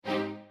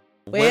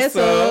What's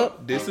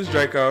up? This is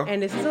Draco.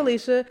 And this is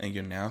Alicia. And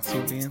you're now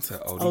tuned in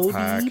to OD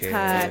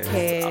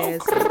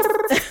Podcast.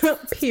 Oh.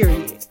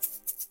 Period.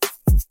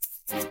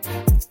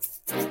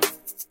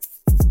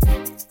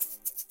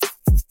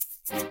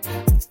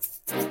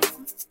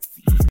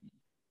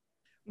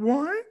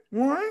 What?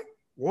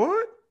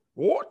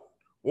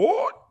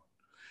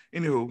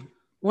 Anywho.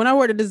 When I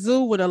worked at the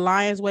zoo where the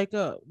lions wake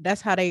up,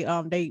 that's how they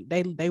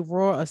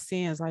roar a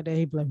sins like that.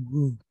 He be like,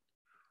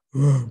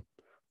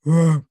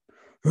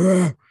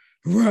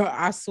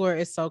 I swear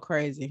it's so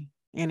crazy.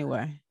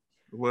 Anyway.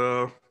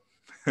 Well,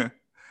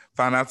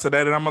 found out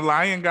today that I'm a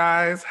lion,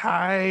 guys.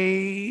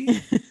 Hi.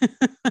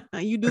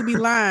 You do be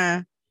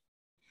lying.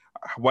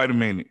 Wait a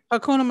minute.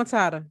 Hakuna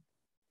Matata.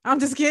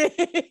 I'm just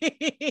kidding.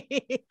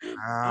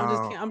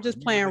 I'm just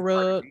playing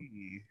rug.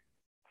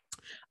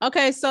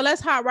 Okay, so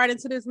let's hop right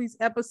into this week's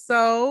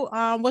episode.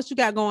 What you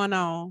got going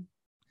on?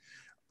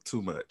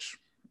 Too much.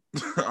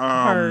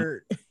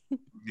 Heard.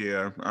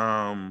 Yeah.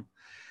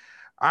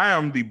 I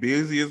am the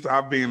busiest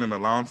I've been in a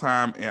long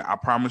time, and I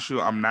promise you,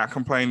 I'm not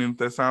complaining.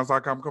 That sounds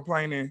like I'm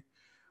complaining,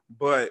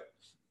 but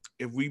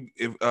if we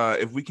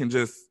can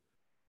just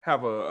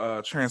have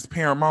a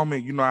transparent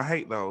moment, you know, I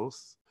hate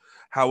those.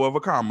 However,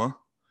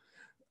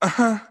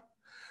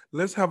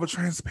 let's have a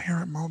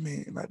transparent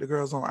moment, like the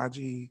girls on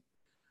IG.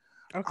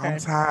 Okay. I'm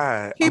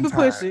tired. Keep it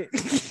pushing.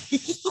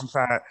 I'm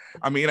tired.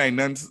 I mean, it ain't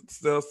nothing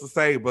else to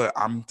say, but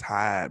I'm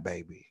tired,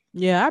 baby.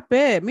 Yeah, I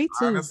bet. Me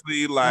too.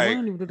 Honestly, I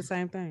don't even do the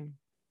same thing.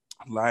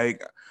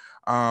 Like,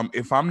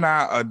 if I'm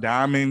not a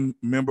diamond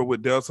member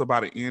with Delta by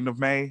the end of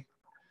May,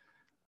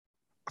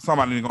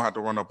 somebody's gonna have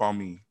to run up on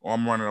me, or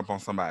I'm running up on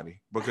somebody,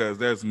 because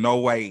there's no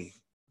way.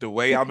 The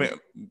way I've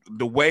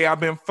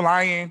been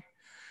flying,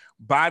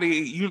 I'm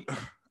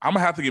gonna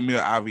have to get me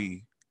an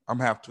IV. I'm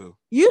gonna have to.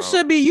 You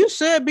should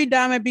be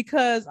diamond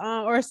because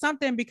or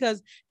something,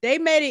 because they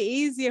made it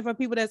easier for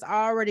people that's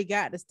already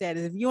got the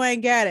status. If you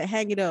ain't got it,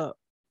 hang it up.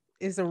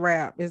 It's a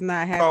wrap. It's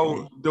not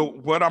happening. So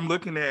what I'm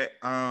looking at,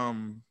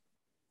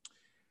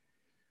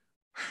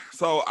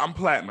 so I'm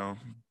platinum.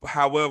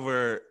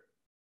 However,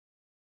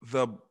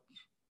 the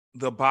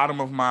bottom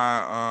of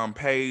my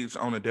page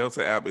on the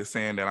Delta app is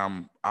saying that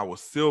I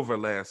was silver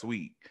last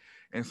week,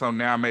 and so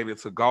now I made it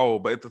to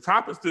gold. But at the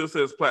top it still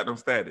says platinum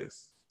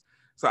status.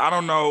 So I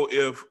don't know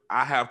if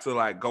I have to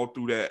like go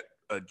through that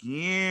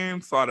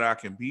again so that I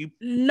can be.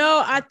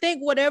 No, I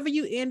think whatever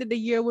you ended the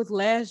year with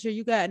last year,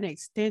 you got an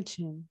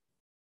extension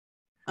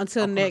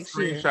until next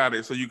year. Screenshot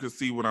it so you can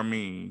see what I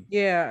mean.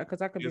 Yeah,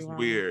 because I could be wrong. It's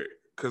weird.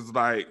 Because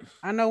like,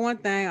 I know one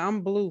thing,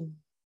 I'm blue.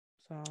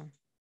 So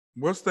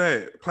what's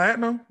that?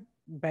 Platinum?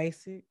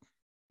 Basic.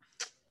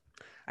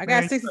 I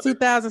got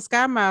 62,000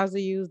 sky miles to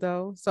use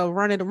though. So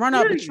run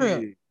up the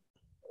trip.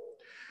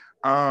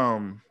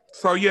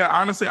 So yeah,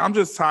 honestly, I'm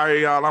just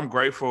tired, y'all. I'm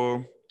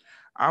grateful.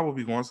 I will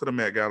be going to the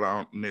Met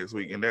Gala next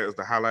week, and that is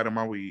the highlight of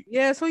my week.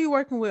 Yes, who you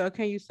working with, or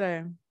can you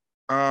say?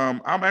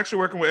 I'm actually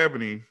working with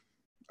Ebony.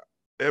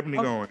 Ebony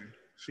going.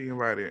 She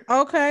invited.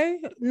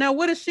 Okay. Now,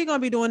 what is she gonna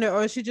be doing there,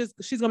 or she's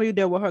gonna be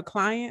there with her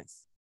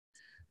clients?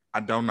 I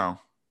don't know.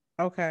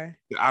 Okay.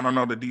 I don't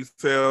know the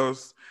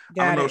details.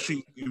 I don't know if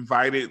she's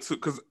invited to,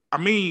 because I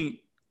mean,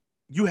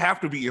 you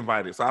have to be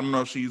invited. So I don't know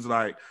if she's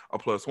like a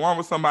 +1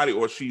 with somebody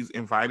or she's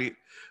invited,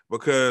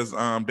 because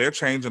they're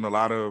changing a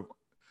lot of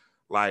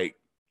like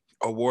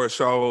award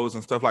shows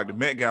and stuff like the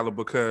Met Gala,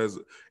 because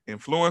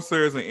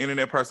influencers and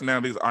internet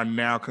personalities are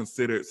now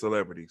considered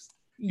celebrities.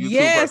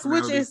 Yes,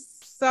 which is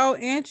so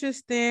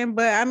interesting,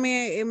 but I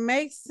mean, it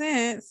makes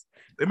sense.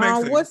 It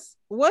makes sense.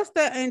 What's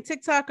the in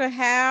TikToker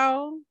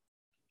How?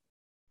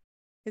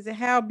 Is it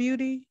How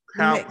Beauty?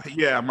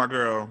 Yeah, my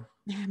girl.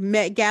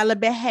 Met Gala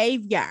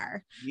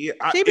behavior. Yeah,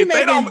 if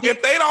they don't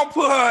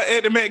put her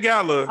at the Met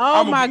Gala,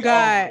 oh my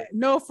God,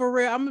 no, for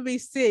real, I'm gonna be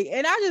sick.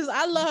 And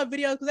I love her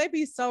videos because they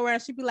be so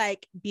rad. She be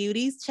like,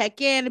 "Beauties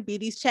check in,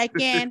 beauties check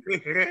in.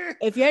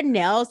 If your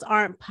nails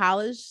aren't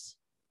polished,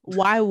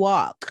 why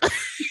walk?"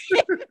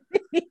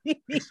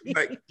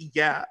 Like,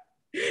 yeah.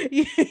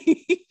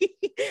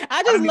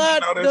 I just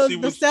love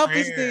the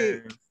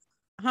self-esteem.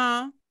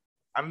 Huh?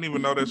 I didn't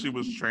even know that she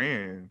was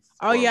trans.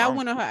 Oh yeah, I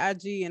went on her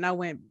IG and I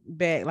went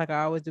back like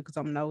I always do because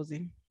I'm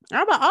nosy.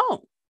 I'm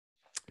like,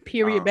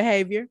 period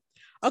behavior.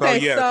 Okay,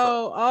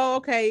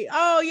 okay.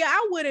 Oh yeah,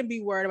 I wouldn't be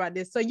worried about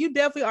this. So you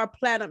definitely are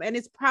platinum, and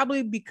it's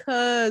probably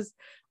because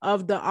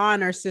of the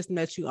honor system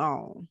that you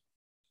own.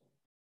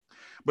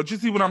 But you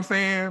see what I'm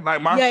saying? Like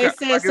it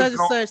says such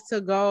and such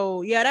to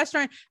go. Yeah, that's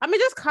right. I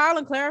mean, just call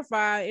and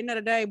clarify end of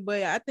the day.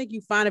 But I think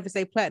you find if it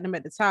say platinum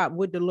at the top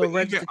with the little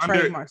registered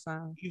trademark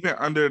sign. Even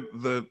under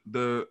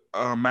the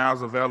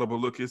miles available,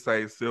 look, it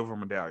says silver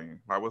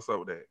medallion. Like, what's up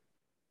with that?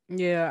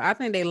 Yeah, I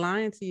think they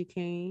lying to you,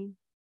 King.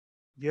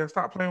 Yeah,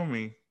 stop playing with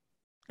me.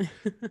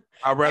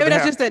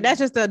 Maybe that's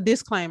just a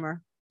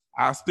disclaimer.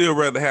 I still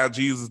rather have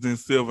Jesus than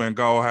silver and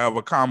gold.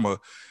 However,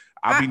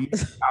 I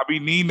be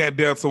needing that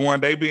Delta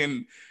one.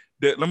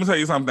 Let me tell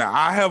you something.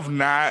 I have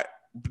not.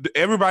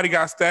 Everybody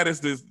got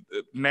status this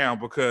now,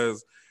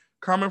 because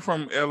coming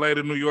from LA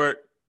to New York,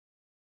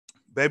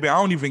 baby, I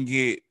don't even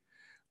get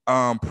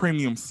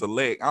premium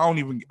select.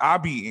 I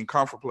be in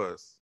Comfort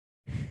Plus.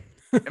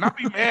 And I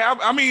be mad.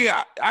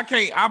 I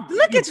can't.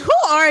 Look at who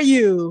are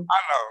you? I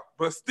know,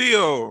 but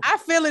still, I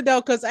feel it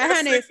though, because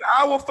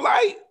 6-hour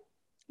flight.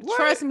 What?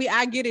 Trust me,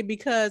 I get it,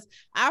 because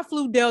I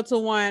flew Delta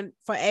One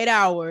for 8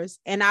 hours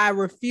and I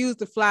refused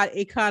to fly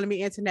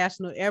Economy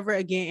International ever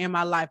again in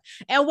my life.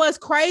 And what's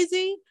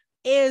crazy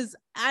is,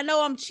 I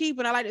know I'm cheap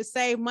and I like to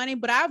save money,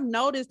 but I've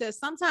noticed that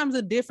sometimes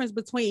the difference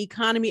between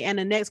economy and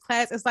the next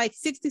class is like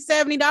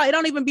 $60-$70. It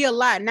don't even be a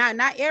lot.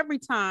 Not every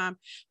time,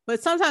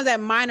 but sometimes that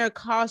minor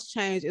cost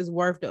change is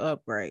worth the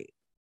upgrade.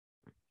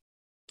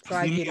 So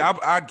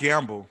I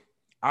gamble.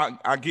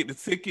 I get the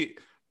ticket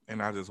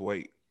and I just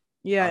wait.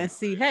 Yeah, and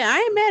see, hey, I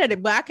ain't mad at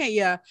it, but I can't.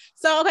 Yeah.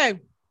 So okay,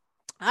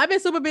 I've been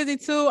super busy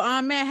too.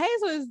 Man,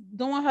 Hazel is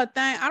doing her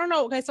thing. I don't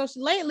know. Okay, so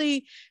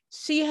lately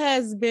she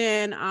has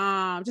been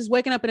just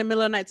waking up in the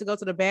middle of the night to go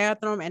to the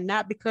bathroom, and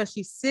not because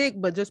she's sick,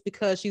 but just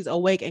because she's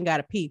awake and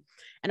gotta pee.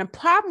 And a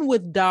problem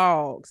with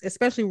dogs,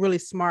 especially really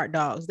smart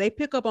dogs, they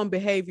pick up on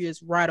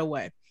behaviors right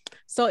away.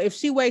 So if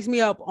she wakes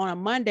me up on a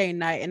Monday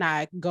night and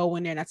I go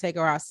in there and I take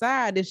her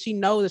outside, then she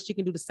knows that she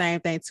can do the same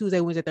thing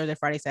Tuesday, Wednesday, Thursday,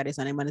 Friday, Saturday,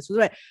 Sunday, Monday,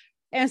 Tuesday.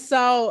 And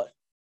so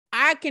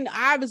I can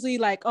obviously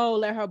let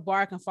her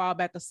bark and fall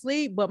back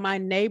asleep, but my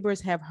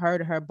neighbors have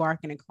heard her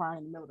barking and crying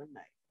in the middle of the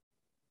night.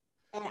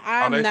 And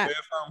I'm not.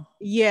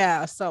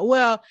 Yeah. So,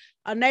 well,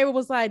 a neighbor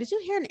was like, "Did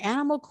you hear an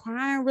animal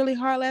crying really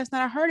hard last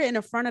night? I heard it in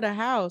the front of the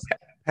house."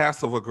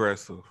 Passive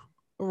aggressive.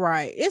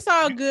 Right. It's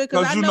all good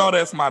because you know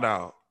that's my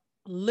dog.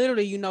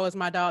 Literally, it's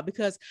my dog,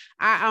 because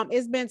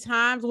it's been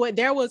times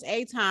there was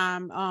a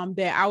time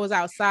that I was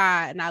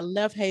outside and I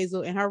left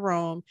Hazel in her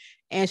room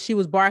and she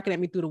was barking at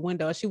me through the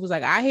window. She was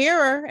like, "I hear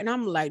her," and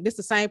I'm like, "This is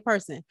the same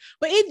person."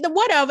 But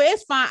whatever,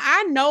 it's fine.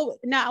 I know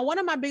now. One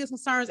of my biggest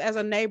concerns as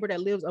a neighbor that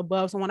lives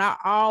above someone, I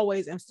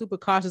always am super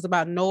cautious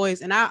about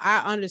noise, and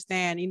I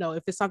understand,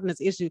 if it's something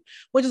that's issue,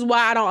 which is why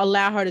I don't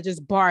allow her to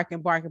just bark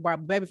and bark and bark.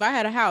 But baby, if I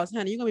had a house,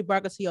 honey, you're gonna be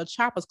barking till your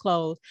chopper's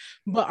closed.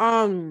 But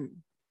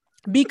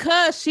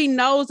because she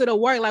knows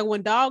it'll work. Like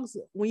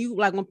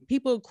when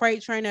people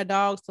crate train their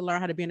dogs to learn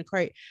how to be in the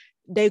crate,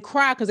 they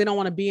cry because they don't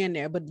want to be in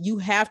there, but you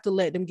have to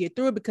let them get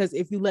through it, because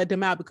if you let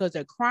them out because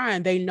they're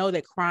crying, they know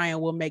that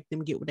crying will make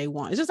them get what they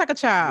want. It's just like a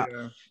child.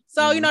 Yeah.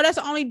 So, that's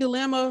the only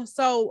dilemma.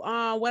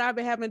 So what I've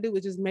been having to do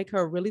is just make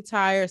her really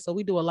tired. So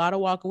we do a lot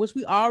of walking, which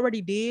we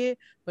already did,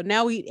 but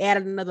now we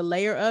added another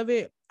layer of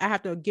it. I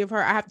have to give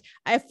her,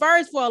 at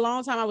first for a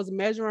long time, I was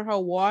measuring her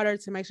water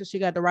to make sure she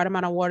got the right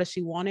amount of water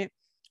she wanted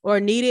or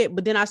needed,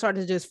 but then I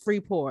started to just free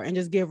pour and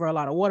just give her a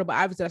lot of water. But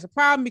obviously that's a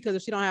problem, because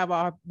if she don't have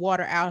all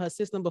water out of her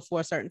system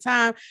before a certain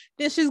time,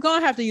 then she's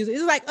gonna have to use it.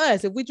 It's like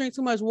us. If we drink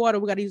too much water,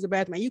 we got to use the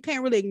bathroom. And you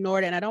can't really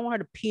ignore that. And I don't want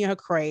her to pee in her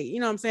crate.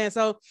 You know what I'm saying?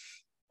 So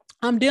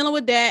I'm dealing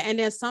with that. And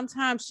then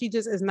sometimes she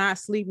just is not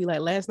sleepy. Like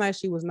last night,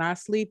 she was not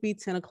sleepy.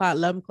 10 o'clock,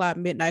 11 o'clock,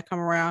 midnight come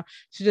around.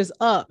 She just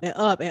up and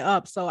up and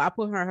up. So I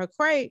put her in her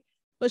crate.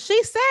 But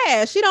she's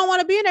sad. She don't want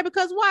to be in there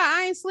because why?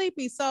 I ain't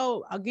sleepy.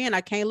 So again,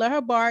 I can't let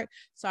her bark.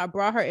 So I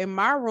brought her in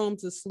my room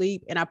to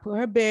sleep, and I put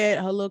her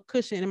her little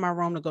cushion in my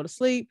room to go to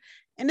sleep.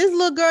 And this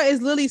little girl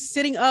is literally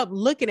sitting up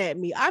looking at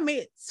me. I mean,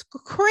 it's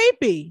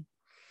creepy.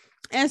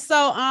 And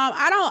so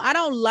I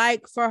don't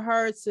like for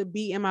her to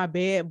be in my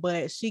bed,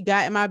 but she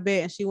got in my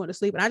bed and she went to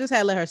sleep. And I just had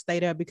to let her stay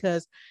there,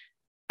 because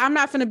I'm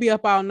not going to be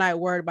up all night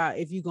worried about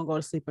if you're going to go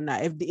to sleep or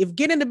not. If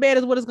getting to bed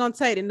is what it's going to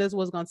take, then that's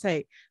what it's going to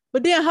take.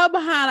 But then her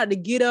behind, like, to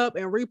get up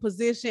and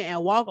reposition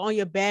and walk on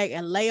your back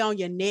and lay on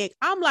your neck,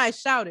 I'm like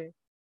shouting.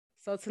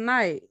 So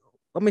tonight,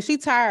 she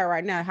tired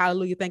right now.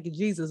 Hallelujah. Thank you,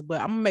 Jesus.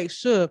 But I'm going to make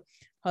sure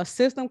her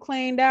system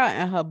cleaned out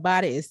and her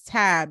body is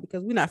tired,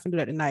 because we're not going to do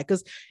that tonight.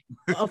 Because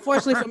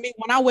unfortunately for me,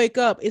 when I wake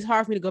up, it's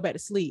hard for me to go back to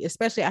sleep,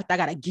 especially after I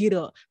got to get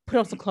up, put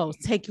on some clothes,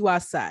 take you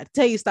outside,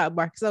 tell you stop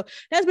barking. So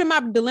that's been my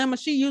dilemma.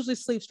 She usually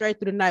sleeps straight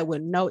through the night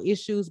with no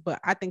issues, but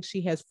I think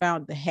she has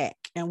found the hack,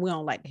 and we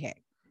don't like the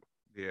hack.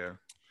 Yeah.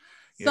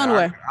 So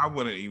anyway, I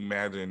wouldn't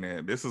imagine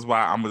that. This is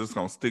why I'm just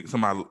going to stick to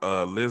my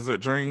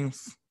lizard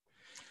dreams.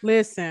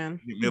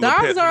 Listen,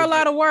 dogs are a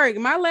lot of work.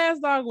 My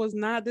last dog was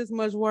not this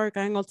much work.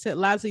 I ain't gonna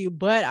lie to you,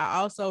 but I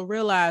also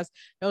realized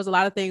there was a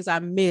lot of things I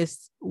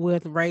missed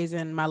with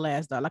raising my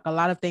last dog. Like a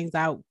lot of things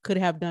I could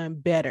have done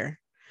better.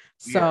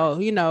 So,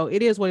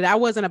 it is what it is. I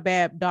wasn't a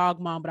bad dog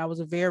mom, but I was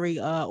a very,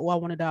 I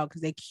want a dog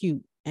because they're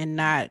cute and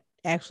not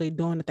actually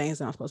doing the things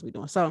that I'm supposed to be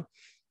doing. So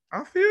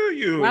I feel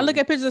you. When I look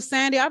at pictures of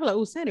Sandy, I be like,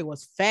 "Oh, Sandy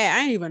was fat. I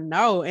didn't even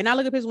know." And I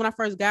look at pictures when I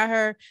first got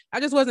her. I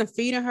just wasn't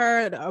feeding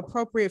her the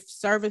appropriate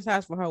serving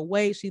size for her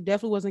weight. She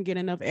definitely wasn't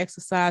getting enough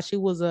exercise. She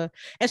wasn't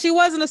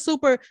a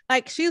super,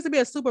 like, she used to be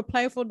a super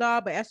playful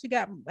dog, but as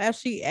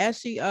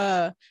she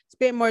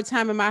spent more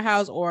time in my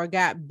house or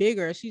got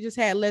bigger, she just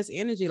had less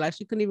energy. Like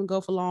she couldn't even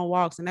go for long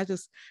walks, and I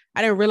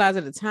didn't realize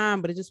at the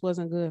time, but it just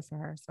wasn't good for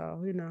her.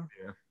 So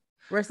Yeah.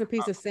 Rest in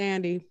peace to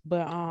Sandy.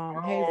 But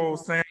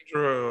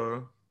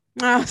Sandra.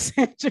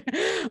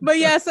 But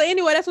yeah, so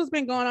anyway, that's what's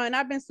been going on. And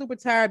I've been super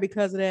tired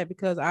because of that,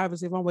 because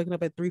obviously if I'm waking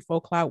up at 3, 4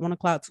 o'clock, 1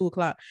 o'clock, 2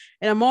 o'clock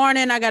in the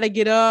morning, I got to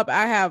get up.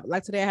 I have,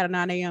 like today I had a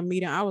 9 a.m.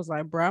 meeting. I was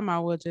like, bro, I might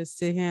well just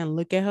sit here and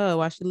look at her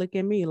while she look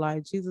at me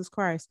like, Jesus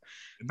Christ.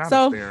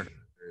 So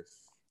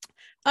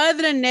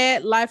other than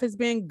that, life has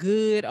been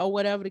good or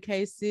whatever the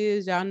case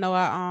is. Y'all know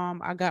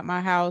I got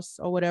my house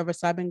or whatever.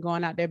 So I've been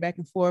going out there back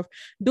and forth,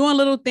 doing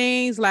little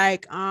things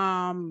like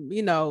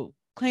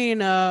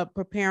cleaning up,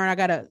 preparing. I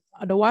got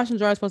the washing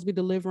dryer is supposed to be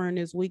delivering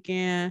this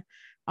weekend.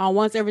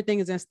 Once everything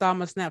is installed, I'm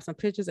gonna snap some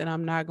pictures, and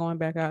I'm not going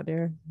back out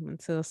there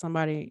until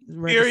somebody is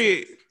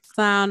ready to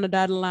sign the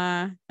dotted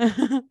line.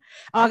 And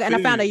I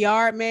found a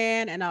yard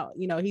man, and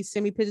he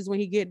send me pictures when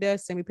he get there,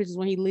 send me pictures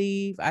when he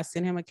leave. I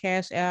send him a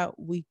cash out.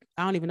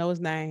 I don't even know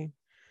his name.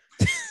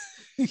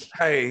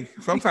 Hey,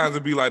 sometimes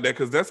it be like that,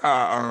 because that's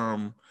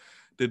how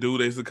the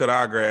dude that used to cut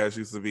our grass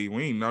used to be.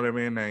 We ain't know that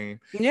man's name.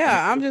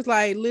 Yeah, I'm just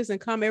like, listen,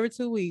 come every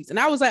 2 weeks. And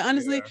I was like,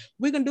 honestly,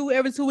 we can do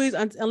every 2 weeks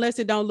unless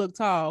it don't look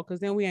tall, because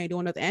then we ain't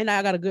doing nothing. And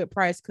I got a good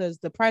price, because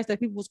the price that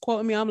people was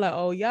quoting me, I'm like,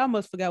 oh, y'all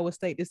must forgot what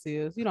state this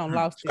is. You don't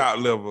lost it. Chopped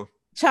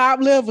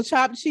liver,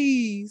 chopped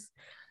cheese.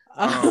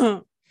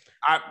 My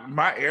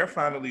air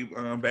finally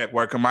back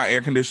working. My air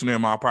conditioner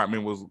in my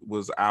apartment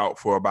was out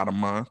for about a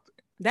month.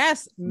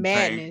 That's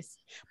madness.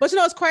 But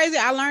it's crazy.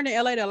 I learned in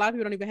LA that a lot of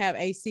people don't even have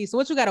AC. So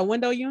what, you got a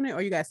window unit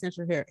or you got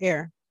central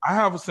air? I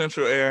have a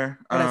central air.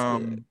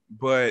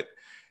 But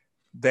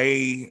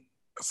I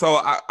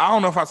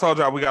don't know if I told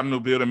y'all, we got a new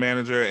building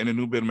manager, and the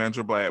new building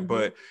manager black,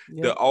 but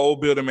the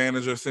old building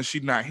manager, since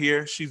she's not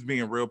here, she's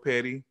being real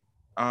petty.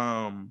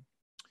 And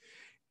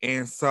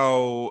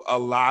so a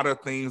lot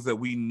of things that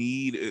we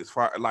need is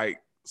for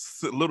like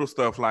little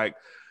stuff like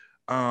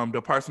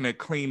the person that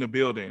cleaned the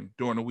building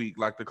during the week,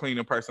 like the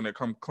cleaning person that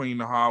come clean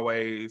the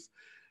hallways,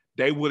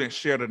 they wouldn't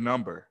share the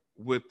number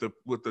with the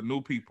new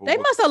people. They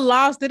must have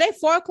lost. Did they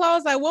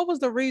foreclose? Like, what was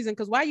the reason?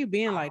 Because why you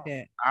being like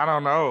that? I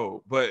don't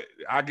know, but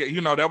I get,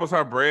 that was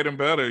her bread and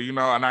butter,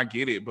 and I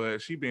get it,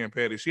 but she being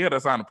petty. She had to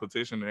sign a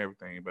petition and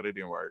everything, but it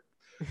didn't work.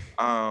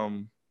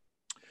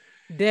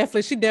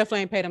 She definitely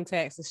ain't paid them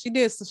taxes. She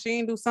did, so she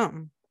ain't do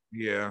something.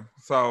 Yeah.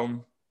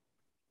 So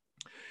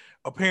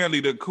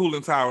apparently the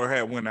cooling tower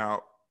had went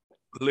out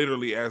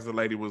literally as the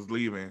lady was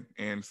leaving,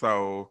 and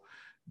so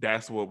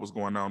that's what was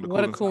going on.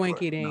 What a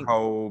coincidence! The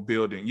whole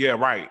building. Yeah,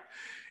 right.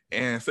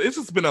 And so it's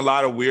just been a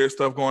lot of weird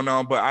stuff going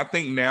on, but I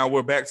think now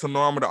we're back to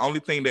normal. The only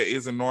thing that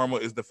isn't normal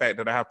is the fact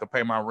that I have to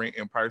pay my rent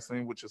in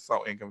person, which is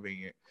so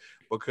inconvenient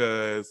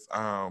because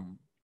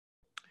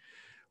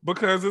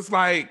it's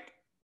like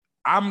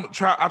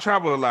I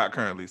travel a lot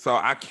currently, so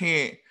I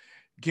can't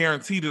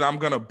guarantee that I'm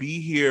gonna be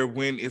here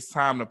when it's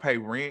time to pay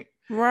rent.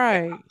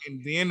 Right.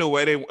 And then the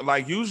way they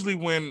usually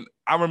when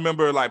I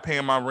remember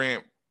paying my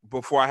rent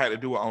before I had to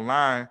do it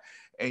online,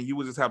 and you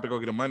would just have to go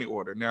get a money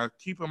order. Now,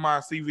 keep in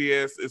mind,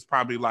 CVS is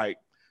probably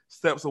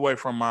steps away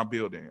from my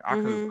building. I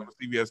could go to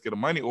CVS, get a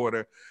money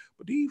order,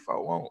 but these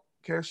folks want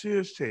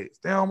cashier's checks.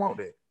 They don't want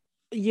that.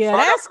 Yeah, so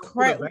that's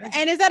crazy.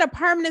 And is that a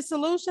permanent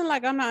solution?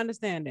 I'm not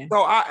understanding.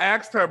 So I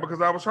asked her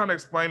because I was trying to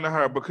explain to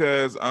her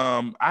because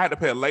I had to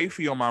pay a late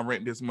fee on my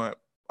rent this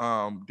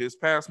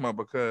past month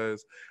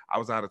because I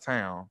was out of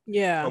town.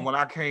 Yeah. And when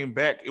I came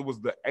back, it was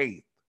the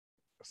 8th.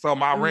 So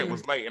my rent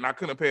was late, and I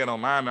couldn't pay it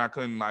online. And I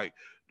couldn't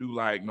do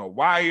no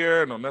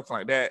wire, no nothing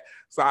like that.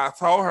 So I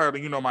told her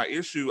that, my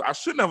issue, I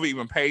shouldn't have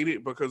even paid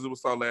it because it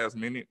was so last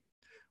minute.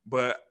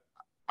 But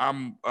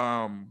I'm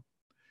a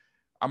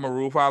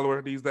rule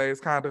follower these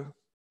days, kind of.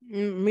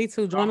 Me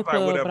too. Join the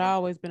club, but I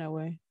always been that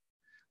way.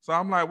 So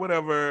I'm like,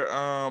 whatever,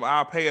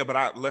 I'll pay it, but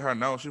I let her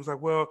know. She was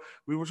like, well,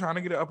 we were trying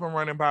to get it up and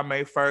running by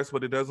May 1st,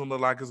 but it doesn't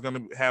look like it's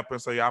going to happen.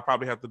 So y'all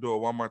probably have to do it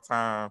one more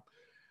time.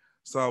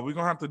 So we're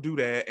going to have to do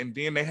that. And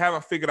then they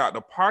haven't figured out the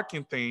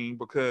parking thing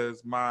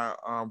because my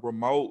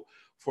remote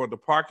for the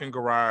parking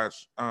garage,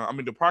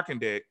 the parking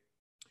deck,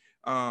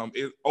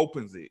 it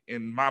opens it.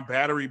 And my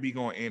battery be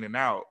going in and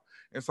out.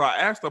 And so I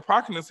asked the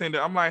parking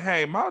attendant, I'm like,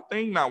 hey, my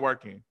thing not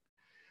working.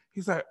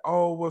 He's like,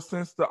 oh, well,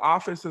 since the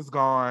office is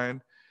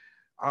gone,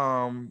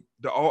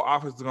 the old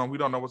office is gone, we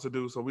don't know what to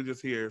do. So we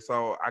just here.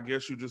 So I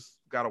guess you just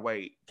got to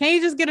wait. Can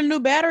you just get a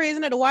new battery?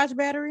 Isn't it a watch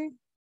battery?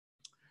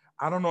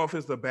 I don't know if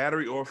it's the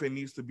battery or if it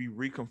needs to be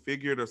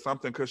reconfigured or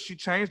something, because she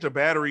changed the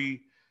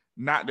battery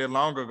not that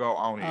long ago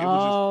on it.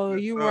 Oh,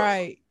 you're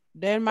right.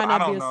 That might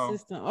not be a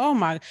system. Oh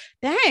my,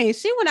 dang,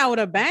 she went out with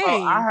a bang.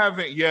 So I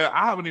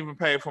haven't even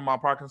paid for my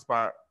parking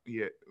spot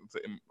yet.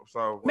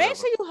 So whatever. Make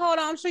sure you hold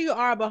on. I'm sure you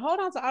are, but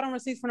hold on to auto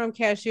receipts for them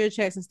cashier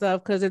checks and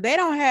stuff. Because if they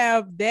don't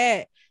have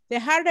that,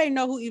 then how do they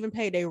know who even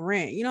paid their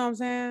rent? You know what I'm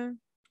saying?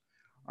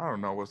 I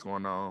don't know what's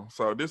going on.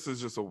 So this is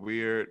just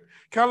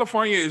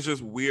California is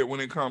just weird when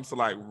it comes to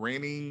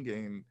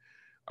renting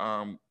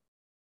and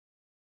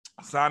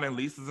signing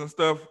leases and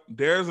stuff.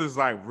 Theirs is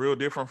real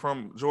different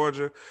from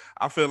Georgia.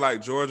 I feel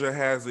like Georgia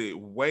has it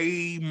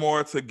way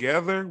more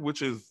together,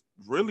 which is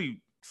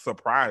really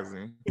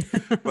surprising.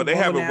 But they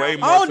have it way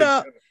more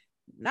together.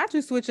 Not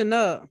you switching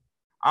up.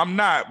 I'm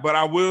not, but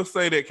I will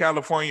say that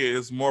California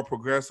is more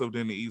progressive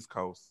than the East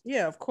Coast.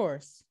 Yeah, of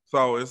course.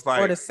 So it's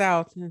like, or the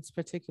South in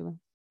particular.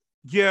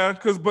 Yeah,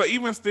 but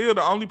even still,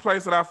 the only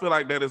place that I feel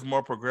like that is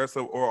more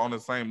progressive or on the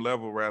same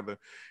level, rather,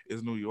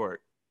 is New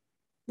York.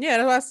 Yeah,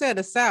 that's what I said,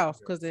 the South,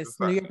 because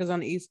New York is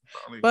on the East.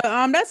 But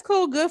that's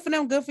cool. Good for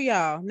them. Good for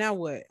y'all. Now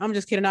what? I'm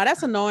just kidding. No,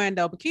 that's annoying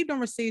though. But keep them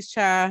receipts,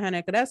 child, honey,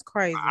 because that's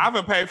crazy. I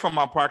haven't paid for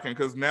my parking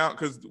because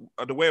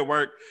the way it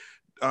worked,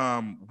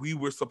 we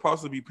were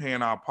supposed to be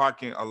paying our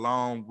parking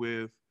along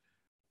with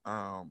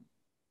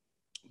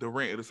the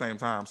rent at the same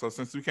time. So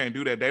since we can't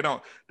do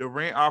that, the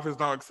rent office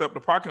don't accept the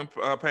parking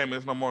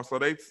payments no more. So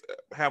they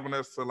having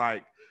us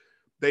to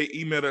they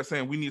emailed us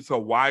saying we need to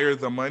wire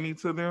the money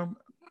to them.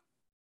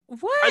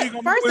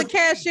 What? First the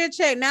cashier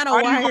check, now the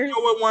wires. How you gonna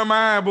go with one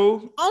mind,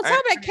 boo? On top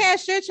of that,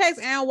 cashier checks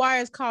and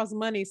wires cost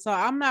money. So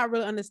I'm not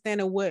really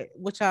understanding what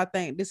y'all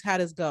think how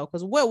this go.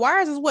 Because what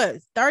wires is what?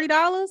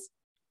 $30?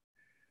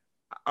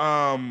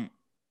 I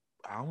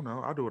don't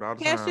know. I do it all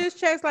the time. Cashier's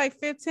checks like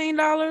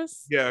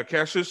 $15. Yeah,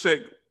 cashier's check.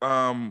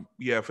 $15,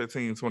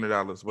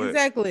 $20. But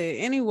exactly.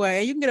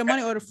 Anyway, you can get a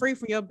money order free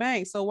from your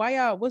bank. So why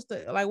y'all? What's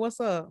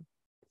up?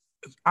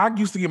 I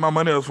used to get my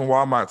money orders from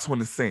Walmart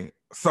 20 cents.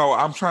 So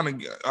I'm trying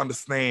to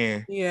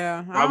understand.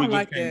 Yeah, I don't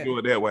like can't do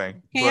it that way.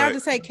 Can y'all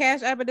just take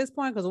Cash App at this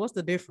point? Because what's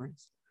the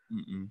difference?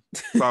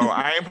 So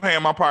I ain't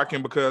paying my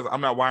parking because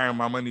I'm not wiring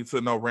my money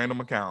to no random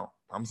account.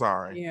 I'm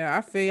sorry. Yeah,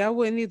 I feel you. I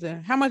wouldn't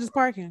either. How much is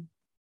parking?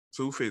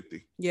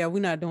 $250. Yeah,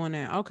 we're not doing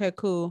that. Okay,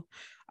 cool.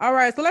 All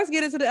right, so let's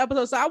get into the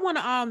episode. So I want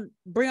to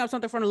bring up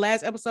something from the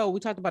last episode. We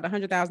talked about the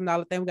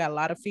 $100,000 thing. We got a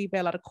lot of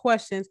feedback, a lot of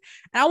questions,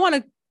 and I want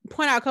to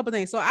point out a couple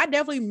things. So I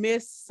definitely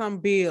missed some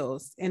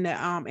bills in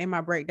my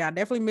breakdown.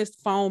 Definitely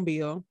missed phone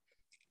bill.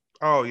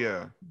 Oh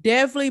yeah.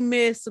 Definitely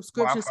missed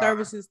subscription Wi-Fi.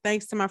 Services.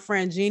 Thanks to my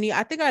friend Jeannie.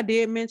 I think I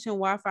did mention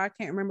Wi-Fi. I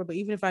can't remember, but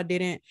even if I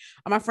didn't,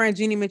 my friend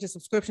Jeannie mentioned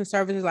subscription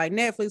services like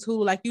Netflix,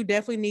 Hulu. Like you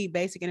definitely need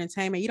basic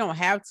entertainment. You don't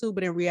have to,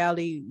 but in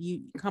reality,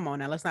 you come on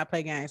now. Let's not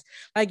play games.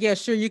 Like yeah,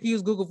 sure you can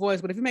use Google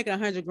Voice, but if you're making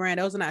 $100,000,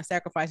 those are not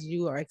sacrifices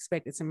you are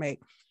expected to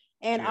make.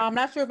 And I'm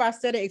not sure if I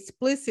said it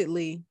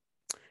explicitly.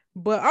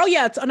 But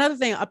another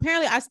thing.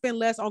 Apparently, I spend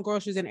less on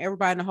groceries than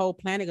everybody in the whole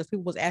planet because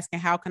people was asking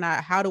how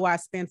do I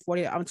spend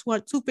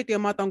 $250 a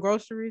month on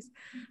groceries?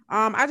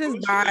 I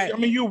just buy. I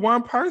mean, you're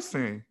one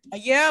person.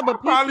 Yeah, but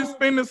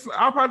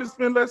I'll probably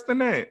spend less than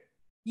that.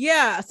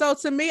 Yeah, so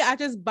to me, I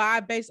just buy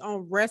based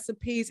on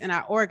recipes and I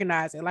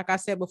organize it. Like I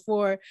said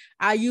before,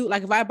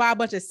 if I buy a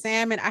bunch of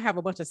salmon, I have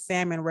a bunch of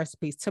salmon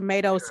recipes,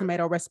 tomato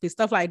recipes,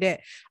 stuff like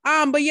that.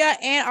 But yeah,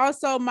 and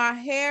also my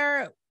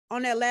hair.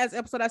 On that last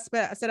episode, I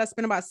said I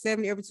spent about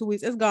 70 every 2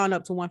 weeks. It's gone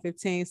up to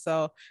 115.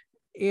 So,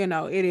 it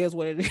is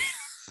what it is.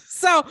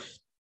 So,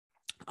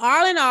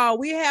 all in all,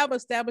 we have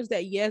established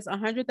that yes,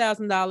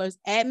 $100,000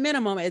 at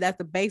minimum, and that's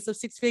the base of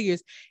six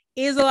figures,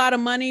 is a lot of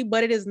money,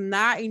 but it is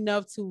not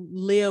enough to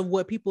live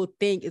what people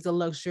think is a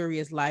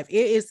luxurious life.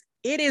 It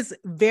is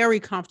very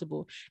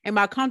comfortable. And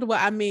by comfortable,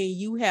 I mean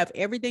you have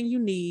everything you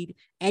need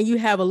and you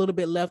have a little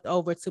bit left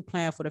over to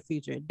plan for the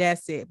future.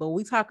 That's it. But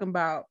we talking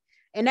about.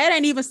 And that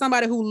ain't even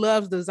somebody who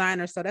loves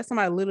designer. So that's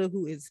somebody literally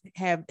who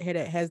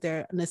has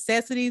their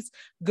necessities,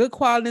 good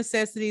quality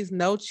necessities,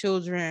 no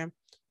children,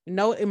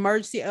 no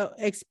emergency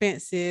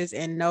expenses,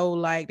 and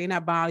no they're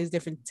not buying all these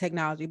different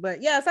technology.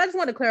 But yeah, so I just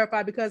want to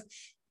clarify because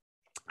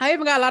I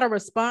even got a lot of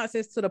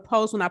responses to the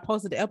post when I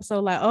posted the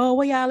episode, like, oh,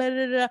 well, y'all,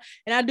 and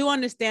I do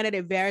understand that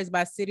it varies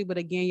by city. But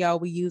again, y'all,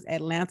 we use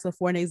Atlanta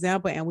for an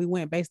example, and we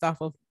went based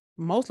off of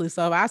mostly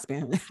stuff I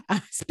spent.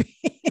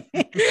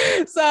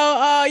 So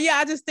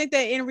I just think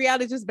that in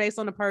reality, just based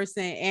on the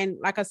person, and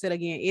like I said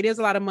again, it is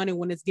a lot of money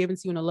when it's given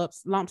to you in a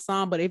lump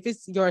sum. But if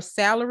it's your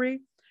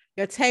salary,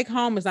 your take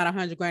home is not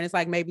 $100,000. It's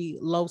like maybe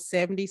low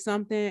 70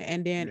 something,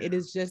 and then it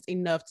is just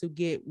enough to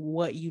get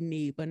what you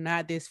need, but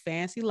not this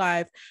fancy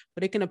life.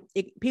 But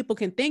people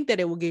can think that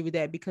it will give you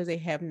that because they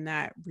have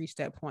not reached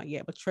that point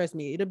yet. But trust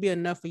me, it'll be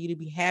enough for you to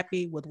be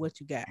happy with what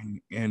you got.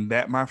 And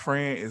that, my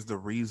friend, is the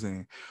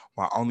reason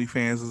why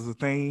OnlyFans is a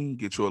thing.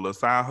 Get you a little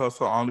side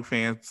hustle.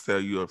 OnlyFans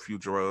sell you a few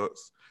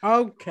drugs.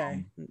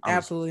 Okay,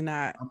 absolutely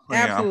not.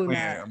 Absolutely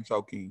not. I'm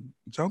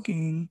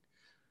joking.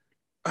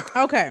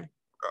 Okay.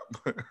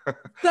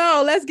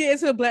 So let's get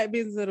into the Black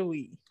Business of the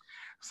Week.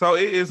 So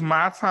it is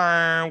my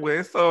turn.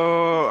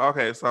 So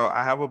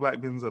I have a Black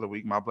Business of the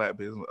Week. My Black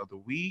Business of the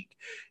Week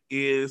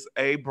is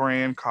a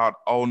brand called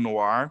Eau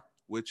Noir,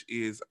 which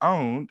is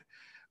owned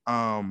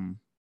by one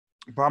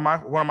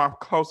of my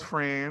close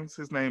friends.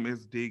 His name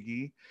is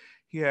Diggy.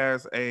 He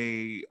has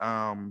a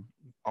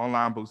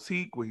online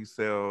boutique where he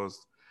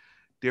sells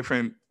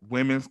different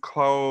women's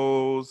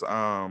clothes,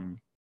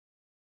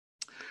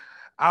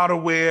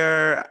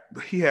 outerwear.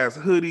 He has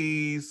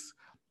hoodies.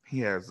 He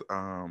has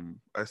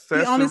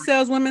accessories. He only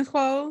sells women's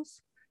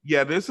clothes?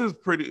 Yeah, this is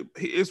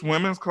it's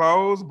women's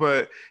clothes,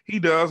 but he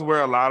does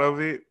wear a lot of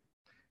it.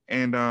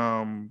 And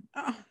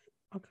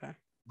okay.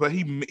 But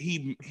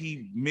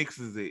he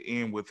mixes it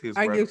in with his.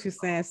 I get what you're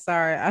saying.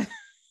 Sorry.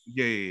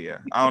 Yeah.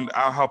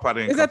 I hope I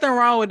didn't. There's nothing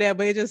wrong with that,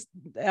 but it just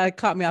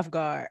caught me off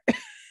guard.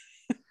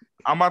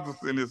 I'm about to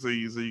send it to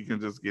you so you can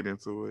just get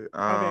into it.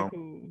 Okay,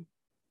 cool.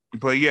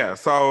 But yeah,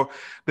 so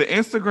the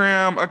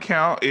Instagram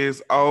account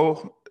is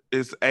au.noire.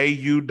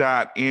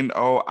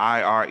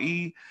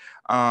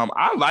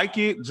 I like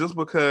it just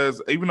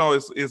because even though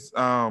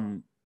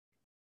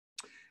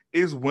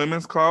it's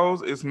women's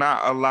clothes, it's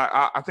not a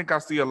lot. I think I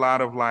see a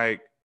lot of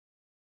like.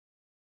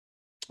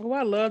 Oh,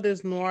 I love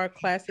this noir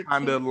classic.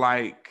 Kind of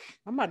like.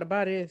 I'm about to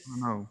buy this. I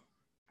don't know.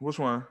 Which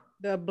one?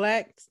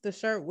 The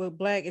shirt with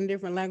black in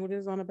different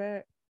languages on the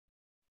back.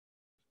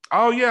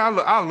 Oh yeah,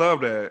 I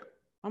love that.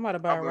 I'm about to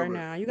buy it right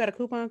now. You got a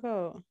coupon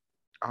code?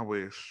 I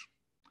wish.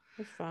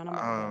 That's fine.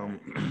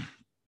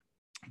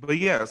 But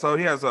yeah, so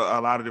he has a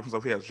lot of different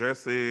stuff. He has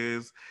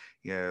dresses.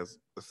 He has,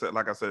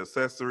 like I said,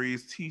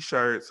 accessories,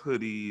 t-shirts,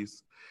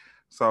 hoodies.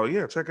 So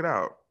yeah, check it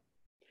out.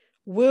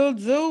 Will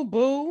do,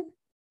 boo.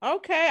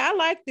 Okay, I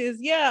like this.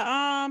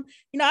 Yeah.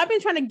 I've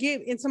been trying to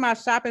get into my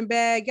shopping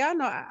bag. Y'all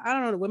know, I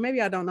don't know. Well,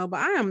 maybe I don't know, but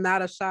I am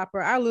not a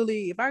shopper. I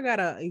literally, if I got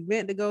an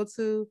event to go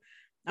to,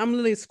 I'm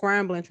literally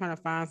scrambling trying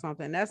to find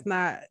something. That's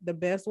not the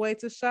best way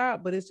to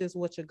shop, but it's just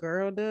what your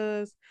girl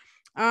does.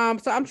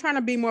 So I'm trying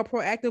to be more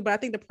proactive, but I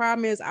think the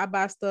problem is I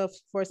buy stuff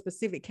for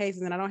specific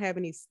cases and I don't have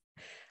any.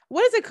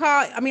 What is it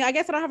called? I mean, I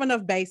guess I don't have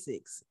enough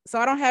basics. So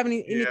I don't have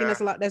anything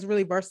that's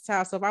really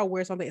versatile. So if I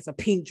wear something, it's a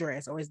pink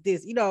dress or it's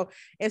this,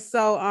 And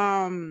so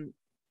at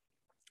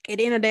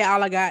the end of the day,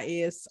 all I got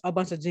is a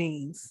bunch of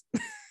jeans.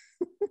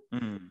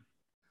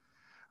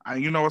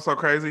 You know what's so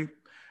crazy?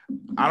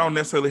 I don't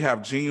necessarily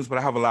have jeans, but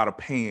I have a lot of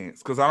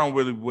pants because I don't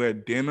really wear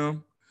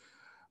denim.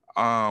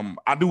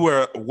 I do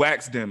wear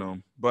wax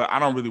denim, but I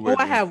don't really wear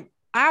denim.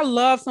 I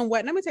love some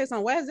wax. Let me tell you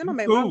something. Wax denim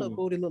make my little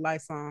booty look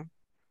like some.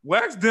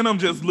 Wax denim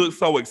just looks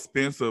so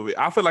expensive.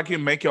 I feel like it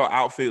make your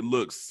outfit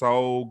look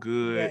so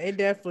good. Yeah, it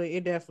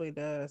definitely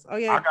does. Oh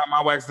yeah. I got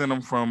my wax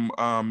denim from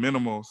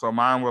Minimal, so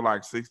mine were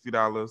like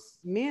 $60.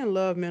 Men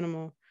love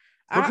Minimal.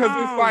 Because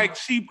it's like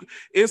cheap.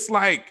 It's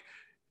like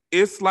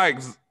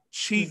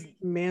cheap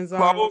men's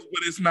clothes,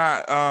 but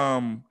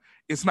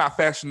it's not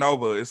Fashion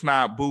Nova. It's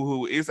not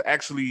Boohoo. It's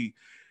actually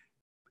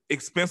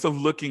expensive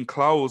looking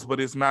clothes,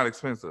 but it's not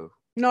expensive.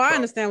 No, I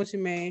understand what you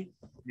mean.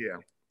 Yeah.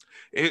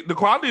 The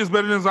quality is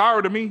better than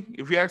Zara to me.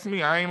 If you ask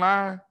me, I ain't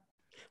lying.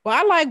 Well,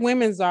 I like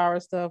women's Zara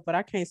stuff, but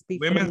I can't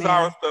speak. Women's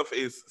Zara stuff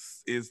is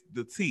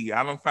the tea.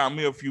 I done found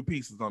me a few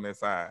pieces on that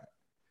side.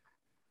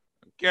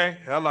 Okay,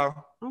 hello.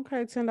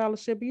 Okay,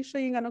 $10 ship. You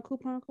sure you ain't got no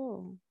coupon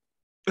code?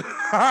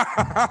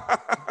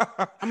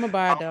 I'm gonna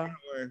buy it though.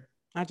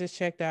 I just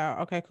checked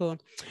out. Okay, cool.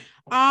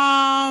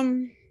 What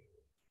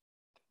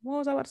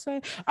was I about to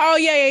say? Oh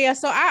yeah.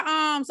 So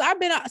I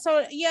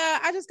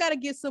just gotta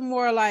get some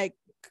more like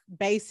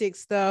basic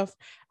stuff,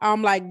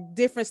 like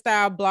different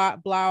style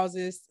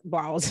blouses,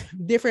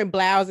 different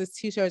blouses,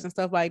 t-shirts and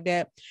stuff like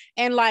that,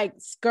 and like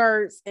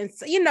skirts and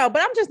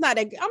but I'm just not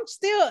that. I'm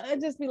still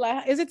just be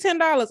like, is it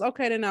 $10?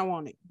 Okay, then I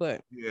want it.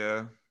 But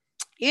yeah.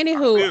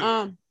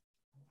 Anywho,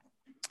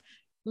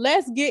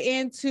 let's get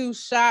into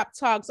shop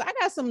talk. So I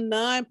got some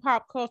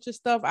non-pop culture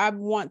stuff I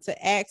want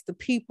to ask the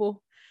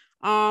people.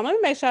 Let me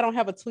make sure I don't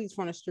have a tweet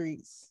from the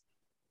streets.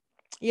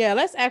 Yeah,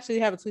 let's actually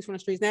have a tweet from the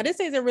streets. Now, this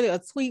isn't really a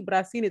tweet, but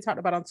I've seen it talked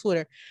about on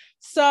Twitter.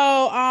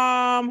 So,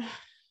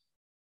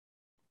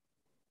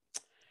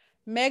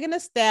 Megan Thee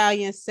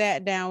Stallion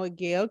sat down with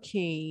Gayle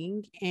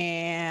King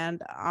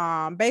and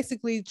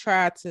basically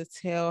tried to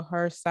tell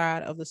her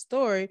side of the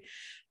story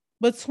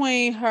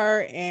between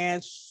her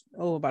and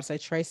about to say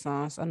Trey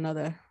Songz,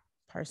 another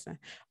person,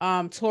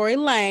 Tory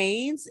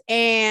Lanez.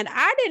 And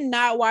I did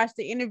not watch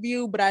the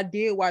interview, but I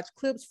did watch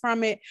clips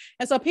from it.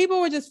 And so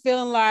people were just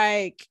feeling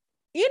like,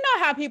 you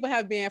know how people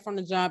have been from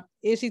the jump.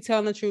 Is she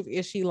telling the truth?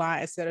 Is she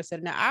lying? Et cetera, et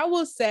cetera. Now, I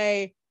will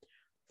say,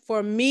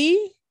 for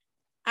me,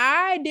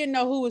 I didn't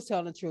know who was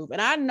telling the truth.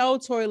 And I know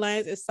Tory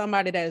Lanez is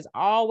somebody that is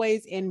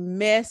always in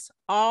mess,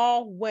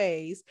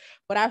 always.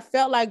 But I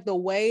felt like the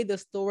way the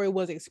story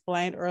was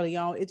explained early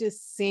on, it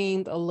just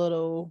seemed a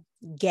little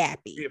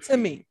gappy to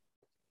me.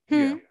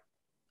 Yeah.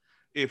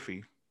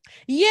 Iffy.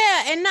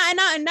 Yeah, and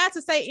not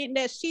to say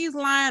that she's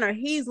lying or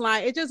he's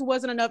lying. It just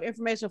wasn't enough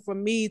information for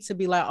me to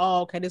be like,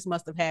 oh, okay, this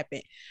must have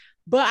happened.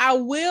 But I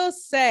will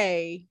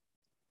say,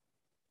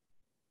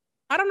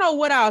 I don't know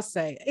what I'll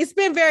say. It's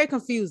been very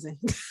confusing.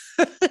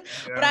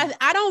 But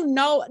I don't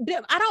know.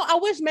 I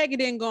wish Megan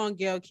didn't go on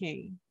Gayle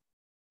King.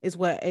 Is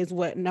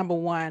what number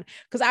one.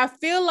 Because I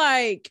feel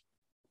like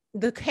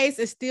the case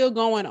is still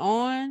going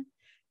on.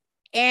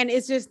 And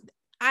it's just,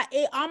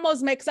 it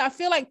almost makes, I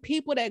feel like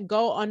people that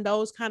go on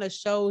those kind of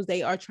shows,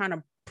 they are trying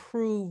to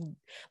prove,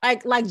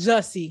 like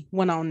Jussie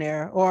went on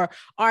there or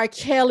R.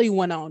 Kelly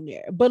went on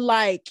there. But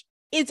like,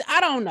 I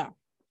don't know.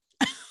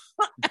 I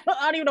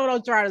don't even know what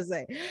I'm trying to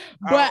say.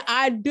 But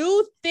I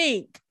do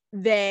think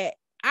that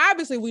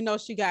obviously we know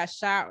she got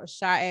shot or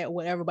shot at,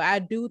 whatever. But I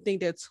do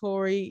think that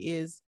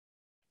Tory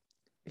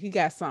he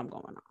got something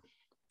going on.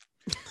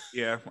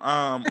 Yeah.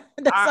 I'm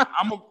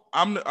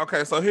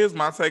okay. So here's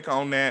my take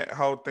on that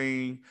whole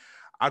thing.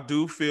 I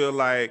do feel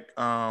like,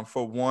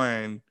 for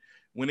one,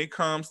 when it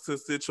comes to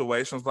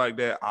situations like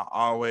that, I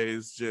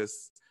always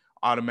just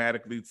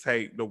automatically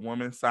take the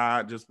woman's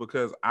side just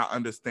because I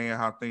understand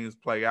how things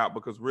play out.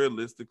 Because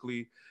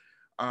realistically,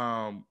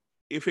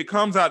 if it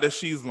comes out that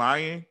she's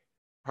lying,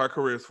 her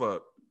career's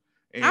fucked.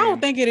 And I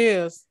don't think it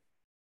is.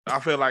 I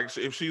feel like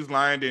if she's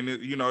lying, then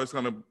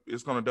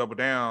it's gonna double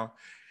down,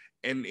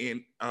 and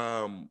it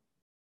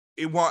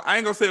won't. I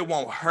ain't gonna say it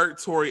won't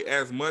hurt Tory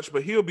as much,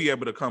 but he'll be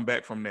able to come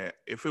back from that.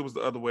 If it was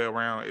the other way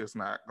around, it's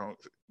not gonna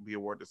be a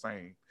word the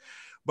same.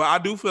 But I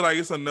do feel like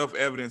it's enough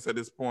evidence at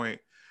this point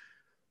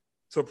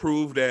to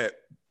prove that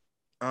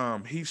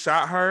he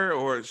shot her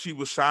or she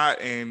was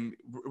shot, and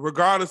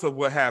regardless of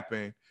what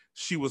happened,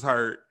 she was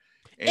hurt.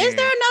 Is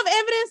there enough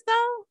evidence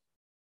though?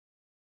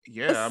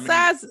 Yeah.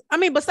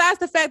 Besides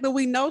the fact that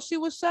we know she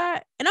was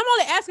shot, and I'm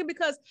only asking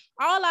because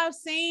all I've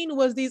seen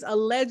was these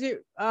alleged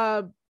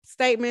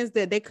statements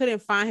that they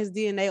couldn't find his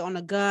DNA on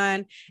the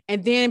gun,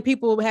 and then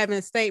people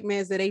having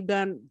statements that they've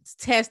done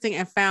testing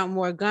and found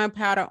more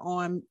gunpowder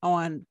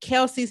on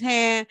Kelsey's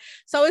hand.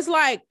 So it's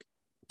like,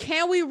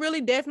 can we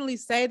really definitely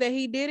say that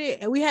he did it?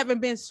 And we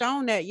haven't been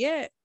shown that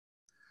yet.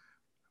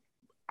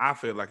 I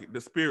feel like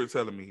the spirit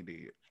telling me he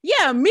did.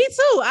 Yeah, me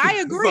too.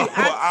 I agree. So,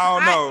 I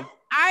don't know.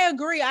 I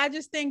agree. I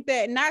just think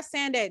that, not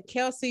saying that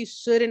Kelsey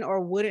shouldn't or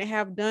wouldn't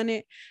have done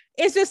it.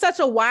 It's just such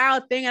a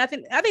wild thing. And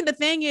I think the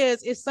thing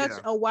is, it's such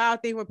a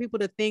wild thing for people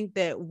to think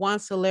that one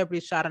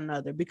celebrity shot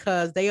another,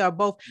 because they are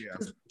both.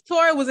 Yeah.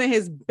 Tory was in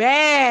his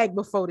bag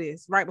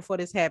right before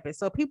this happened.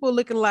 So people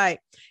looking like,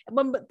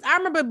 but I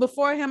remember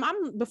before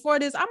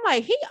this, I'm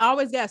like, he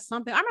always got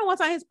something. I remember one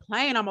time his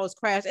plane almost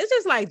crashed. It's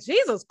just like,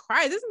 Jesus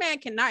Christ, this man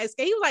cannot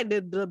escape. He was like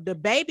the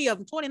baby of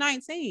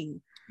 2019.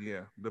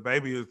 Yeah, the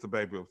baby is the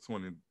baby of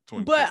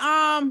 2020. But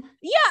I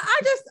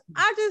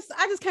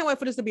just can't wait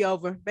for this to be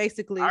over.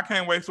 Basically, I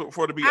can't wait for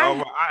it to be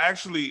over. I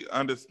actually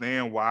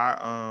understand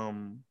why.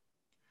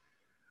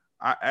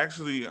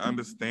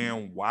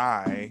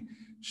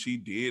 She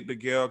did the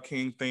Gayle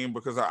King thing,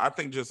 because I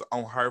think just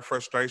on her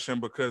frustration,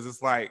 because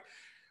it's like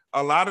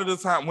a lot of the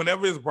time,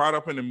 whenever it's brought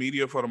up in the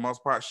media, for the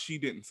most part, she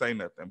didn't say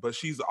nothing, but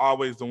she's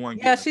always the one.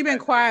 Yeah, she's been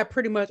quiet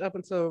pretty much up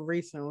until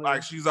recently.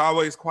 Like, she's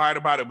always quiet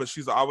about it, but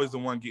she's always the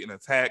one getting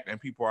attacked, and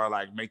people are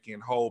like making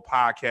whole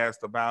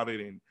podcasts about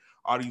it and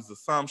all these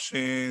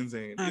assumptions,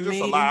 and it's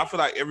just a lot. I feel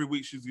like every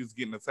week she's just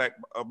getting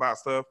attacked about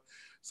stuff.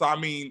 So I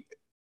mean,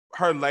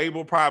 her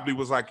label probably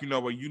was like, you know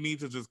what, you need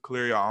to just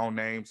clear your own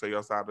name, say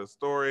your side of the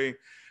story,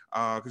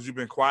 because you've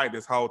been quiet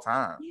this whole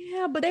time.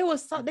 Yeah, but they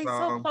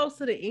so close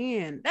to the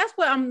end. That's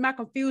what my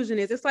confusion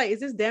is. It's like,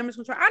 is this damage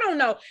control? I don't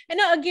know. And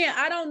again,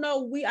 I don't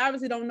know. We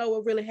obviously don't know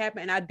what really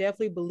happened. And I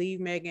definitely believe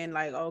Megan,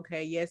 like,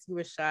 okay, yes, you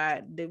were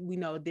shot. We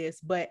know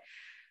this, but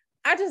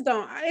I just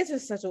don't. It's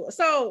just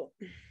so.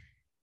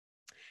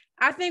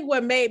 I think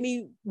what made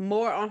me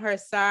more on her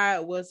side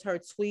was her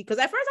tweet.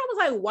 Because at first I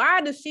was like, why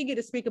does she get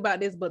to speak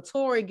about this, but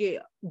Tory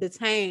get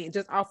detained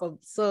just off of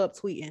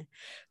subtweeting?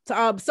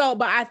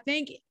 But I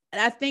think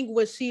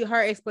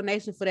her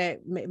explanation for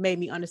that made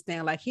me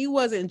understand, like, he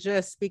wasn't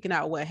just speaking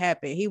out what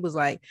happened. He was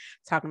like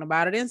talking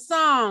about it in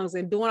songs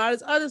and doing all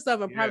this other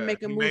stuff and probably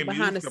making moves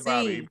behind the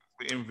scenes.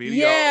 In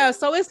video. Yeah,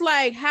 so it's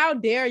like, how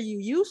dare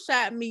you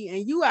shot me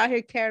and you out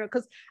here carrying,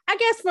 because I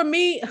guess for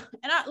me,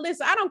 and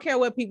I don't care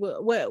what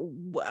people,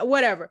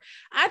 whatever.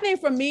 I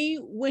think for me,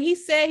 when he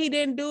said he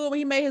didn't do it, when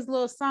he made his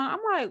little song, I'm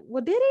like,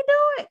 well, did he do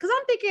it? Because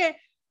I'm thinking,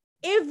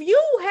 if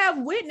you have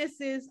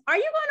witnesses, are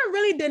you going to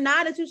really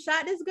deny that you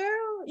shot this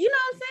girl? You know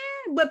what I'm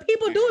saying? But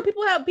people do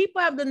it.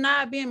 People have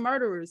denied being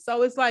murderers.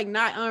 So it's like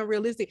not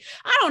unrealistic.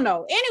 I don't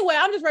know. Anyway,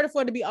 I'm just ready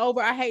for it to be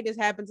over. I hate this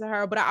happened to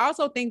her, but I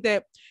also think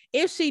that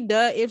if she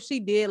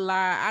did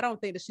lie, I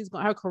don't think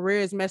that her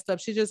career is messed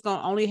up. She's just going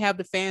to only have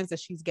the fans that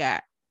she's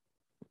got.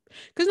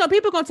 Because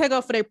people are going to take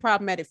up for their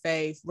problematic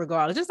phase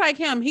regardless. Just like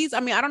him.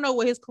 I don't know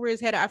what his career's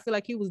headed. I feel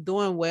like he was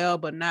doing well,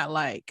 but not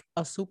like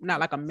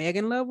a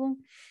Megan level.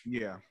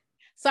 Yeah.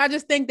 So I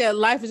just think that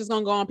life is just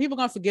gonna go on. People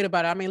are gonna forget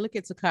about it. I mean, look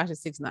at Tekashi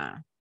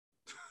 6ix9ine.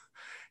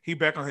 He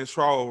back on his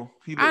troll.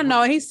 I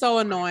know, he's so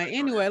annoying.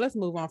 Anyway, let's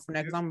move on from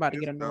that because I'm about to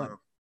get annoyed.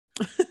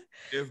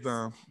 It's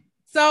done.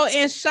 So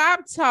in Shop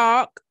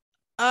Talk,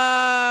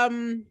 I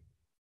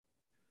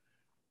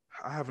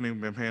haven't even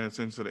been paying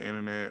attention to the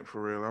internet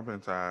for real. I've been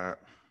tired.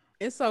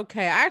 It's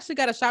okay. I actually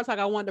got a Shop Talk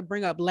I wanted to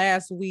bring up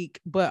last week,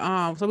 but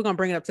so we're gonna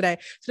bring it up today.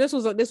 So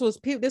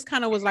this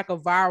kind of was like a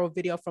viral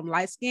video from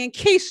Light Skin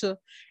Keisha,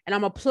 and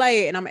I'm gonna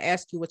play it and I'm gonna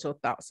ask you what your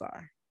thoughts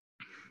are.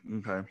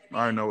 Okay, I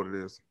already know what it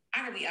is.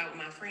 I could be out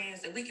with my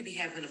friends and we could be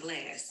having a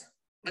blast,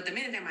 but the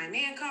minute that my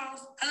man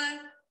calls, hello,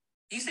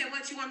 you said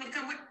what you want me to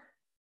come with?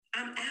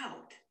 I'm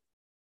out.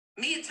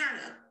 Me and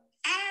Turner,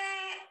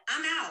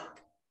 I'm out.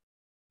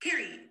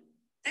 Period.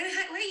 They be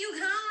like, where you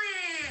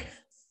going?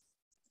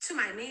 To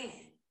my man.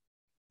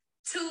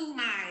 To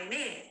my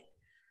man.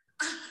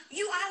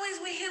 You always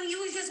with him.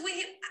 You was just with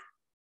him.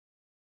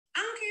 I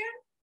don't care.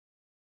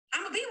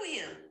 I'm going to be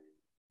with him.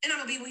 And I'm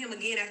going to be with him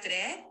again after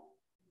that.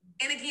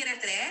 And again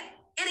after that.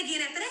 And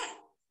again after that.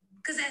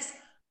 Because that's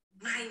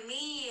my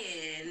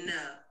man.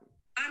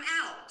 I'm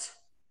out.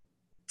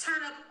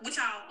 Turn up with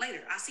y'all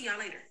later. I'll see y'all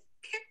later.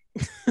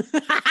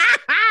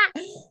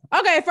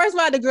 Okay, first of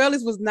all, the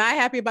girlies was not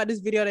happy about this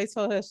video. They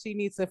told her she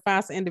needs to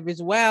find some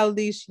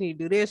individuality. She need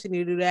to do this. She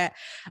need to do that.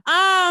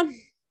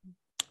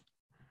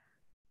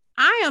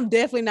 I am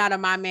definitely not a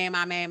my man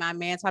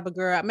type of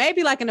girl.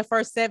 Maybe like in the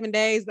first 7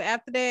 days, but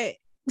after that,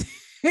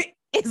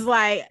 it's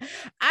like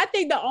I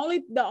think the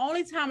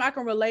only time I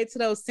can relate to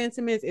those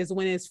sentiments is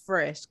when it's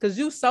fresh, because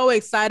you so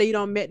excited you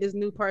don't met this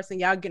new person,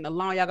 y'all getting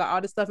along, y'all got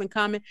all this stuff in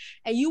common,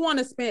 and you want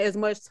to spend as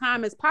much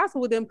time as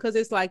possible with them because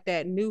it's like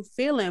that new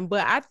feeling.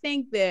 But I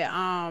think that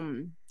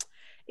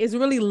it's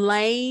really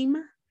lame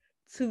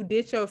to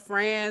ditch your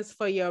friends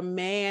for your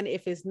man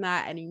if it's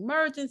not an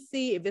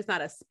emergency, if it's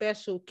not a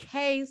special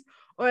case,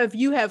 or if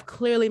you have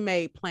clearly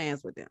made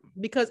plans with them.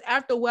 Because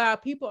after a while,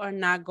 people are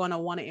not going to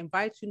want to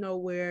invite you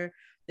nowhere.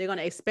 They're going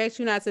to expect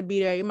you not to be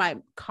there. It might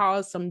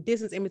cause some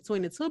distance in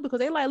between the two because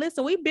they're like,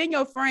 listen, we've been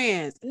your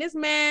friends. And this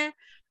man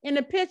in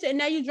the picture, and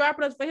now you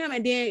dropping us for him.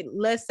 And then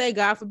let's say,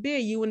 God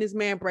forbid, you and this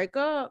man break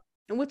up.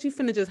 And what, you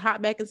finna just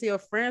hop back into your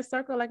friend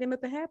circle like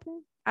nothing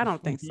happened? I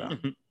don't think so.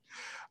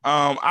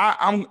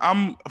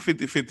 I'm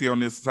 50-50 on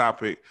this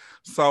topic.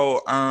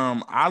 So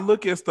I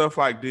look at stuff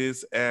like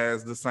this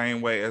as the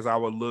same way as I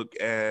would look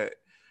at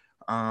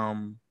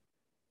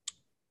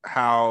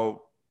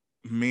how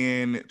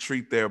men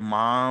treat their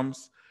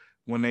moms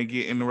when they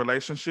get in a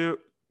relationship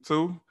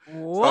too.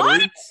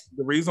 What? So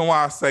the reason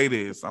why I say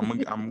this,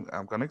 I'm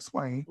gonna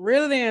explain.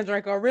 Really then,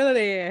 Draco, really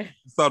then.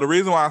 So the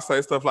reason why I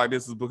say stuff like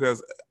this is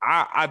because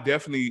I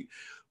definitely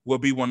will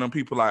be one of them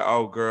people like,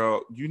 oh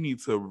girl, you need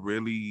to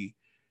really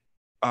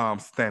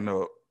stand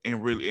up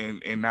and really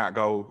and not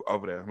go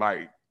over there.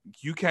 Like,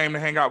 you came to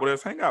hang out with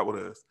us, hang out with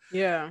us.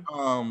 Yeah.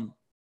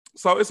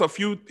 So it's a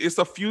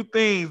few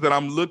things that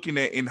I'm looking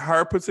at in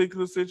her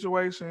particular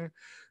situation.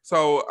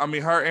 So I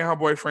mean, her and her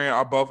boyfriend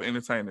are both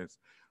entertainers.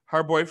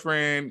 Her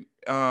boyfriend,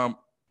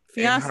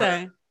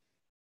 fiance.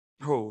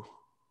 Who?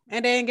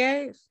 And they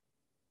engaged?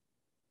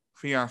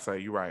 Fiance,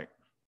 you're right.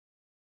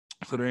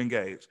 So they're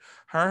engaged.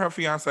 Her and her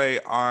fiance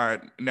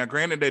are, now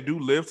granted they do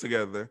live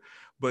together,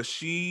 but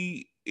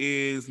she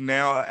is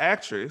now an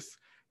actress,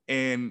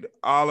 and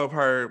all of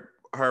her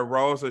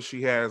roles that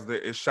she has there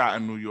is shot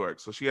in New York.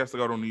 So she has to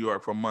go to New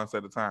York for months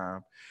at a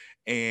time.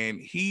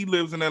 And he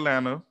lives in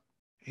Atlanta.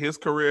 His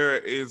career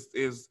is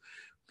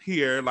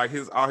here, like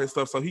all his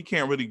stuff. So he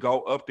can't really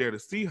go up there to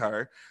see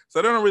her.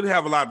 So they don't really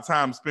have a lot of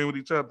time to spend with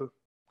each other.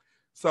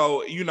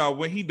 So, you know,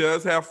 when he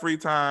does have free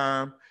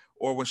time,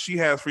 or when she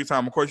has free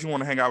time, of course you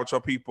want to hang out with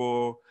your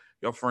people,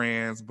 your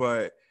friends,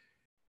 but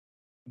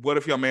what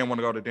if your man want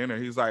to go to dinner?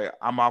 He's like,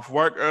 I'm off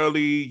work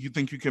early. You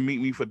think you can meet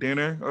me for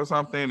dinner or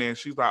something? And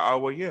she's like, oh,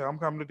 well, yeah, I'm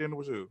coming to dinner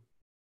with you.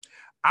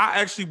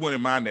 I actually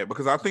wouldn't mind that,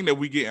 because I think that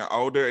we're getting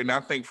older. And I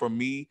think for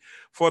me,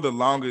 for the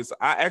longest,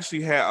 I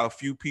actually had a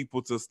few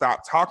people to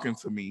stop talking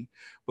to me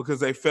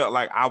because they felt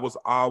like I was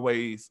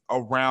always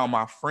around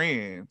my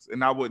friends.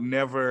 And I would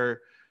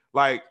never,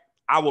 like,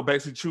 I would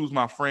basically choose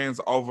my friends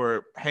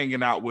over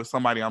hanging out with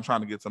somebody I'm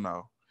trying to get to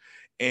know.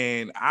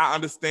 And I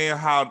understand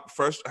how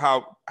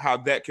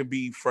that can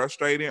be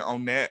frustrating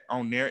on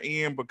their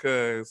end,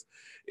 because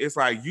it's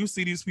like you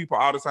see these people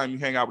all the time, you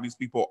hang out with these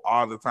people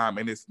all the time,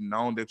 and it's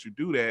known that you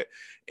do that.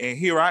 And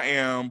here I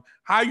am,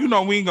 how you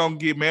know we ain't gonna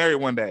get married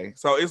one day?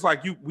 So it's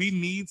like we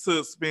need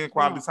to spend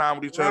quality time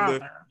with each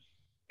other.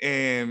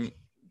 And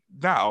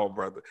not all,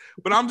 brother,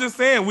 but I'm just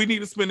saying we need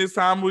to spend this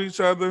time with each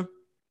other.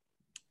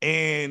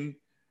 And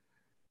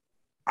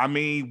I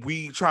mean,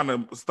 we trying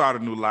to start a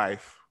new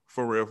life.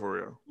 For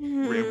real.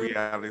 In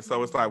reality.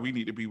 So it's like we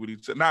need to be with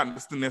each other.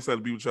 Not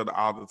necessarily be with each other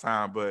all the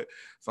time, but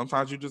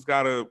sometimes you just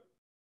gotta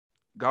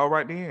go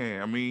right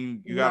then. I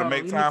mean, you gotta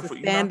make time for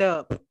stand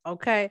up.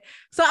 Okay.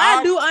 So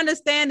I do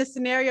understand the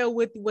scenario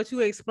with what you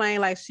explained,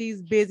 like she's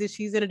busy,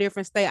 she's in a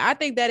different state. I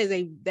think that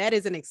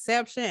is an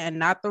exception and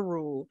not the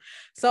rule.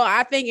 So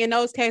I think in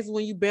those cases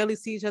when you barely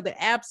see each other,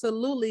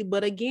 absolutely.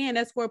 But again,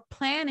 that's where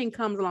planning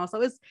comes along. So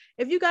it's,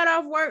 if you got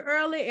off work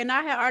early and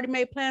I had already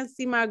made plans to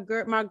see my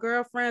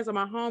girlfriends or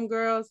my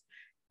homegirls,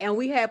 and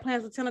we had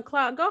plans for 10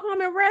 o'clock, go home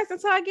and rest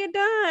until I get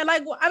done.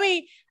 Like, I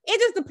mean, it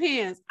just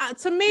depends.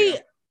 To me,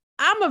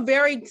 I'm a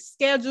very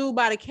scheduled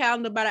by the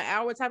calendar, by the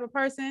hour type of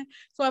person.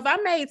 So if I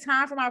made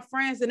time for my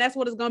friends, then that's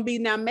what it's going to be.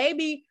 Now,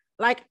 maybe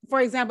like,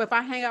 for example, if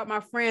I hang out with my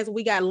friends,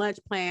 we got lunch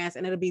plans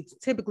and it'll be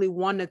typically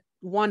 1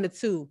 to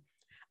 2.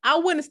 I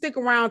wouldn't stick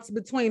around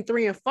between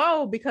 3 and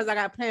 4 because I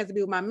got plans to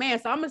be with my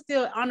man. So I'm gonna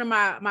still honor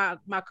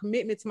my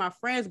commitment to my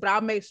friends, but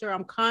I'll make sure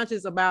I'm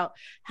conscious about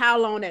how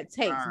long that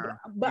takes.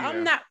 But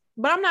I'm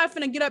not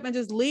finna get up and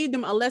just leave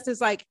them unless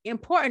it's like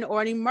important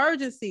or an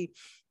emergency.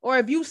 Or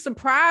if you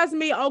surprise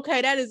me,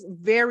 okay, that is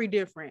very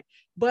different.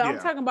 But I'm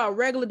talking about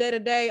regular day to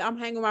day. I'm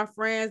hanging with my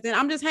friends, then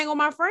I'm just hanging with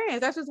my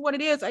friends. That's just what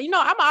it is. You know,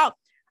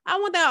 I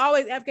want that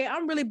always advocate.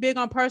 I'm really big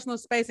on personal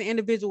space and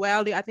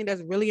individuality. I think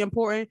that's really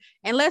important.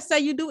 And let's say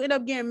you do end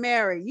up getting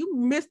married. You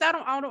missed out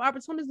on all the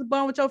opportunities to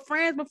bond with your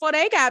friends before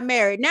they got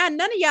married. Now,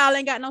 none of y'all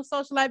ain't got no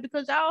social life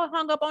because y'all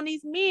hung up on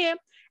these men.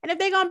 And if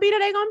they gonna be there,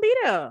 they gonna be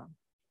there.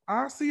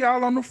 I see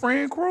y'all on the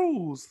friend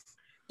cruise.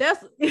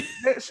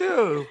 That's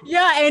sure.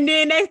 Yeah, and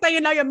then next thing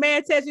you know, your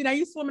man tells you,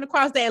 you swimming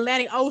across the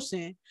Atlantic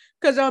Ocean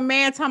because your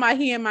man talking about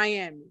he in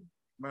Miami.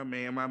 My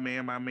man. I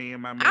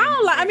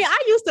don't like. I mean,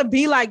 I used to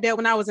be like that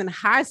when I was in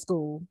high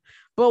school,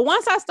 but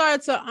once I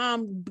started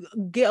to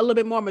get a little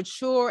bit more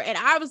mature and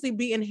obviously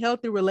be in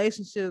healthy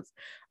relationships,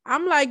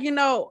 I'm like,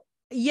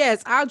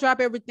 yes, I'll drop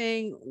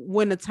everything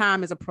when the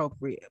time is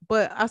appropriate.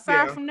 But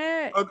aside from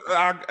that,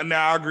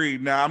 I agree.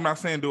 Now I'm not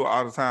saying do it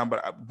all the time,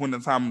 but when the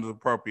time is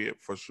appropriate,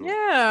 for sure.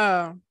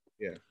 Yeah.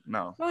 Yeah.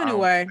 No. So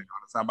anyway, all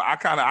the time, but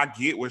I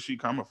get where she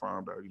coming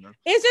from, though.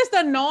 It's just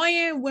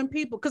annoying when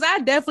people, because I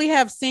definitely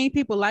have seen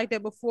people like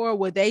that before,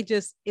 where they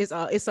just it's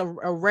a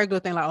regular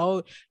thing. Like,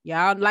 oh,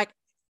 y'all like.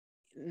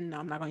 No,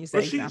 I'm not going to use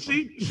that example.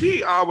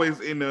 She always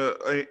in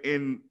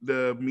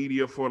the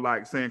media for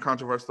like saying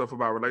controversial stuff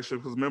about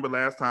relationships. Because remember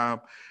last time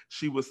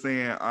she was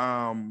saying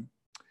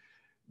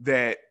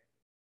that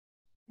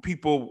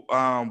people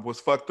was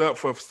fucked up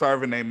for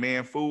serving their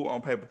man food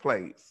on paper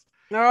plates.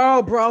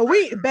 Oh, bro,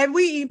 we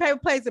eat paper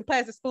plates and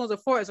plastic spoons and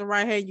forks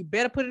around here. You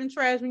better put it in the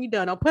trash when you're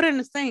done. Don't put it in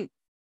the sink.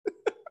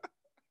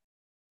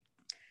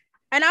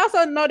 And I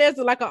also know there's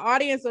like an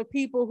audience of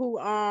people who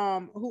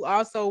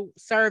also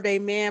serve a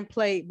man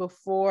plate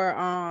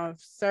before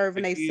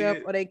serving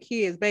themselves or their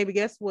kids. Baby,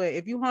 guess what?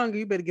 If you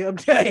hungry, you better get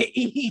up there and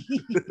eat.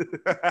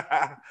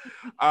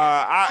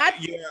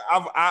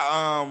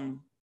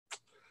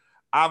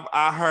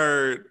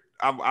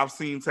 I've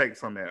seen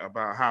takes on that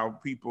about how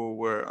people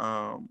were.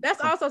 That's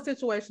also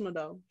situational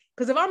though,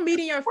 because if I'm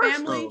meeting your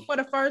family for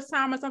the first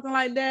time or something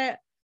like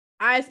that,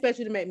 I expect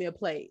you to make me a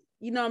plate.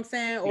 You know what I'm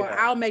saying? Or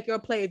I'll make your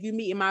plate if you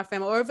meet in my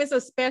family. Or if it's a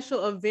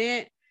special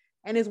event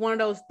and it's one of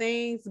those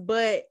things.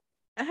 But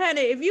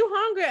honey, if you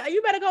hungry,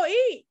 you better go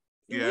eat.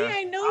 Yeah. We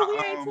ain't new.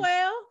 We ain't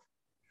 12.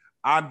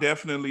 I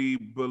definitely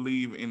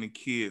believe in the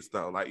kids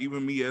though. Like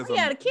even me as the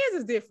kids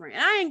is different.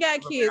 I ain't got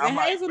kids. And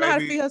Hazel know how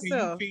to feed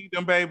herself. Can you feed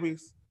them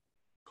babies,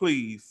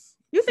 please.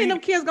 You think them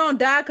kids gonna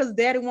die because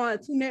daddy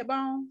wanted 2 neck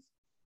bones?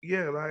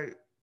 Yeah, like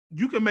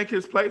you can make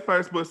his plate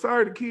first, but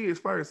serve the kids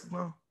first.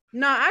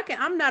 No,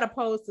 I'm not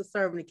opposed to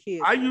serving the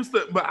kids. I used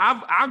to, but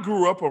I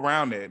grew up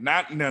around that.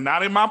 Not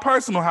in my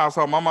personal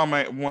household. My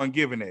mama wasn't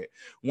giving that.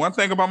 One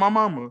thing about my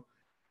mama,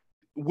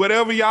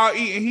 whatever y'all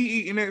eating,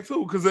 he eating it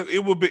too. Because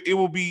it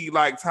will be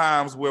like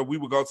times where we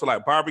would go to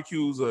like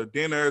barbecues or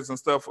dinners and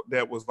stuff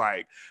that was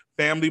like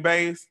family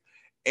based,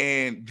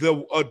 and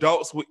the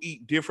adults would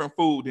eat different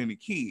food than the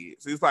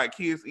kids. It's like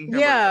kids eating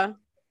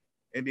hamburgers,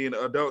 and then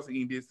the adults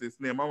eating this.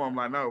 And then my mom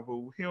like, no, but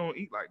he don't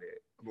eat like that.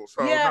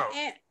 So, no.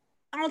 And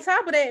on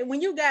top of that, when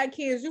you got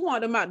kids, you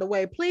want them out the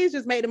way. Please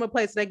just make them a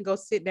place so they can go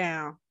sit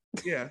down.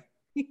 Yeah.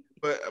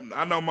 But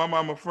I know my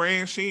mama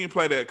friend, she didn't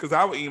play that because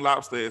I was eating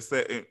lobster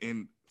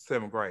in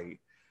 7th grade.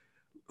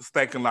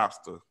 Steak and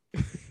lobster.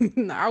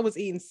 No, I was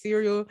eating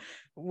cereal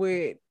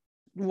with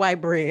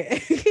white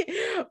bread.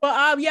 But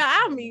I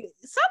mean,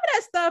 some of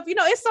that stuff,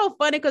 it's so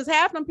funny because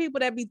half them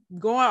people that be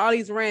going all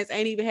these rants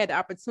ain't even had the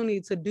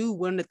opportunity to do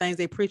one of the things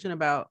they preaching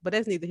about. But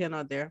that's neither here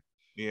nor there.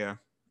 Yeah.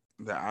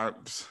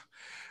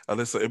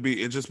 Alyssa,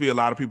 it just be a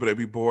lot of people that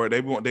be bored.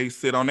 They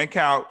sit on their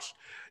couch,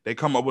 they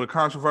come up with a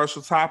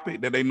controversial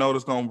topic that they know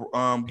is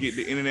gonna get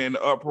the internet in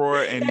the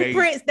uproar, and they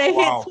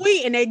hit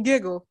tweet and they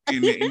giggle,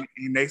 and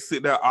they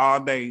sit there all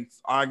day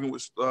arguing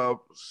with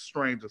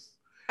strangers.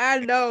 I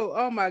know.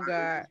 Oh my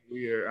God.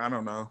 Weird. I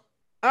don't know.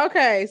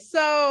 Okay,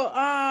 so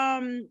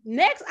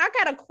next I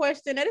got a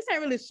question. Now this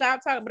ain't really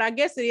shop talk, but I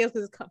guess it is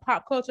because it's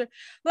pop culture.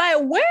 Like,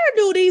 where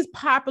do these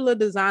popular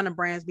designer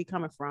brands be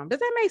coming from? Does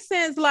that make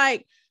sense?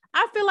 Like,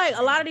 I feel like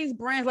a lot of these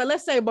brands, like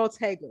let's say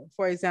Bottega,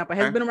 for example,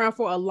 has been around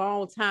for a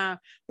long time.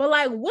 But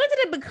like, when did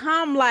it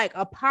become like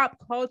a pop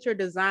culture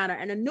designer?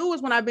 And the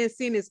newest one I've been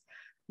seeing is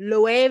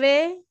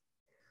Loewe.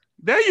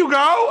 There you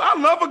go. I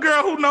love a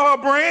girl who know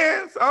her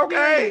brands.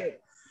 Okay. Yeah.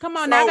 Come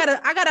on, now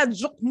I got a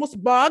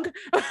Musbug.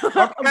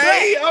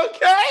 Okay.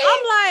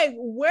 I'm like,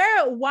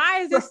 why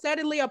is it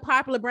suddenly a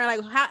popular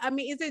brand? Like,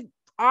 is it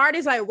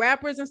artists like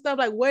rappers and stuff?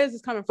 Like, where is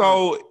this coming from?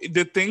 So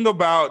the thing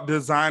about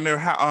designer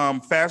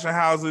fashion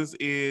houses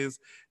is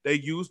they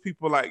use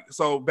people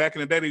so back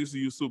in the day they used to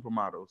use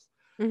supermodels.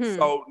 Mm-hmm.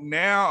 So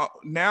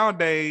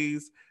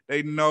nowadays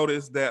they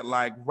notice that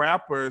like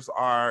rappers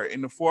are in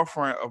the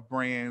forefront of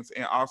brands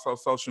and also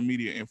social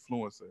media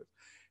influencers.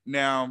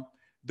 Now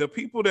the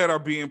people that are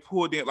being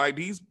pulled in, like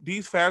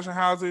these fashion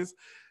houses,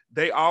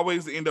 they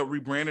always end up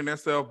rebranding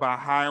themselves by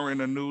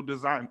hiring a new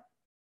designer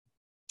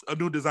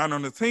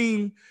on the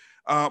team.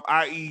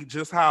 I.e.,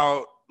 just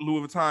how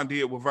Louis Vuitton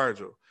did with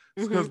Virgil.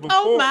 Mm-hmm.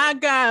 Oh my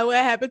God, what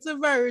happened to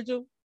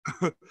Virgil?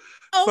 Louis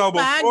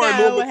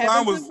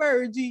Vuitton was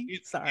Virgil.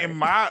 In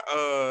my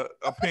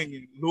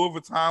opinion, Louis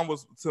Vuitton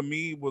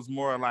was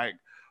more like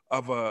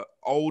of a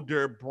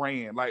older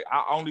brand. Like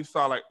I only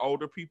saw like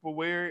older people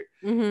wear it.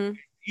 Mm-hmm.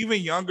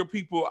 Even younger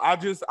people, I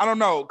don't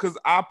know, because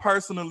I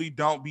personally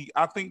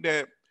I think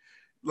that,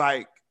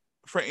 like,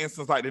 for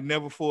instance, like the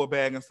Never Full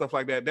bag and stuff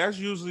like that, that's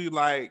usually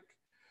like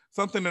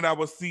something that I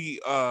would see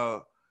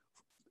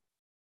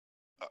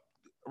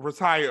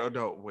retired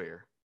adult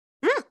wear.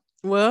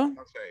 Well,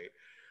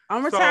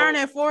 I'm retiring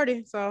at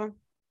 40, so.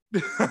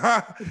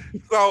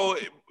 So,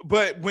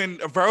 but when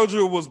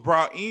Virgil was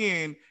brought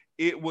in,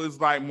 it was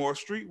like more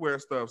streetwear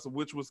stuff, so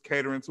which was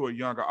catering to a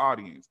younger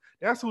audience.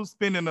 That's who's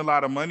spending a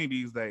lot of money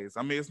these days.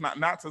 I mean, it's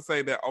not to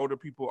say that older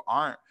people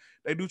aren't.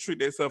 They do treat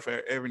themselves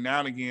every now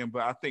and again,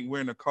 but I think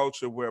we're in a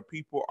culture where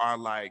people are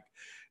like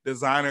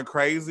designer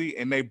crazy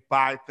and they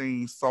buy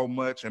things so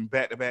much and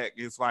back to back.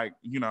 It's like,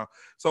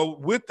 so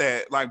with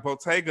that, like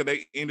Bottega,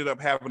 they ended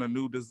up having a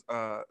new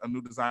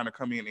designer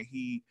come in, and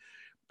he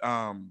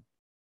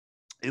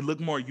it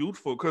looked more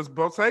youthful because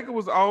Bottega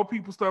was old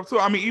people stuff too.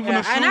 I mean, even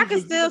the shoes, and I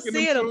can still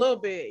see it a little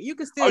bit. You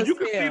can still you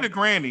can see the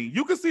granny.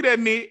 You can see that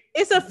knit.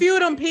 It's a few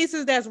of them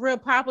pieces that's real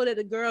popular that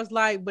the girls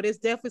like, but it's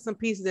definitely some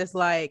pieces that's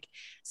like,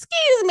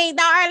 excuse me,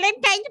 darling,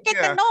 can you get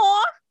the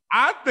door?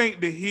 I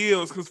think the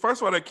heels, because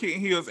first of all, they're kitten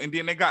heels, and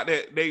then they got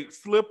they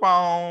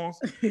slip-ons.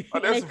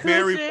 That's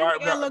very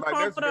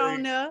that's very,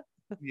 on there.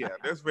 Yeah,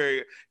 that's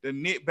very the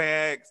knit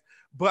bags.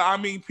 But I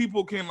mean,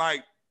 people can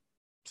like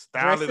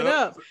style dress it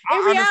up. In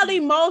reality,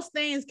 most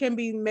things can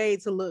be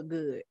made to look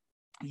good.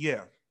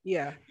 Yeah.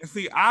 Yeah. And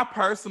see, I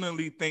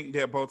personally think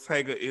that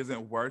Bottega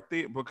isn't worth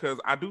it because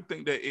I do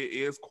think that it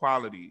is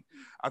quality.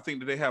 I think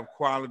that they have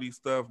quality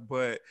stuff,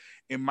 but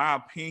in my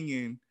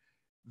opinion,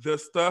 the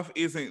stuff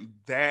isn't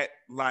that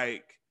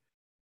like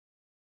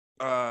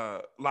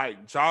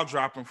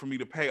jaw-dropping for me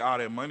to pay all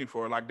that money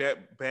for. Like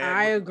that bag.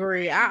 I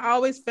agree. I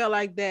always felt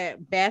like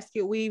that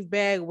basket weave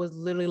bag was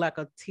literally like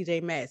a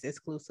TJ Maxx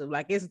exclusive.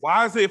 Like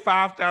why is it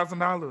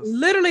 $5,000?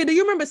 Literally, do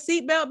you remember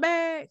seatbelt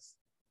bags?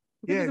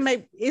 Yes.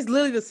 It's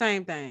literally the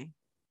same thing.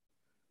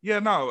 Yeah,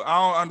 no,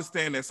 I don't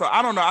understand that. So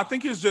I don't know. I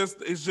think it's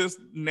just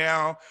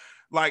now,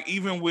 like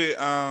even with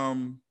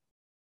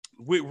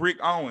Rick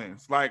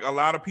Owens, like a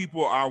lot of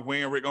people are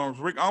wearing Rick Owens.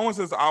 Rick Owens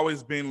has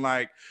always been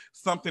like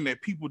something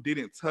that people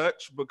didn't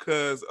touch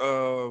because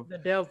of the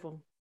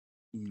devil.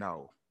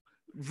 No,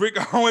 Rick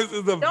Owens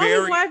is Don't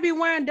his wife be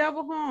wearing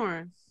devil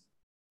horns?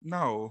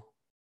 No.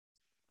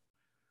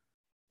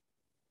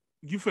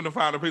 You finna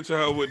find a picture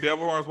of her with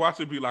devil horns. Watch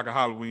it be like a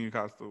Halloween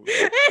costume.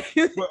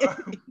 But,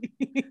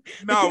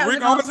 no,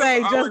 Rick Owens say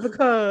just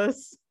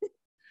because.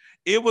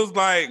 It was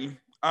like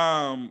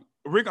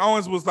Rick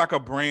Owens was like a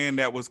brand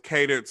that was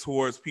catered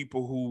towards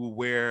people who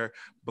wear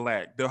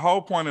black. The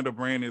whole point of the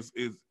brand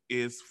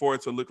is for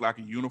it to look like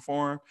a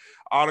uniform.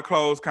 All the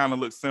clothes kind of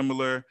look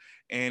similar,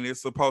 and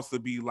it's supposed to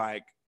be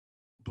like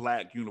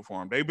black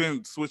uniform. They've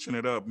been switching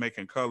it up,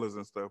 making colors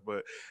and stuff,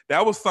 but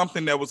that was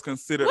something that was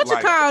considered what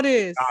like you call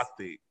this?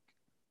 Gothic.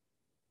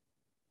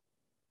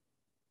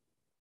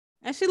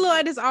 And she look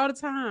like this all the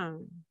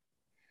time.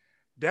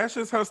 That's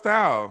just her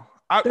style.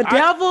 The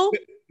devil?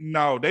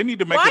 No, they need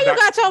to make. Why you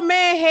got your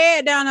man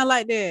head down there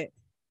like that?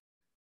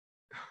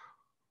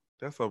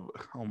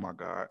 Oh my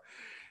God.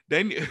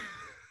 They need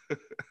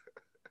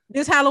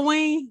this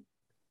Halloween.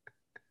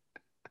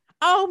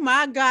 Oh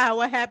my God,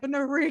 what happened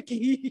to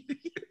Ricky?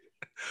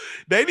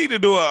 They need to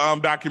do a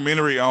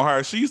documentary on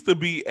her. She used to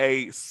be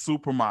a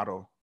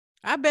supermodel.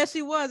 I bet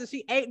she was, and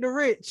she ate the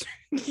rich.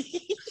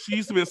 She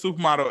used to be a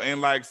supermodel,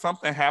 and like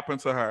something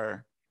happened to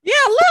her. Yeah,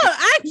 look,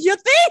 you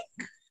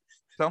think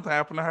something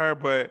happened to her,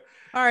 but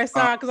all right,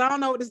 sorry, because I don't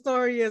know what the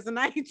story is, and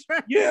I ain't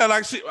trying. Yeah,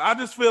 like I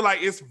just feel like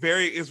it's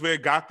very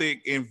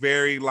Gothic and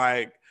very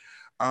like,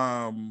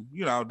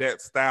 that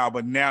style.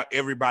 But now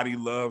everybody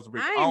loves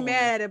Rick Owens. I ain't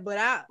mad at it, but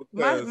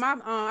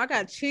I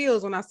got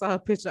chills when I saw her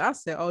picture. I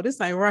said, "Oh, this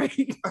ain't right."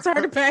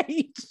 Turn the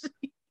page.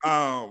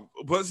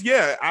 But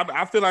yeah,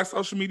 I feel like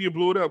social media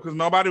blew it up because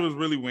nobody was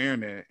really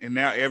wearing that, and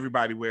now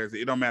everybody wears it.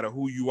 It don't matter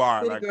who you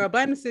are. City girl,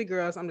 blame the city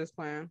girls. I'm just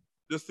playing.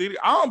 The city.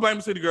 I don't blame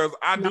the city girls.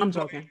 I'm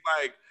joking.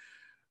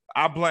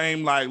 I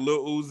blame like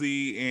Lil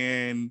Uzi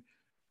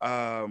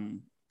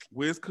and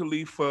Wiz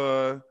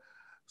Khalifa.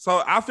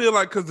 So I feel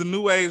like because the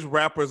new age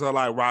rappers are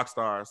like rock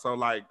stars. So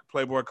like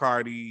Playboi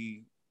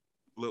Carti,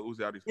 Lil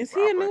Uzi, all these people. Is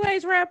he a new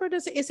age rapper?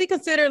 Is he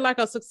considered like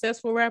a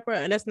successful rapper?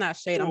 And that's not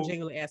shade. I'm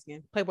genuinely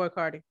asking. Playboi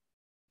Carti.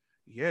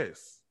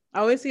 Yes.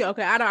 Oh, is he?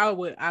 Okay.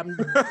 I'm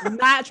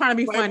not trying to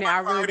be funny. I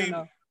really don't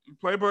know.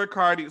 Playboi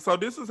Carti. So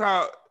this is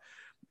how,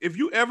 if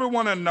you ever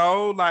want to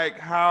know like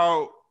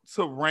how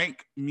to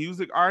rank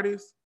music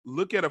artists,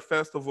 look at a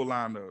festival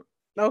lineup.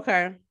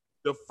 Okay.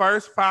 The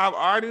first 5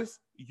 artists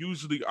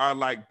usually are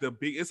like the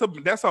big.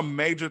 That's a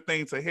major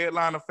thing to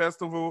headline a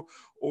festival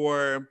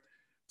or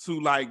to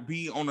like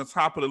be on the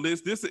top of the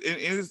list. This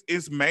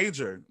is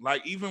major.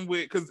 Like even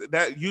with, because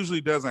that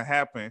usually doesn't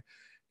happen,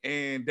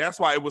 and that's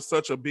why it was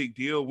such a big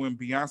deal when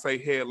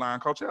Beyonce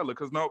headlined Coachella,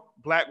 because no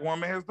black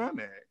woman has done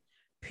that.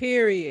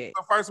 Period.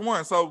 The first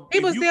one. So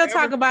people still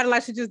talk about it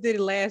like she just did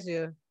it last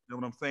year. You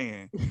know what I'm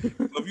saying?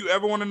 So if you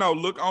ever want to know,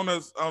 look on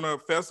a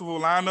festival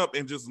lineup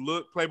and just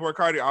look. Playboi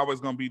Carti always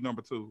gonna be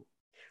number 2.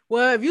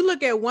 Well, if you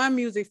look at one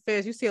music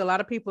fest, you see a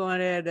lot of people on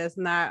there that's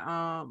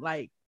not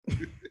like.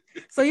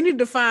 So you need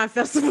to find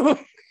festival.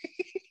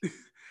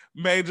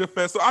 Major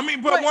festival. I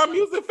mean, but one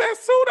music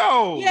fest too,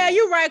 though. Yeah,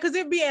 you're right, because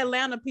it'd be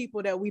Atlanta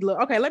people that we look.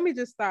 Okay, let me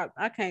just stop.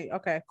 I can't.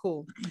 Okay,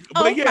 cool.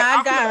 But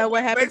my God,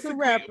 what happened to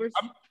rappers?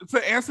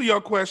 To answer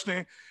your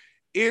question,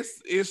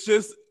 It's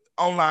just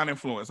online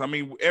influence. I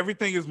mean,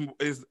 everything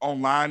is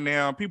online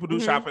now. People do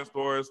shop in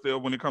stores still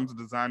when it comes to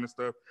design and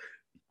stuff,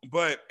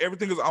 but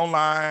everything is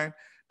online.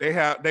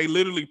 They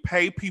literally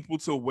pay people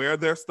to wear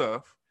their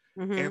stuff.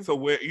 And so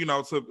wear,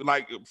 to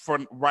like for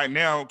right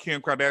now,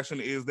 Kim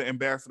Kardashian is the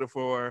ambassador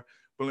for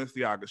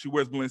Balenciaga. She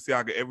wears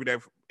Balenciaga every day,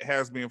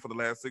 has been for the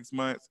last 6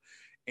 months,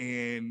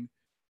 and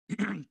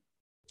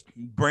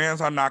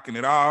brands are knocking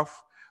it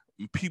off.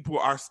 People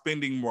are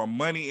spending more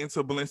money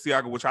into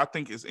Balenciaga, which I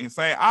think is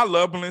insane. I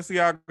love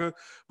Balenciaga.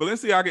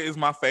 Balenciaga is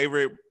my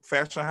favorite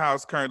fashion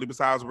house currently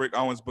besides Rick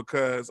Owens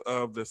because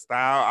of the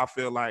style. I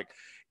feel like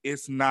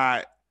it's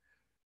not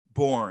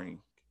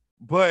boring.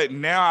 But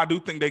now I do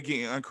think they're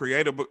getting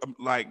uncreative.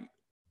 Like,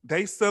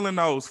 they selling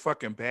those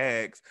fucking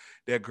bags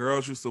that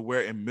girls used to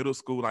wear in middle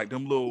school, like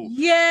them little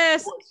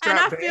yes, and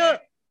I feel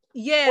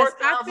yes,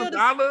 I feel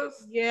 $4,000.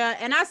 Yeah,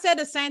 and I said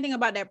the same thing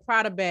about that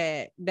Prada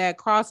bag, that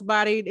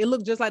crossbody. It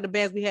looked just like the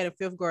bags we had in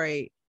 5th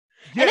grade.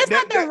 Yeah, and there's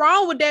nothing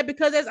wrong with that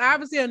because there's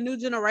obviously a new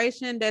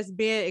generation that's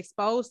being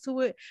exposed to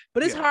it.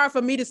 But it's hard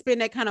for me to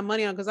spend that kind of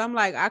money on because I'm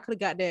like, I could have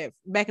got that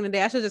back in the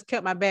day. I should have just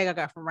kept my bag I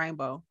got from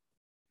Rainbow.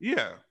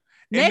 Yeah.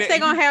 Next, they're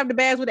gonna have the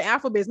bags with the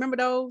alphabets. Remember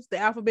those? The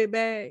alphabet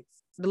bags,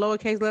 the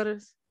lowercase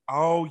letters.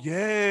 Oh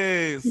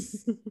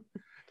yes.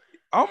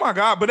 Oh my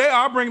God! But they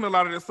are bringing a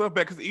lot of this stuff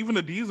back because even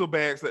the diesel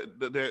bags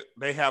that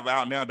they have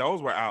out now,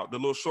 those were out. The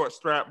little short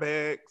strap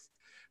bags,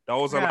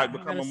 those are like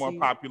becoming more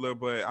popular.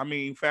 But I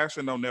mean,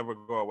 fashion don't never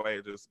go away;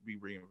 it just be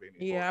reinvented.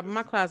 Yeah,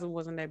 my closet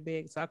wasn't that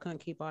big, so I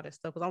couldn't keep all that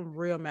stuff because I'm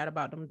real mad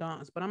about them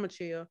dunks. But I'm gonna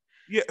chill.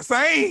 Yeah,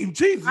 same.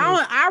 Jesus,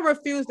 I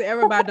refuse to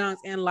ever buy dunks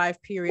in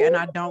life. Period, and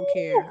I don't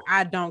care.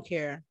 I don't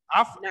care.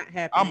 I'm not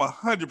happy. I'm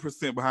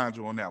 100% behind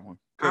you on that one.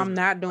 I'm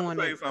not doing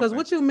it because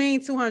what you mean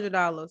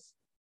 $200?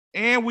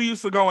 And we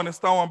used to go in the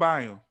store and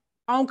buy them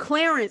on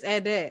clearance.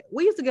 At that,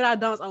 we used to get our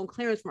dunks on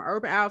clearance from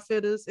Urban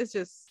Outfitters. It's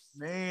just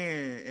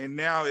and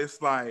now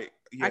it's like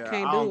I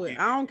can't do it.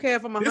 I don't care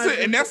if I'm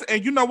 100.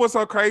 And you know what's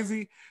so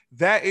crazy?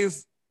 That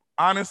is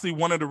honestly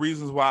one of the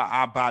reasons why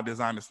I buy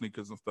designer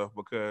sneakers and stuff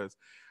because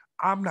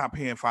I'm not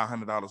paying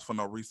 $500 for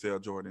no resale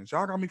Jordans.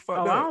 Y'all got me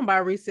fucked up. I don't buy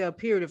resale,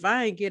 period. If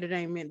I ain't get it,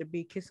 ain't meant to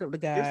be. Kiss up the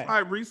guy. It's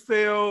like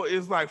resale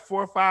is like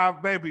 4 or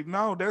 5, baby.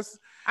 No,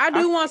 I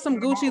want some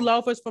Gucci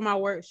loafers for my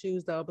work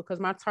shoes though, because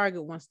my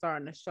Target one's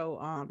starting to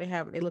show.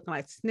 They looking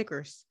like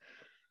Snickers.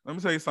 Let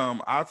me tell you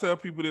something. I tell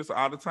people this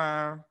all the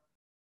time.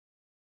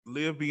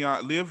 Live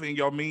in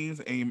your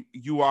means, and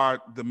you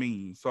are the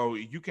means. So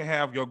you can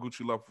have your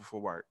Gucci loafer for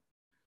work.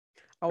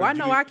 Oh, I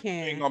know I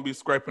can. You ain't gonna be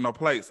scraping no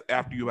plates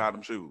after you buy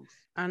them shoes.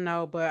 I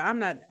know, but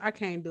I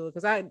can't do it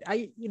because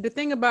the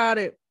thing about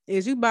it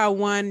is you buy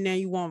one, then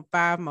you want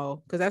 5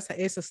 more because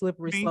it's a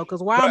slippery slope.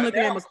 Because while I'm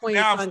looking at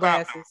McQueen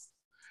sunglasses,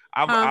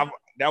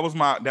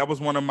 that was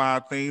one of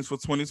my things for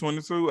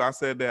 2022. I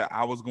said that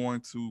I was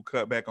going to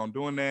cut back on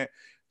doing that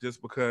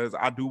just because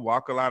I do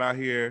walk a lot out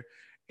here,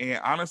 and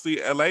honestly,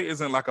 LA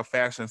isn't like a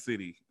fashion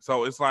city,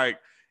 so it's like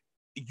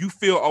you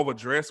feel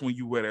overdressed when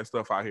you wear that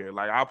stuff out here.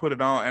 Like I put it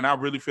on and I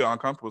really feel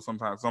uncomfortable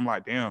sometimes. So I'm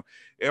like, damn,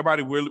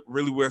 everybody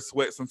really wears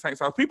sweats and tank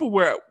tops. People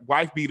wear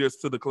wife beaters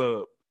to the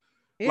club.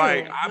 Ew,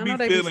 like I be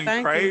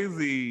feeling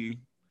crazy.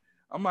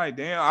 I'm like,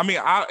 damn. I mean,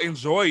 I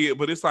enjoy it,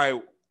 but it's like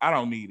I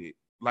don't need it.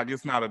 Like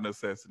it's not a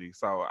necessity.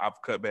 So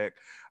I've cut back.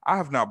 I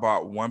have not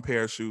bought one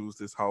pair of shoes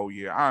this whole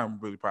year. I'm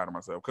really proud of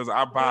myself because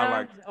I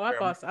buy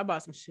I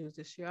bought some shoes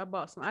this year.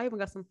 I even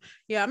got some.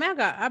 Yeah, I mean,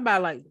 I buy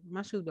like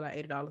my shoes be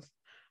like $80.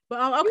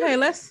 But okay,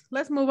 let's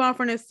move on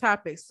from this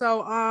topic.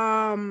 So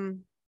I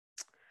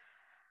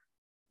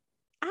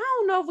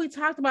don't know if we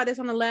talked about this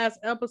on the last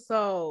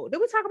episode. Did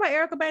we talk about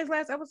Erica Banks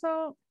last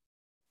episode?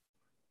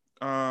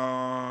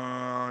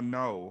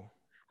 No.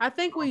 I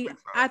think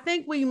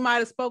we might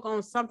have spoke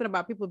on something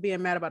about people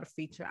being mad about a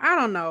feature. I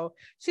don't know.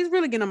 She's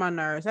really getting on my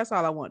nerves. That's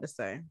all I wanted to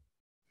say.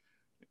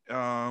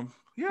 Yeah.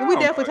 But we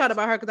definitely talked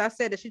about her because I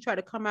said that she tried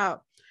to come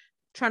out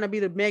trying to be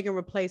the Megan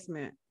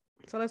replacement.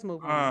 So let's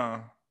move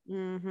on.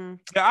 Yeah,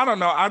 I don't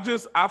know. I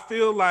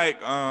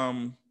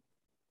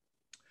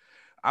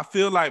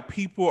feel like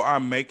people are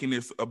making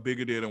this a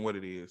bigger deal than what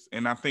it is,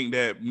 and I think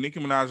that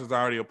Nicki Minaj is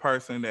already a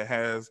person that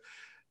has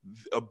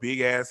a big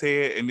ass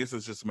head, and this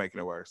is just making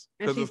it worse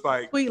because it's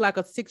like sweet like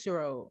a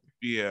 6-year-old.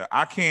 Yeah,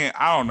 I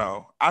don't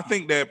know. I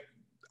think that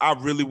I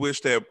really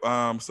wish that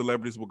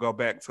celebrities would go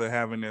back to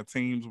having their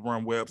teams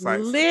run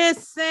websites.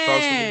 Listen,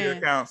 social media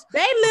accounts.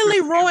 They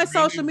literally ruined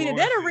social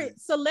media.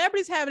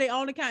 Celebrities having their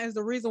own account is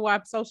the reason why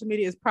social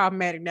media is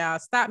problematic now.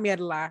 Stop me at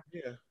a lie.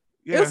 Yeah.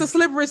 It was a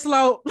slippery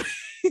slope.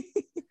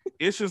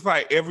 It's just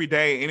like every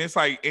day, and it's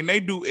like, and they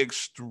do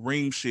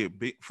extreme shit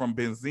from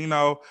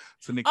Benzino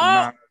to Nicki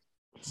Minaj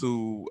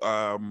to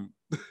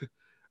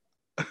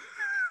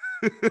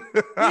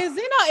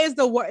Benzino is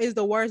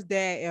the worst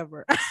dad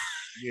ever.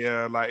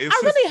 Yeah, like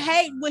I really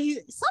hate what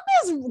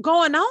something's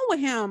going on with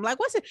him. Like,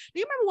 what's it? Do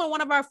you remember when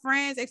one of our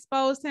friends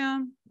exposed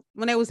him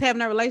when they was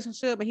having a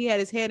relationship and he had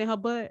his head in her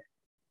butt?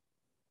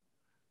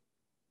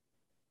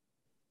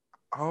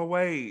 Oh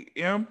wait,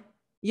 M?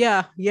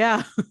 Yeah.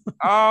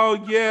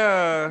 Oh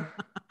yeah.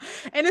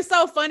 And it's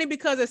so funny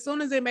because as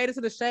soon as it made it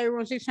to the shade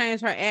room, she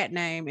changed her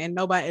 @name and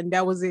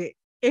that was it.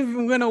 It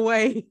went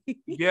away.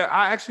 Yeah,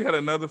 I actually had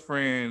another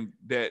friend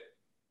that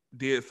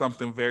did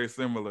something very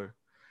similar.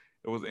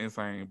 It was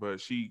insane, but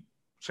she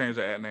changed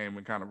her @name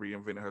and kind of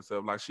reinvented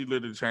herself. Like she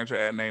literally changed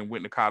her @name,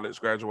 went to college,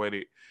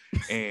 graduated,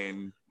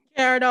 and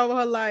carried over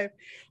her life.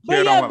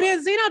 But yeah,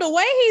 Benzino, the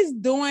way he's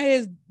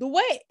doing the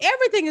way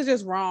everything is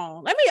just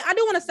wrong. I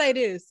do want to say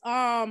this.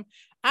 I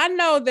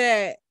know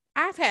that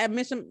I've had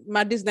mentioned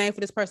my disdain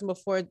for this person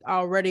before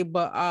already,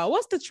 but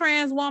what's the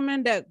trans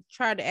woman that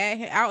tried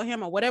to out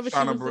him or whatever she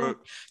was doing? Shauna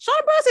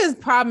Brooks is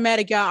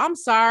problematic, y'all. I'm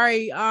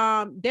sorry.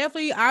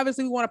 Definitely,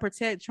 obviously, we want to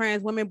protect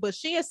trans women, but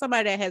she is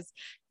somebody that has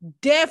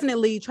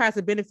definitely tried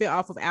to benefit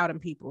off of outing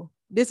people.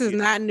 This is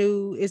not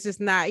new. It's just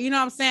not, you know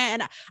what I'm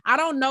saying? And I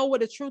don't know what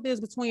the truth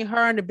is between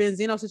her and the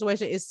Benzino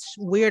situation. It's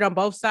weird on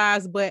both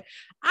sides, but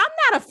I'm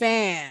not a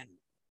fan.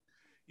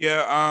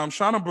 Yeah,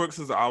 Shauna Brooks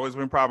has always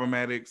been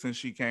problematic since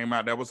she came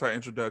out. That was her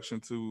introduction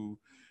to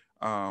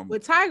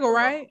with Tiger,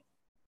 right?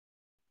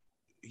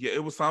 Yeah,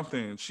 it was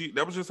something.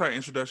 That was just her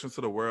introduction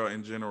to the world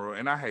in general,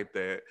 and I hate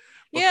that.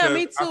 Yeah,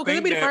 me too. Because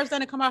it'd be the first thing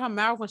to come out her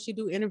mouth when she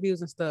do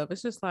interviews and stuff.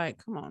 It's just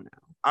like, come on now.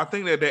 I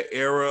think that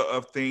era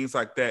of things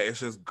like that is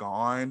just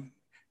gone.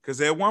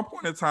 Because at one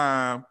point in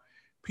time,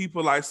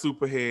 people like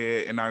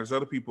Superhead and there's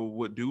other people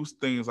would do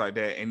things like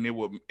that, and it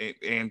would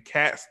and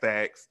cat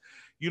stacks.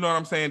 You know what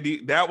I'm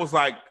saying? That was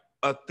like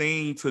a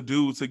thing to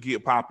do to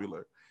get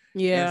popular.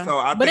 Yeah. And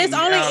so but it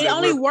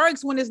only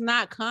works when it's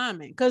not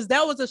common. Because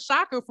that was a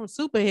shocker from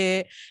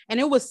Superhead, and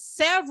it was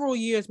several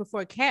years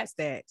before cat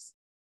stacks.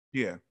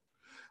 Yeah.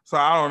 So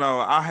I don't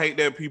know. I hate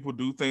that people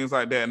do things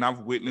like that, and I've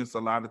witnessed a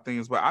lot of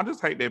things, but I just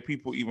hate that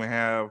people even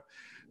have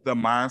the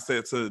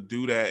mindset to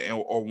do that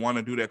or want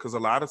to do that, because a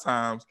lot of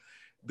times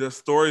the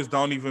stories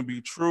don't even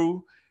be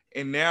true,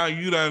 and now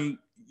you done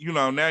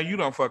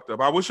fucked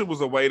up. I wish it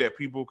was a way that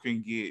people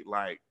can get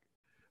like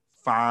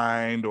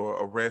fined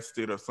or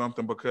arrested or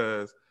something,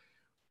 because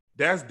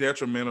that's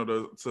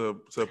detrimental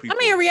to people. I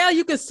mean, in reality,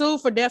 you can sue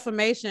for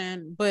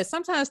defamation, but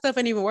sometimes stuff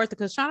ain't even worth it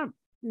because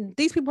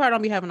these people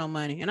don't be having no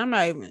money, and I'm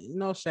not even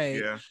no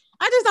shade. Yeah.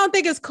 I just don't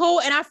think it's cool.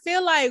 And I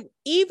feel like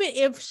even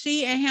if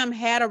she and him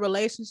had a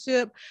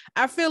relationship,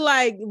 I feel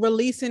like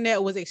releasing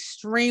that was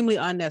extremely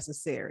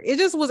unnecessary. It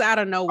just was out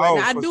of nowhere.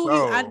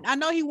 Oh, I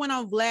know he went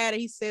on Vlad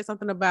and he said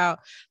something about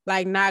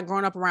like not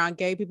growing up around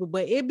gay people,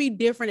 but it'd be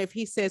different if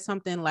he said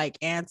something like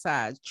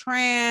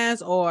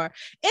anti-trans, or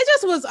it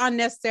just was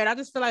unnecessary. I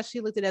just feel like she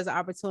looked at it as an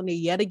opportunity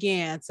yet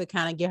again to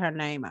kind of get her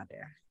name out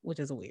there, which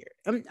is weird.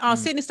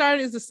 Sydney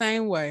Starter is the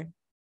same way.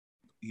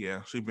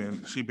 Yeah, she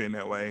been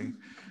that way.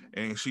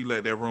 And she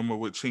let that rumor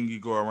with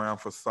Chingy go around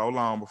for so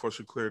long before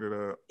she cleared it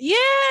up.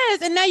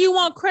 Yes, and now you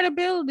want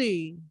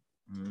credibility.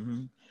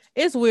 Mm-hmm.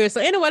 It's weird. So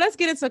anyway, let's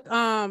get into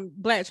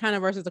Blac Chyna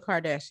versus the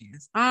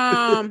Kardashians.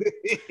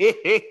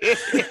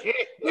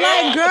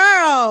 Like,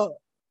 girl,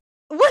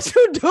 what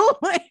you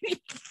doing?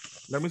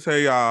 Let me tell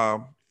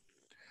y'all.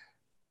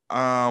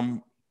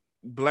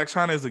 Blac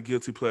Chyna is a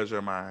guilty pleasure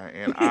of mine,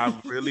 and I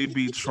really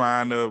be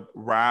trying to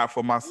ride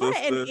for my sister.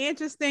 What an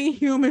interesting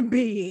human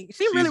being.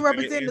 She's really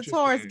representing the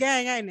Taurus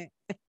gang, ain't it?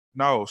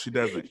 No, she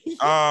doesn't.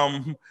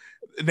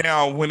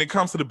 Now, when it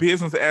comes to the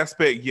business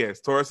aspect,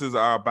 yes, Tauruses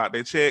are about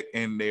their check,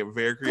 and they're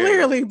very creative.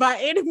 Clearly, by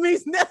any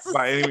means necessary.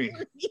 By any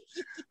means.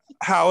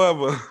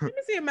 However, let me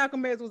see if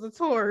Malcolm X was a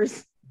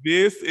Taurus.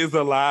 This is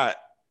a lot.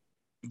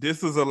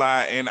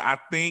 And I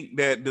think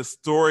that the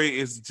story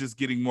is just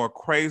getting more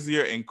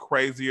crazier and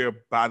crazier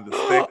by the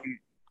second.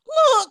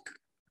 Look,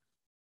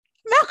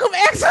 Malcolm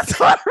X is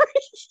Taurus.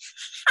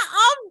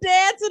 I'm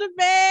dead to the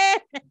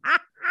bed.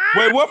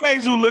 Wait, what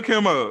made you look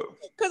him up?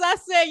 Because I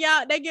said,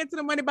 y'all, they get to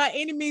the money by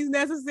any means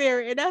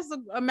necessary. And that's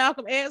a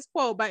Malcolm X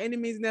quote, by any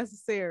means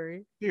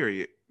necessary.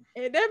 Period.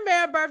 And that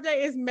man's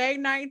birthday is May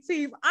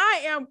 19th.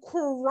 I am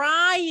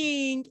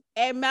crying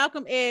at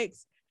Malcolm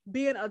X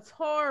being a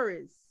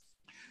Taurus.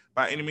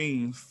 By any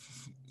means.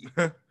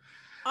 Oh,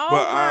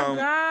 my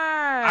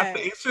God.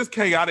 It's just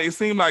chaotic. It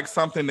seemed like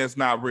something that's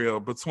not real.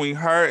 Between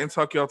her and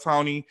Tokyo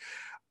Tony,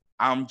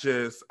 I'm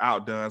just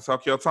outdone.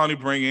 Tokyo Tony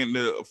bringing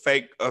the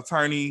fake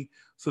attorney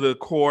to the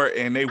court,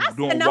 and they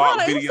doing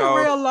walk videos. It's a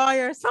real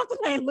lawyer. Something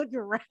ain't looking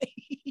right.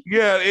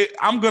 Yeah,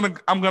 I'm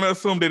gonna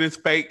assume that it's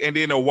fake, and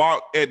then the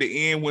walk at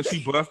the end when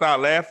she busts out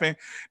laughing,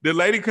 the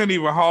lady couldn't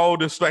even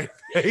hold a straight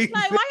face.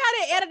 Like, why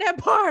gotta edit that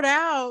part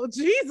out?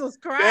 Jesus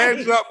Christ!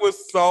 That jump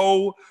was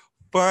so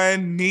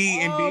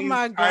funny. Oh, and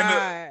my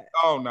God!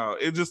 Oh no,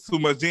 it's just too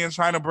much. Then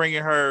trying to bring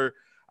in her,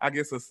 I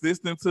guess,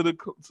 assistant to the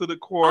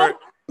court.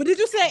 Oh, but did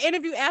you see that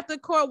interview after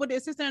court with the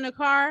assistant in the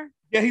car?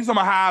 Yeah, he's on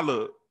my high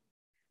look.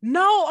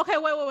 No, okay,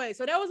 wait.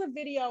 So there was a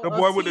video. The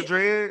boy with the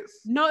dreads?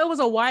 No, it was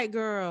a white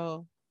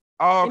girl.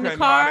 Oh, okay.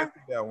 No, I didn't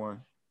see that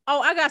one.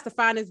 Oh, I got to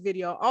find this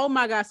video. Oh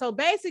my God. So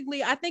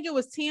basically, I think it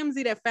was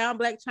TMZ that found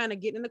Blac Chyna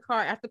getting in the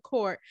car after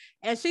court.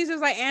 And she's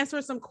just like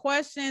answering some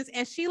questions.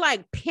 And she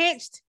like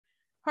pinched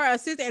her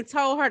assistant and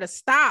told her to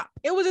stop.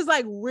 It was just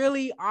like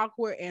really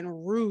awkward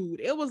and rude.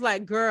 It was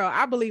like, girl,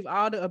 I believe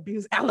all the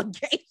abuse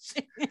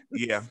allegations.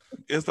 Yeah,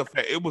 It's a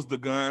fact. It was the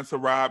gun to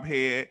Rob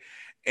head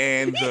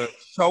and the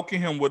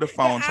choking him with a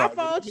phone charger.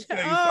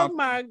 Oh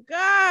my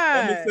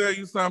God. Let me tell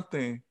you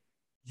something.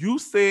 You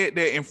said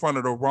that in front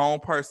of the wrong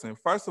person.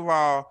 First of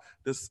all,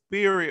 the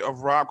spirit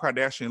of Rob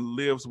Kardashian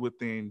lives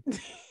within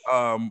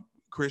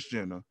Kris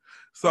Jenner.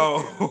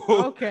 So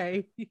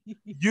okay.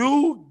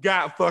 You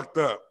got fucked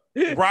up.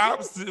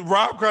 Rob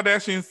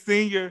Kardashian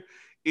Sr.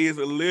 is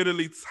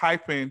literally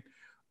typing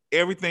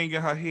everything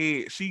in her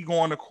head. She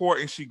going to court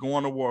and she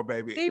going to war,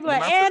 baby. And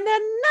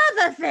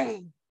another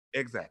thing.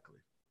 Exactly.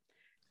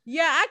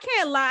 Yeah, I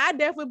can't lie. I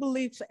definitely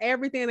believe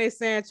everything they're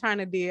saying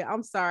China did.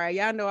 I'm sorry.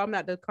 Y'all know I'm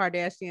not the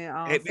Kardashian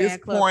At this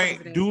point,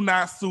 president. Do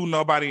not sue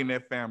nobody in their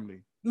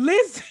family.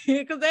 Listen,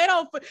 because they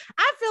don't.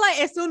 I feel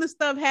like as soon as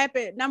stuff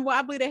happened, number one,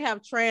 I believe they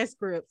have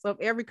transcripts of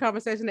every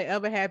conversation that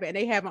ever happened, and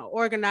they have them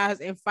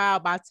organized and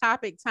filed by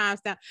topic,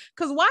 timestamp.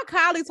 Because why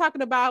Kylie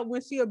talking about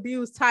when she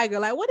abused Tiger?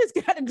 Like, what is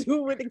got to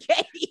do with the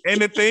case?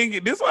 And the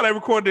thing, this is why they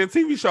recorded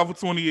their TV show for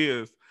 20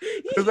 years.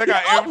 Because they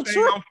got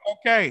everything on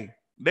 4K.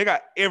 They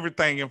got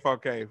everything in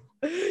 4K.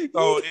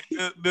 So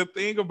the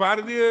thing about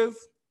it is,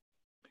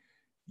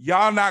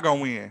 y'all not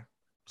gonna win.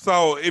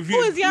 So if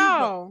you, who is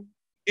y'all?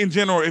 In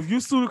general, if you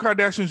sue the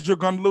Kardashians, you're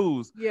gonna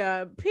lose.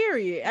 Yeah,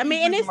 period. I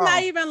mean, and it's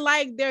not even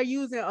like they're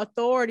using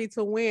authority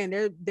to win.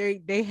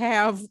 They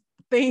have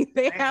things.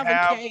 They have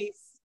a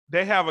case.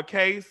 They have a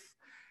case,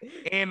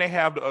 and they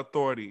have the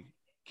authority.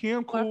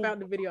 Kim, cool. I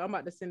found the video. I'm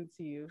about to send it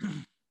to you.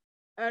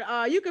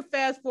 And you can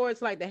fast forward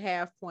to like the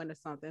half point or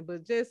something,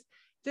 but just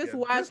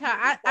watch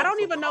how I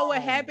don't even know what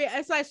happened.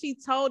 It's like she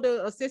told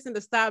the assistant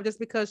to stop just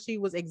because she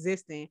was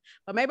existing,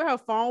 but maybe her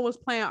phone was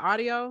playing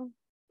audio.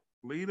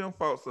 Leave them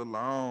folks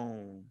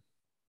alone.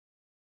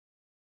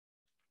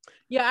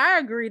 Yeah, I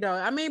agree though.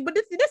 I mean, but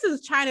this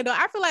is China though.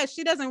 I feel like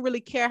she doesn't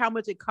really care how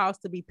much it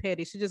costs to be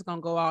petty. She's just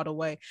gonna go all the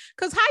way.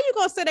 Cause how you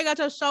gonna say they got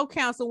your show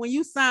canceled when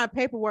you sign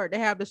paperwork to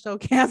have the show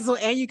canceled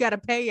and you got a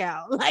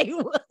payout? Like,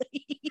 like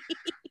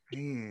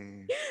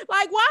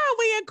why are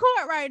we in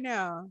court right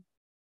now?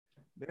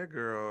 That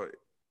girl,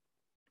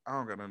 I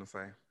don't got nothing to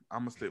say. I'm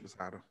gonna sit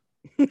beside her.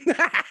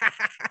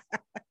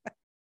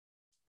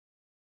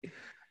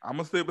 I'm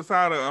gonna sit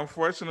beside her.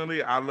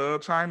 Unfortunately, I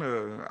love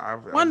China.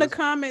 One of the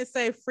comments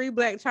say, "Free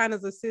Blac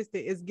Chyna's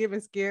assistant is giving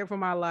scared for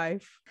my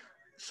life."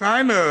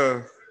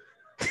 China.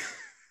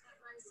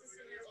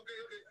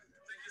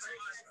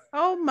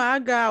 Oh my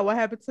God, what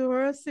happened to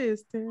her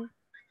assistant?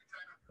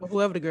 Or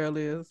whoever the girl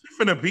is. She's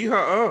finna beat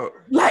her up.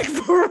 Like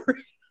for real.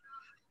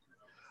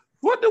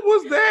 What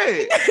was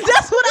that?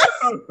 That's what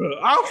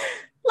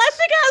like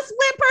she got a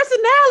split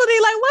personality.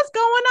 Like, what's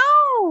going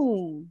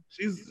on?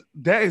 Is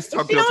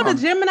she on the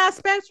Gemini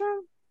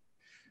spectrum?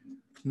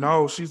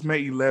 No, she's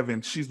May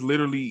 11. She's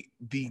literally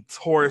the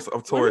Taurus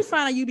of Taurus. Let me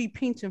find out you be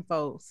pinching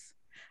folks.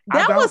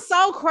 That was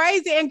so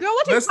crazy. And girl,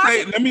 what you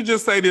talking? Let me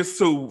just say this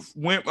too.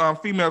 When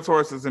female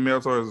Tauruses and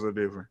male Tauruses are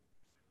different.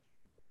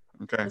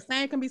 Okay. The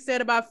same can be said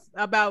about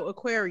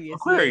Aquarius.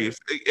 Aquarius.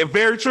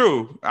 Very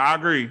true. I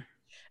agree.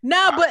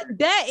 No, but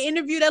that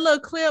interview, that little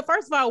clip,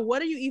 first of all,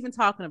 what are you even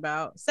talking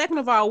about? Second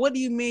of all, what do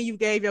you mean you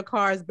gave your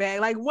cars back?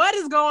 Like, what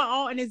is going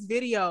on in this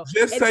video?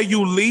 Just say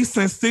you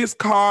leasing 6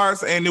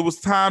 cars and it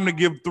was time to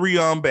give 3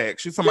 back.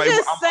 She's somebody. And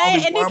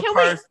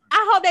then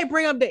I hope they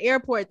bring up the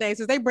airport thing,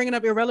 since they bringing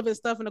up irrelevant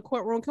stuff in the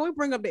courtroom. Can we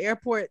bring up the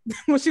airport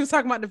when she was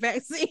talking about the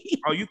vaccine?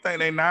 Oh, you think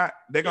they not?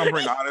 They're gonna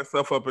bring all that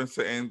stuff up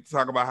and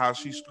talk about how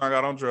she's strung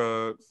out on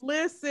drugs.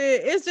 Listen,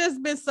 it's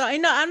just been so.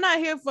 I'm not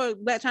here for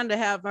Blac Chyna to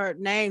have her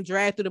name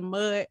dragged through the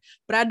mud,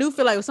 but I do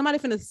feel like if somebody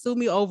finna sue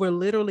me over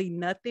literally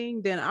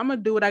nothing, then I'm gonna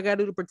do what I gotta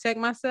do to protect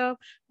myself.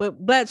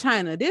 But Blac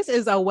Chyna, this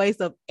is a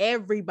waste of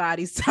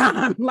everybody's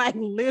time. Like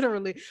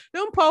literally,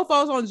 them po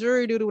folks on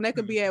jury duty when they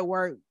could be at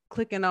work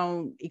clicking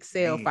on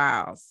Excel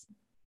files.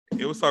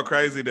 It was so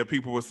crazy that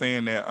people were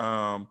saying that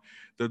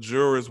the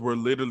jurors were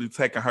literally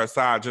taking her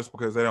side just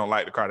because they don't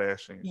like the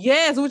Kardashians.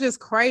 Yes, which is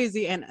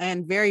crazy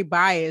and very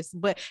biased.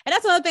 And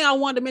that's another thing I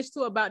wanted to mention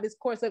too about this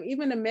course of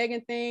even the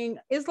Meghan thing.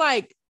 It's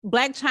like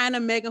Blac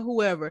Chyna, Meghan,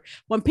 whoever.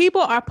 When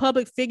people are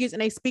public figures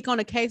and they speak on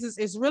the cases,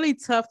 it's really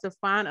tough to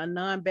find a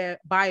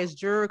non-biased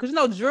juror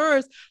because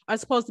jurors are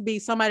supposed to be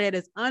somebody that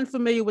is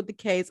unfamiliar with the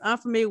case,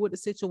 unfamiliar with the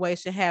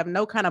situation, have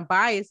no kind of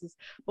biases.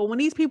 But when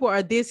these people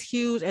are this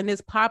huge and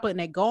this popular and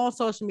they go on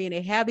social media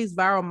and they have these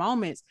viral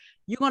moments,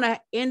 you're going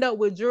to end up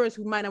with jurors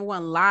who might not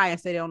want to lie and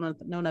say they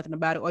don't know nothing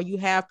about it. Or you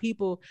have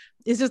people,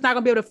 it's just not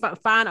going to be able to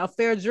find a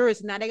fair juror.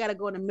 So now they got to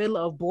go in the middle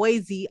of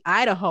Boise,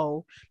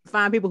 Idaho, to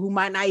find people who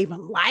might not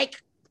even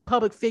like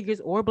public figures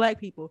or Black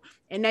people.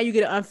 And now you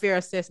get an unfair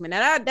assessment.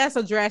 Now that's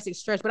a drastic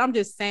stretch, but I'm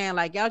just saying,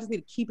 like, y'all just need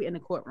to keep it in the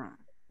courtroom.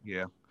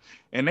 Yeah.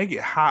 And they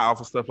get high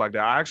off of stuff like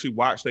that. I actually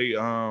watched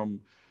a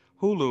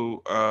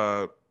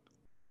Hulu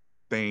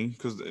thing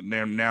because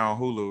they're now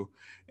on Hulu,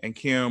 and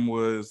Kim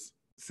was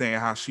saying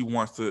how she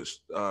wants to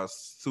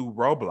sue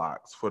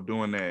Roblox for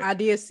doing that. I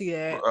did see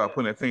that.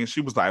 Putting that thing. She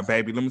was like,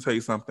 baby, let me tell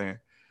you something.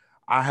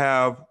 I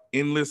have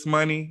endless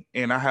money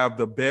and I have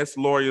the best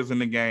lawyers in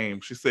the game.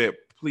 She said,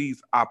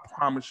 please, I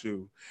promise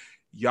you,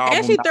 y'all.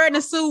 And she threatened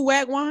to sue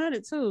WAC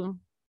 100 too.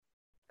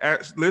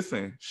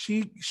 Listen,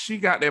 she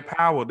got that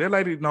power. That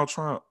lady know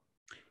Trump.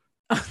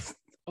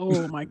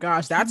 Oh my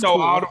gosh, that's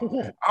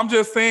cool. I'm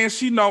just saying,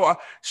 she made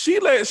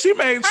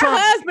her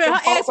Trump. Her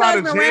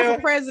ex-husband ran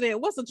for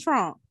president. What's a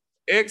Trump?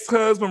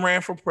 Ex-husband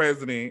ran for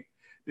president.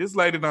 This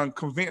lady done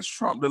convinced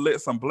Trump to let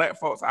some black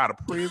folks out of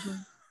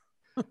prison.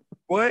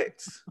 What?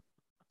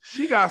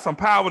 She got some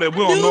power that we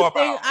don't know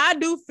about. I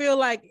do feel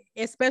like,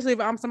 especially if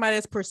I'm somebody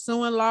that's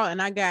pursuing law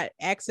and I got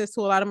access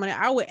to a lot of money,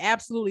 I would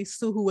absolutely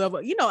sue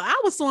whoever. You know, I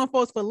was suing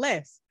folks for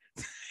less.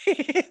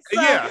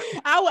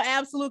 I would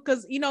absolutely,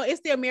 because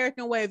it's the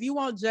American way. If you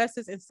want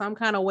justice in some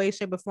kind of way,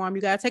 shape, or form,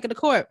 you gotta take it to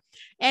court,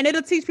 and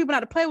it'll teach people not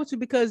to play with you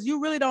because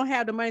you really don't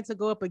have the money to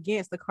go up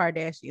against the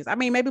Kardashians. I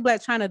mean, maybe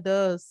Blac Chyna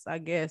does. I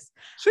guess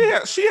she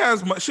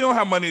don't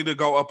have money to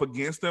go up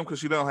against them because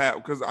she don't have.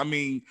 Because I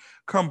mean,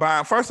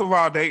 combined. First of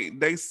all,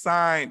 they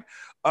signed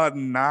a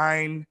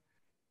 9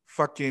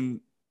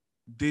 fucking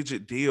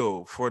digit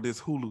deal for this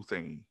Hulu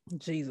thing.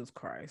 Jesus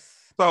Christ.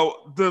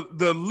 So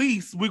the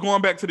least, we're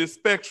going back to this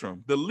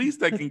spectrum, the least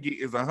they can get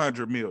is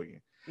 100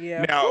 million.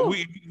 Yeah. Now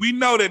we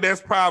know that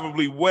that's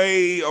probably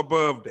way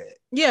above that.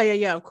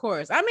 Yeah, of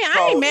course. I mean,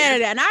 I ain't mad at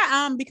that. And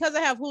I because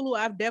I have Hulu,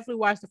 I've definitely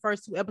watched the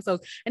first 2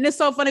 episodes. And it's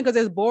so funny because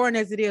as boring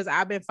as it is,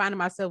 I've been finding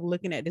myself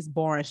looking at this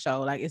boring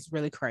show. Like, it's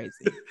really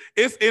crazy.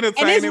 It's entertaining.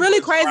 And it's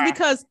really crazy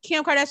because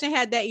Kim Kardashian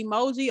had that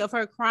emoji of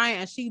her crying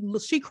and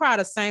she cried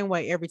the same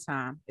way every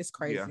time. It's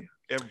crazy. Yeah,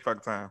 every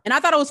fucking time. And I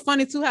thought it was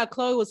funny too how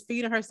Khloe was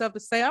feeding herself to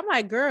say, I'm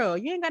like, girl,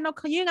 you ain't got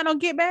no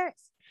get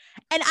backs.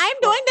 And I'm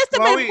doing this to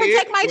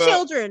protect my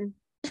children.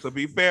 To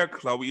be fair,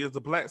 Khloe is the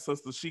black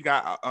sister. She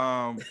got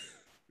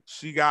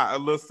a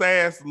little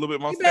sass, a little bit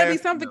more. You better be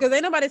something because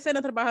ain't nobody said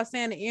nothing about her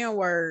saying the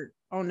N-word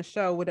on the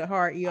show with a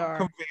hard ER.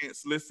 I'm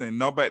convinced.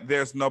 Listen,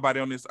 there's nobody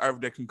on this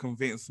earth that can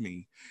convince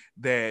me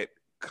that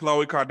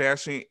Khloe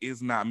Kardashian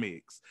is not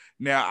mixed.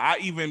 Now, I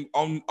even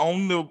on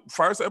the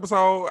first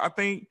episode, I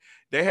think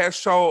they had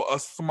showed a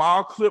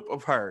small clip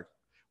of her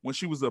when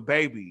she was a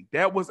baby.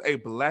 That was a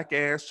black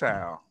ass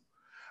child.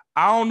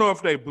 I don't know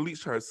if they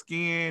bleached her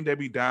skin, they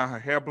be dyeing her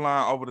hair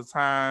blonde over the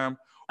time,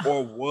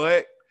 or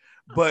what.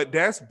 But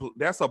that's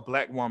a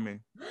black woman.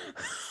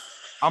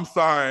 I'm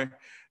sorry.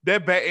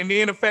 And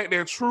then the fact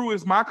that True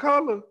is my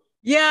color.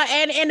 Yeah,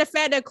 and the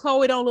fact that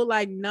Khloe don't look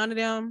like none of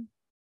them.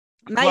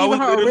 Not Khloe even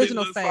her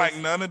original face. Like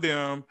none of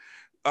them.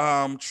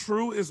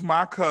 True is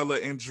my color,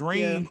 and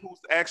Dream, who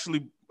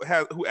actually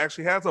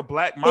has a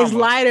black mama, is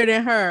lighter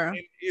than her.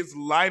 Is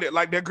lighter.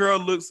 Like that girl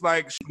looks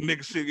like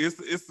nigga shit.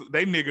 It's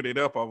they niggered it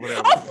up over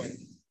there.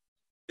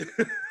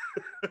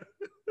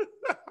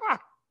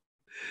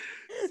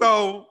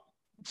 So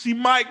she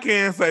might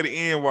can say the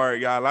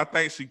N-word, y'all. I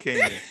think she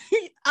can.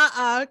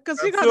 Because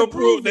she got to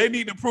prove they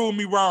need to prove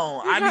me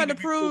wrong. I need to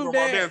prove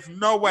that. There's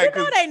no way. You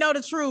know they know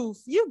the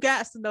truth. You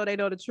got to know they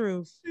know the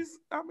truth.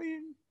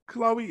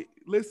 Khloe,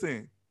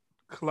 listen.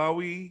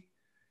 Khloe,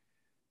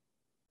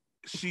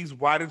 she's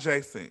white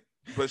adjacent,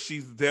 but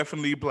she's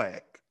definitely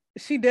black.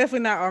 She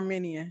definitely not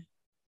Armenian.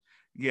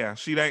 Yeah,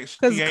 she ain't.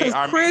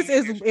 Because Chris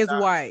is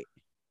white.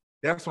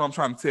 That's what I'm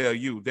trying to tell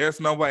you.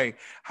 There's no way.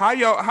 How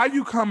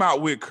you come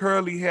out with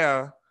curly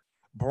hair,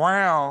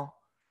 brown,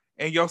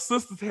 and your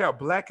sister's hair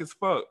black as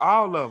fuck,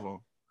 all of them.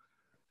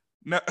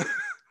 Now,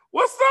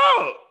 what's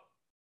up?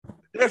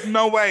 There's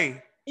no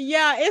way.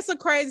 Yeah, it's a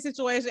crazy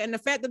situation, and the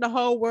fact that the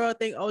whole world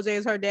think OJ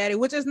is her daddy,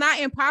 which is not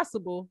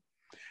impossible.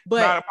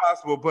 But not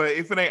impossible. But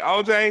if it ain't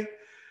OJ,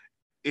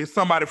 it's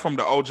somebody from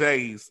the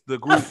OJs, the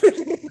group.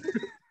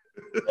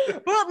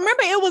 But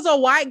remember, it was a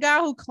white guy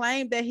who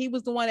claimed that he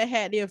was the one that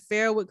had the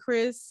affair with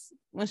Chris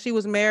when she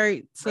was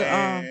married to.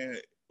 Man,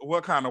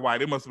 what kind of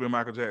white? It must have been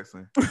Michael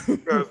Jackson.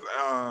 Because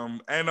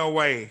ain't no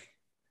way.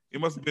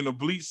 It must have been a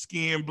bleached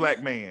skinned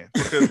black man.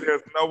 Because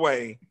there's no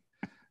way.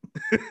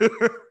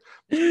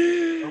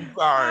 I'm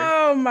sorry.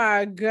 Oh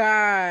my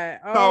God.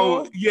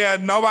 So yeah,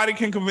 nobody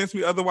can convince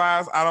me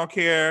otherwise. I don't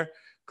care.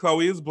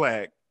 Khloe is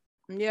black.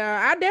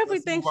 Yeah, I definitely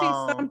think she's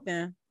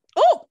something.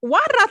 Oh,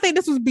 why did I think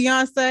this was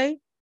Beyonce?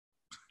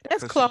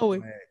 That's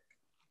Khloe.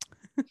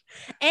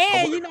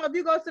 And if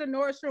you go to the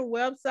Nordstrom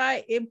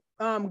website,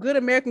 Good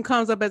American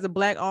comes up as a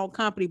black-owned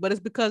company, but it's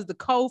because the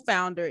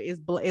co-founder is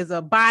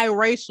a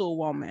biracial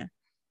woman.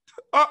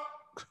 Oh,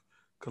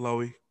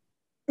 Khloe.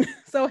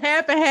 So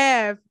half and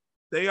half.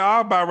 They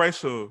are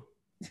biracial.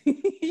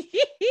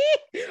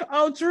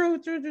 Oh, true.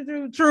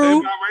 Look,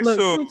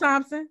 True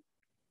Thompson.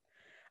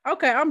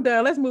 Okay, I'm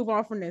done. Let's move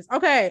on from this.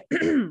 Okay.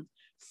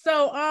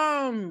 So,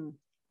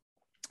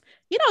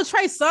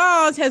 Trey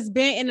Songz has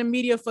been in the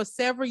media for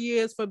several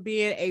years for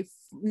being a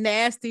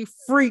nasty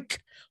freak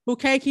who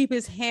can't keep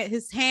his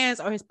hands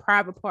or his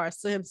private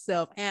parts to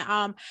himself.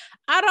 And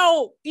I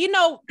don't,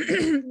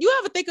 you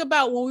ever think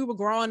about when we were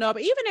growing up,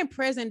 even in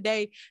present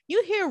day,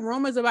 you hear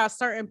rumors about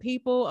certain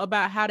people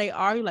about how they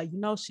are. You're like,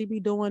 she be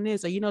doing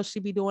this or she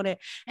be doing it.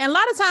 And a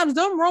lot of times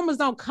them rumors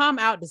don't come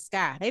out the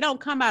sky. They don't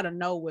come out of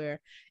nowhere.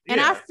 And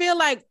I feel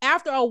like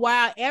after a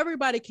while,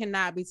 everybody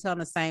cannot be telling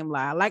the same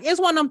lie. Like, it's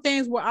one of them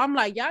things where I'm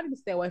like, y'all need to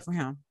stay away from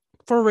him.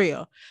 For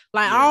real.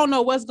 Like, I don't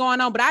know what's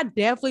going on, but I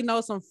definitely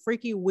know some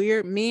freaky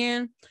weird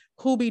men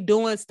who be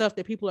doing stuff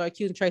that people are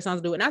accusing Trey Songz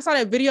of doing. And I saw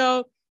that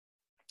video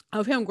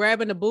of him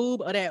grabbing the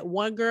boob of that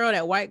one girl,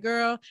 that white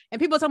girl,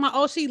 and people talking about,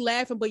 oh, she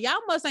laughing, but y'all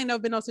must ain't never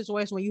been in a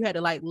situation where you had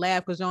to like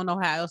laugh because you don't know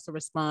how else to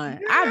respond.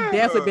 I've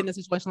definitely been in a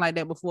situation like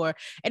that before,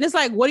 and it's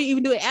like, what do you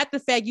even do after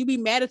the fact? You be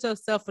mad at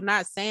yourself for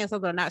not saying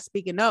something or not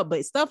speaking up,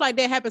 but stuff like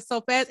that happens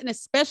so fast, and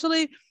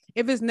especially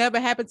if it's never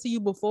happened to you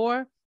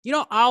before, you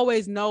don't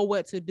always know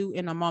what to do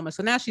in a moment.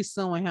 So now she's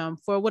suing him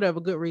for whatever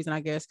good reason,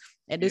 I guess,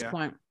 at this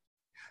point.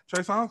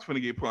 Trey Songz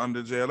finna get put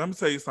under jail. Let me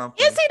tell you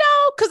something. Is he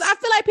though? Because I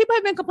feel like people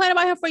have been complaining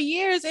about him for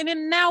years, and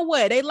then now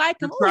what? They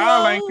like him. The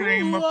trial ain't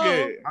came up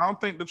yet. I don't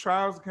think the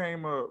trials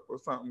came up or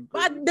something.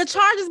 But the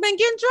charges been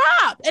getting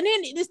dropped, and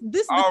then this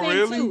is the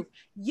thing too.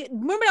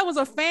 Remember, that was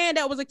a fan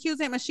that was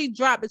accusing him, and she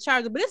dropped the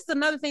charges. But this is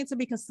another thing to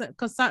be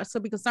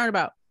concerned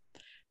about.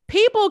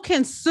 People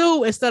can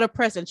sue instead of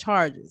pressing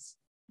charges.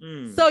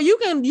 So you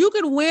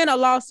can win a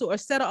lawsuit or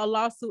settle a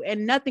lawsuit,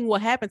 and nothing will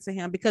happen to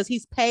him because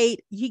he's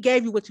paid. He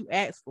gave you what you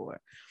asked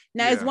for.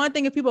 Now, it's one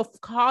thing if people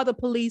call the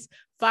police,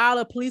 file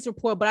a police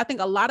report, but I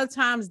think a lot of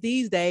times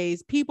these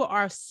days people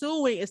are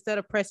suing instead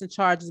of pressing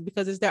charges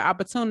because it's their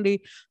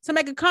opportunity to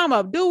make a come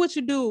up. Do what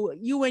you do,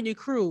 you and your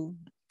crew.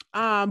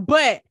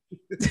 But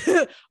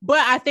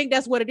I think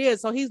that's what it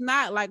is. So he's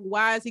not like,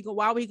 why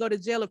would he go to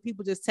jail if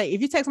people just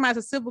if you take somebody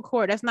to civil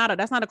court, that's not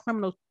a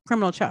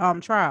criminal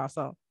trial.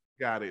 So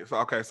got it. So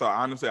okay, so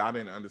honestly, I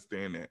didn't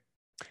understand that.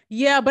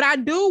 Yeah, but I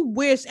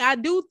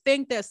do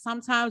think that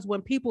sometimes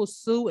when people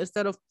sue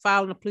instead of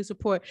filing a police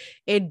report,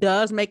 it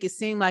does make it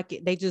seem like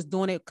they just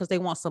doing it because they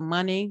want some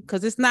money.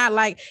 Because it's not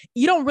like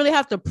you don't really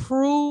have to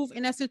prove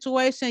in that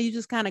situation. You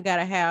just kind of got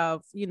to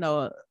have,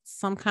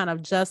 some kind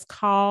of just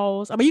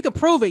cause. I mean, you can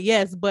prove it,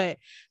 yes, but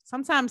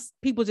sometimes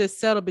people just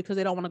settle because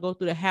they don't want to go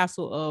through the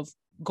hassle of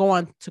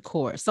going to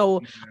court.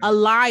 So a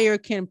liar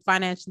can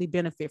financially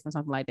benefit from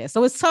something like that.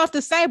 So it's tough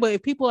to say, but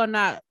if people are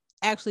not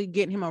actually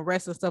getting him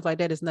arrested and stuff like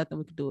that, there's nothing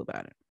we can do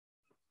about it.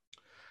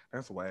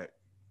 That's whack.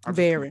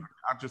 I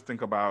just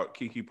think about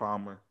Keke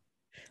Palmer.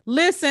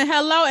 Listen,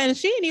 hello, and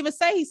she didn't even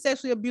say he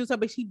sexually abused her,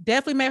 but she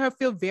definitely made her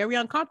feel very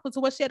uncomfortable to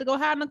where she had to go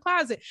hide in the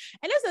closet.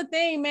 And that's the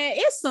thing, man.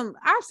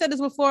 I've said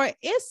this before.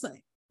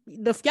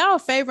 Y'all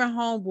favorite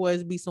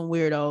homeboys be some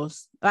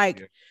weirdos.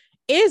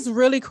 It's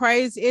really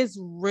crazy. It's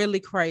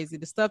really crazy.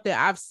 The stuff that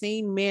I've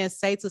seen men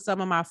say to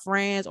some of my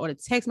friends or the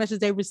text messages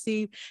they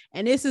receive.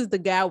 And this is the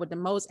guy with the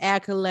most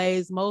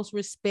accolades, most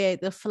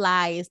respect, the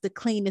flyest, the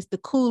cleanest, the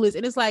coolest.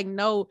 And it's like,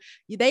 no,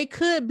 they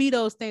could be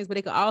those things, but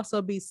they could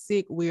also be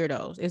sick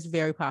weirdos. It's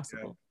very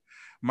possible.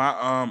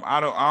 I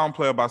don't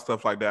play about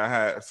stuff like that. I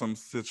had some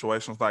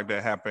situations like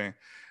that happen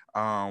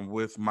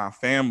with my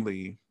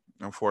family,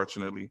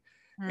 unfortunately.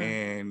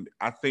 And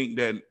I think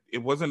that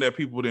it wasn't that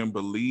people didn't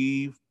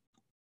believe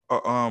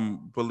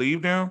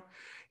them.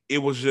 It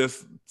was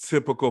just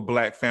typical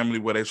Black family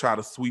where they try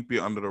to sweep it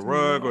under the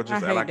rug or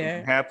just act like it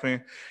didn't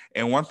happen.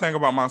 And one thing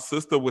about my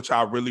sister, which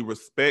I really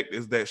respect,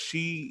 is that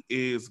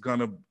it's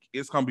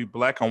gonna be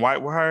black and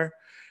white with her,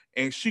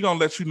 and she gonna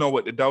let you know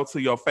what to do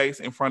to your face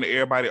in front of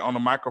everybody on the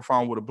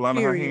microphone with a blunt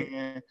in her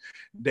hand,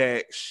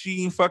 that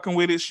she ain't fucking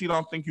with it. She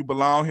don't think you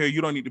belong here. You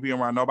don't need to be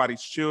around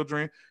nobody's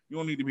children. You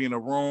don't need to be in a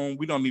room.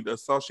 We don't need to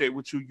associate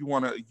with you. You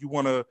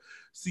wanna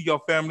see your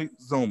family?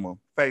 Zoom them,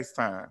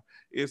 FaceTime.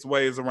 It's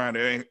ways around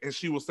it. And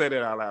she will say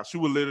that out loud. She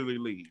will literally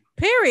leave.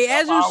 Period.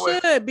 As you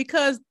should,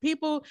 because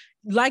people,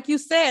 like you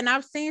said, and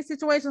I've seen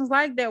situations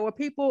like that where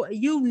people,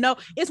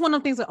 it's one of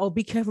them things like, oh,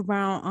 be careful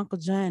around Uncle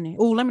Johnny.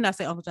 Oh, let me not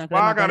say Uncle Johnny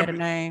because I got a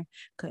name.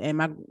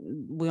 And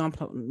we on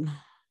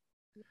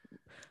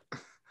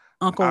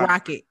Uncle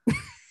Rocket.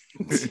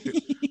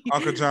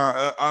 Uncle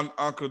John,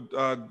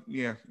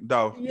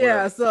 Doe.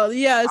 Yeah, so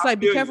it's like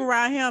be careful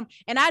around him.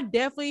 And I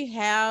definitely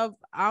have,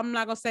 I'm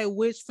not gonna say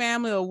which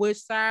family or which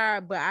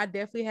side, but I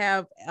definitely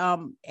have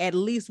at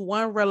least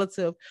one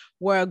relative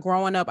where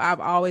growing up I've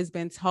always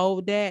been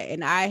told that,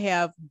 and I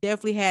have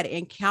definitely had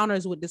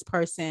encounters with this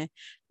person,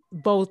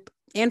 both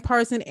in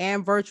person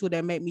and virtual,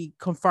 that make me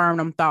confirm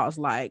them thoughts.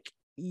 Like,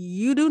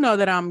 you do know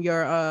that I'm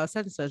your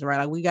such and such, right?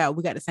 Like we got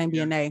the same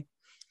DNA.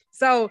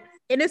 So.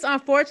 And it's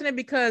unfortunate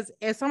because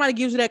if somebody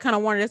gives you that kind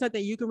of warning, there's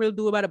nothing you can really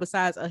do about it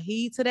besides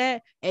adhere to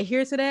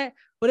that.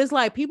 But it's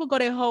like people go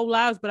their whole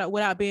lives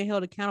without being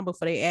held accountable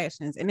for their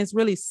actions. And it's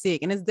really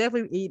sick. And it's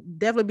definitely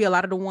be a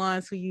lot of the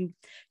ones who you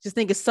just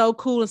think is so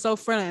cool and so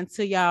friendly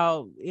until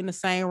y'all in the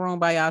same room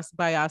by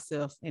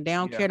yourself. And they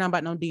don't care nothing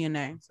about no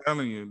DNA. I'm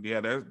telling you,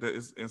 that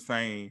is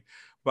insane.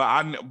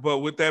 But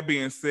with that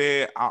being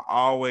said, I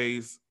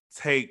always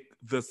take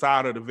the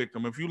side of the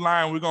victim. If you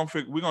lying, we're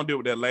gonna deal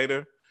with that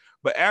later.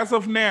 But as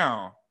of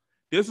now,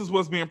 this is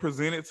what's being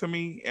presented to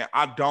me, and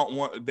I don't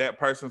want that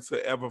person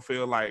to ever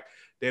feel like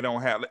they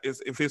don't have.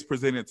 If it's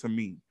presented to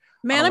me,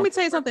 man, let me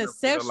tell you something.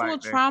 Sexual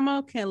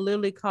trauma can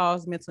literally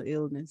cause mental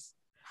illness.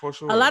 For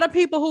sure. A lot of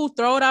people who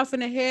throw it off in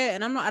the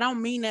head, and I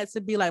don't mean that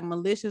to be like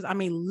malicious. I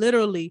mean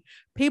literally,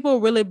 people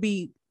really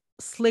be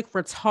slick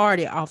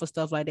retarded off of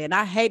stuff like that. And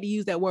I hate to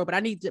use that word, but I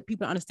need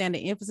people to understand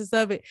the emphasis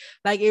of it.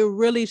 Like, it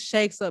really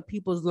shakes up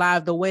people's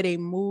lives, the way they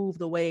move,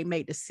 the way they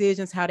make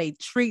decisions, how they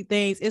treat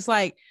things. It's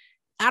like,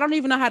 I don't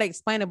even know how to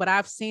explain it, but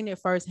I've seen it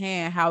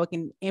firsthand, how it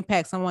can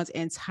impact someone's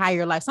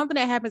entire life. Something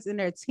that happens in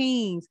their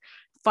teens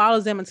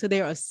follows them until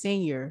they're a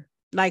senior.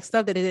 Like,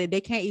 stuff that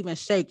they can't even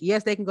shake.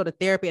 Yes, they can go to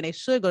therapy, and they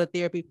should go to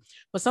therapy,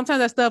 but sometimes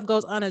that stuff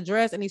goes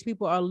unaddressed, and these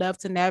people are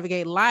left to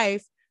navigate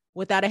life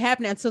without it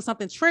happening until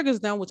something triggers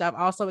them, which I've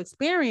also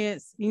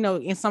experienced,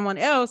 in someone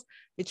else.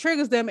 It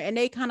triggers them and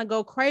they kind of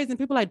go crazy, and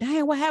people are like,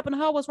 dang, what happened to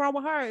her? What's wrong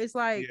with her? It's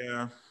like,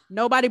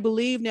 nobody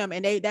believed them.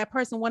 And that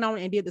person went on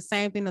and did the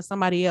same thing to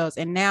somebody else.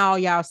 And now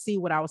y'all see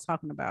what I was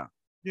talking about.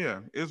 Yeah,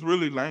 it's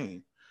really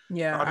lame.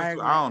 Yeah.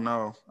 I don't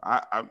know.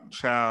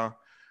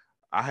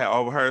 I had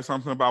overheard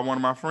something about one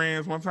of my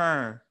friends one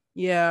time.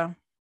 Yeah.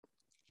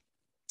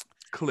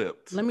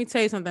 Clipped. Let me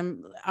tell you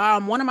something.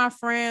 One of my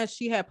friends,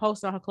 she had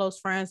posted on her close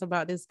friends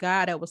about this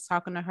guy that was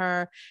talking to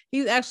her.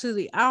 He's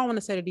actually, I don't want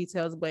to say the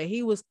details, but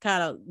he was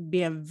kind of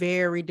being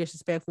very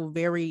disrespectful,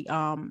 very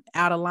out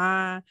of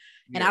line.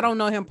 Yeah. And I don't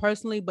know him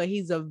personally, but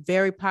he's a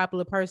very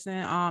popular person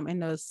in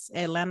the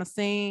Atlanta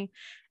scene.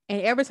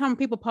 And every time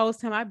people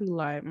post him, I'd be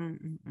like,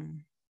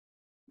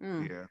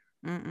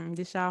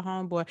 this y'all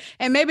homeboy.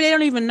 And maybe they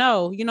don't even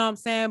know, you know what I'm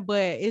saying?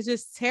 But it's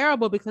just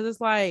terrible, because it's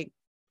like,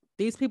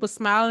 these people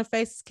smiling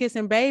faces,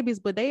 kissing babies,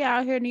 but they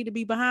out here need to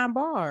be behind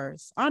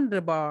bars, under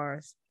the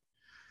bars.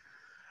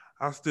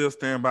 I still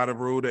stand by the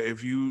rule that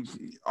if you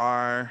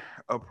are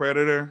a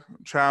predator,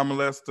 child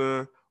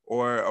molester,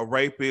 or a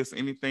rapist,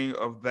 anything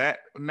of that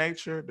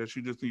nature, that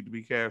you just need to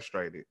be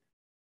castrated.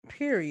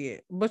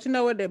 Period. But you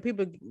know what? That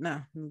people,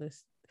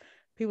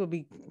 people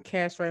be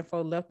castrating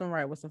for left and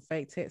right with some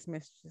fake text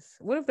messages.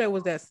 What if that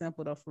was that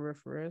simple though? For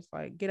real, it's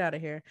like, get out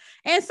of here.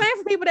 And same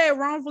for people that are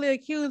wrongfully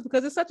accused,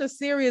 because it's such a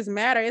serious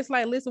matter. It's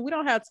like, listen, we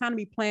don't have time to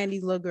be playing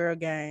these little girl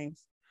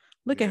games.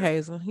 Look at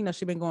Hazel.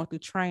 She been going through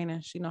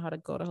training. She know how to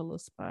go to her little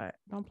spot.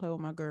 Don't play with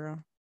my girl.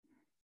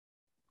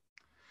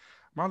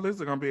 My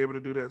listeners are gonna be able to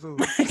do that too.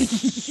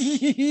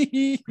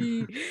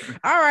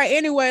 All right.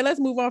 Anyway, let's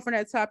move on from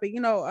that topic.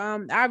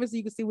 Obviously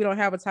you can see we don't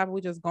have a topic.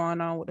 We're just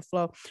going on with the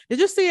flow. Did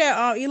you see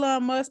that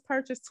Elon Musk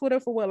purchased Twitter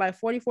for what, like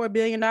 $44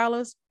 billion?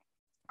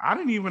 I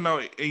didn't even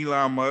know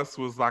Elon Musk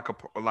was like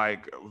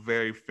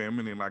very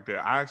feminine like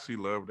that. I actually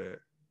love that.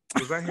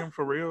 Was that him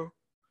for real?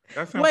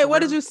 That's him. Wait,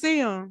 what did you see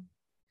him?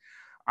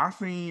 I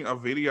seen a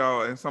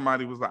video and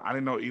somebody was like, I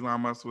didn't know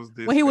Elon Musk was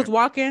this. When he was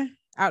walking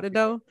out the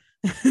door.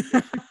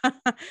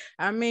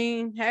 I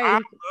mean, hey, I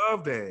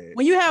love that.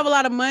 When you have a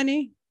lot of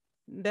money,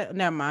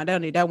 never mind.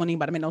 That wouldn't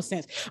even make no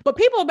sense. But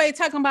people be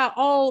talking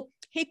about,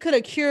 he could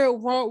have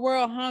cured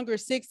world hunger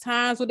 6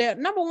 times with that.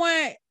 Number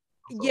one,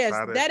 yes,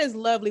 that is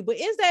lovely. But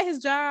is that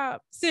his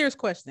job? Serious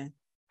question.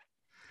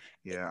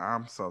 Yeah,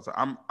 I'm so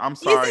sorry. I'm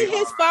sorry. Is it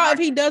his fault if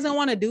he doesn't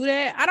want to do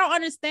that? I don't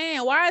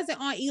understand. Why is it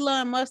on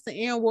Elon Musk to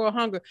end world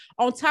hunger?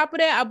 On top of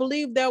that, I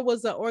believe there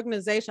was a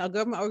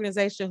government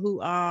organization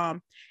who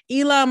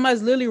Elon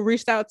Musk literally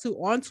reached out to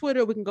on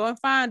Twitter. We can go and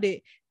find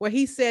it, where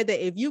he said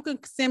that if you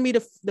can send me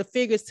the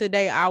figures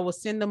today, I will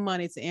send the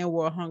money to end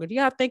world hunger. Do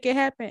y'all think it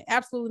happened?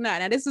 Absolutely not.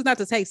 Now, this is not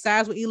to take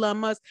sides with Elon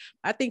Musk.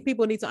 I think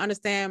people need to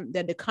understand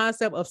that the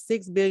concept of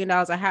 $6 billion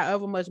or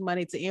however much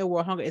money to end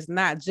world hunger is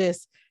not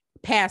just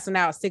passing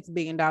out $6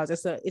 billion.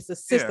 It's a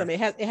system.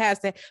 Yeah. It has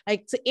to,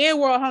 like, to end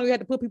world hunger, you have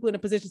to put people in a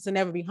position to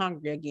never be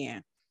hungry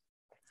again.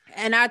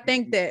 And I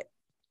think that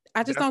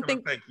don't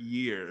think take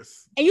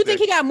years. And you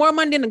think he got more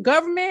money than the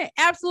government?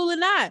 Absolutely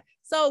not.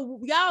 So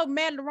y'all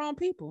mad at the wrong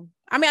people.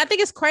 I mean, I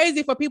think it's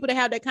crazy for people to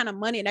have that kind of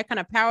money and that kind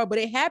of power, but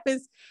it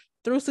happens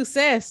through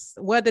success,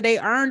 whether they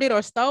earned it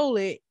or stole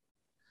it.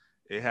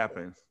 It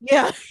happens.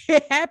 Yeah,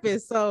 it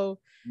happens. So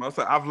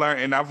I've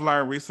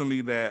learned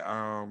recently that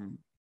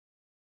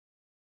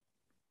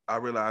I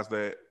realized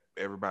that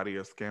everybody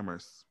is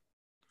scammers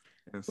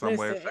in some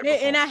way.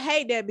 And I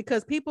hate that,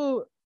 because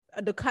people,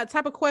 the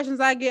type of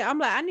questions I get, I'm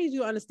like, I need you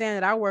to understand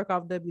that I work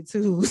off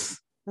W-2s,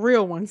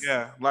 real ones.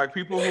 Yeah, like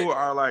people who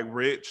are like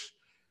rich,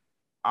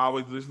 I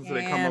always listen to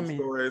their come up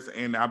stories,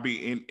 and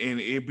and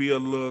it'd be a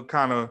little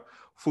kind of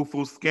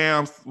foo-foo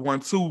scams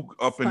 1-2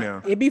 up in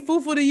there. It'd be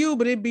foo-foo to you,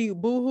 but it'd be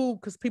boo-hoo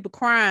because people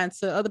crying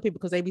to other people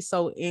because they be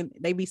so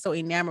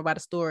enamored by the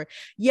story.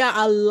 Yeah,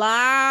 a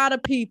lot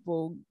of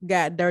people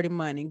got dirty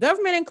money,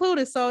 government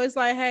included. So it's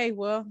like, hey,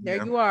 well,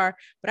 there you are.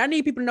 But I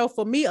need people to know,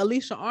 for me,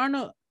 Alicia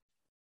Arnold,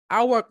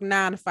 I work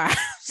 9 to 5.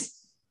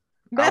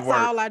 That's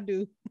all I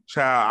do.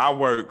 Child, I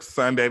work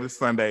Sunday to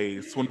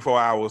Sunday, 24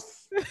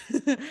 hours.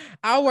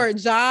 I work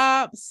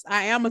jobs.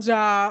 I am a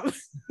job.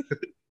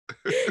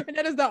 And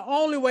that is the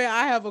only way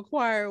I have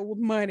acquired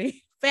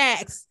money.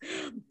 Facts.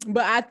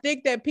 But I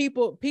think that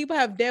people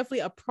have definitely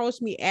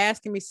approached me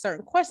asking me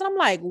certain questions. I'm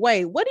like,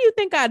 wait, what do you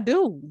think I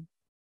do?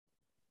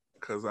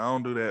 Because I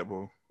don't do that,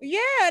 boo. Yeah,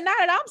 not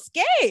that I'm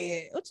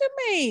scared. What you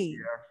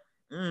mean?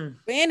 Yeah.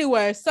 But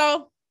anyway,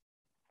 so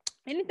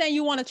anything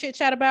you want to chit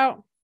chat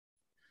about?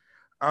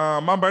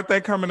 My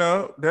birthday coming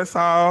up. That's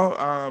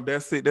all.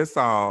 That's it. That's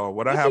all.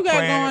 What I have you got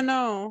planned going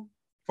on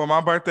For my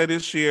birthday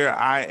this year,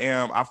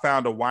 I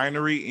found a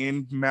winery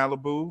in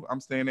Malibu. I'm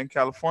staying in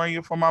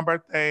California for my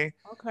birthday.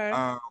 Okay.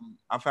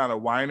 I found a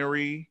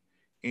winery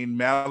in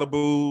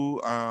Malibu.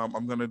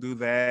 I'm gonna do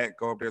that.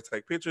 Go up there,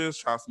 take pictures,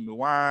 try some new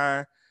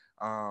wine.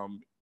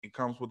 It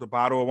comes with a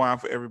bottle of wine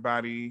for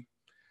everybody.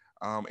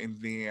 And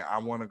then I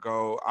want to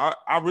go.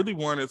 I really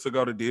wanted to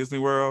go to Disney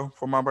World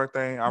for my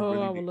birthday. I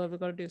would love to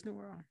go to Disney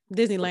World.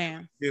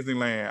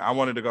 Disneyland. I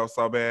wanted to go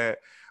so bad.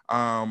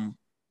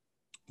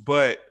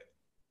 But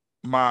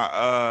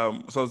my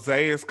so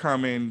Zay is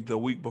coming the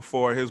week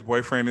before. His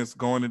boyfriend is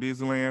going to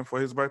Disneyland for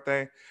his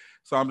birthday,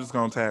 so I'm just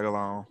gonna tag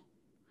along.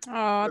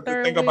 Oh,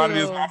 the thing about it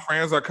is my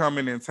friends are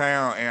coming in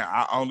town, and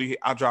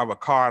I drive a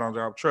car, I don't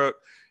drive a truck.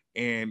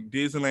 And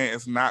Disneyland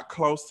is not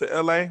close to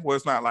LA. Well,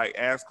 it's not like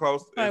as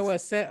close. Like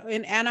what?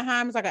 In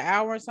Anaheim, it's like an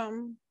hour or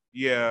something.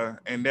 Yeah,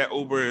 and that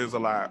Uber is a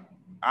lot.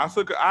 I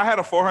had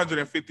a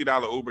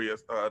 $450 Uber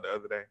the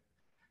other day.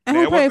 And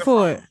who paid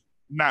for it?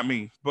 Not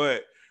me,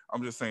 but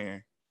I'm just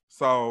saying.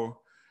 So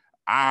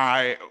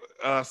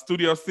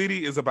Studio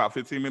City is about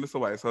 15 minutes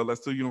away. So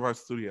let's do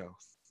Universal Studios.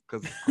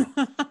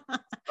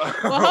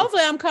 Well,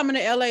 hopefully I'm coming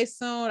to LA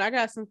soon. I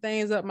got some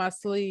things up my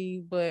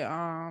sleeve, but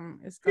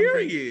it's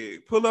gonna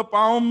pull up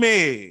on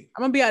me.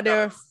 I'm gonna be out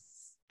there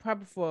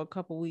probably for a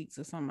couple weeks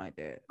or something like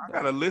that. I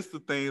got a list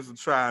of things to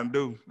try and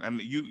do,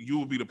 and you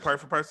will be the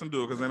perfect person to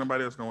do it because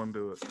anybody else gonna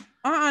do it.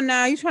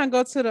 Now you trying to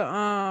go to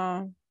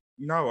the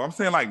No, I'm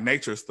saying like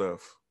nature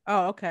stuff.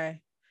 Oh,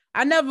 okay.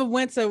 I never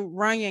went to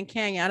Runyon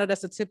Canyon. I know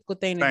that's a typical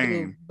thing to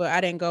do, but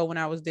I didn't go when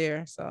I was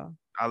there. So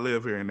I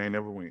live here and they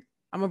never went.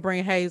 I'm gonna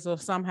bring Hazel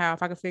somehow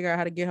if I can figure out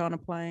how to get her on a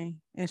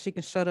plane and she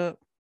can shut up.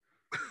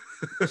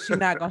 She's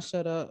not gonna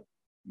shut up.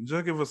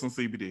 Just give her some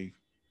CBD.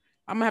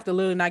 I'm gonna have to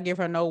literally not give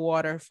her no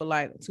water for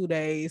like 2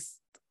 days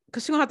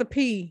because she's gonna have to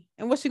pee.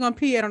 And what's she gonna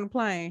pee at on the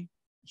plane?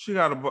 She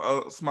got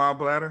a small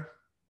bladder.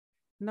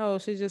 No,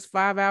 she's just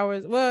 5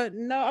 hours. Well,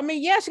 no, I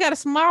mean, yeah, she got a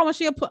small one.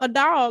 She a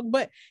dog,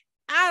 but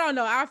I don't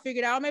know. I'll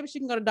figure it out. Maybe she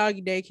can go to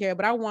doggy daycare,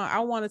 but I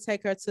want to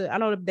take her to. I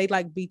know they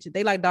like beaches.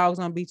 They like dogs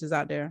on beaches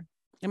out there.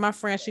 And my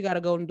friend, she got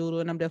a golden doodle,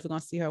 and I'm definitely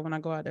gonna see her when I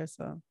go out there.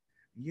 So,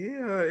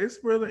 yeah, it's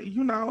really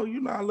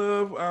I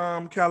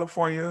love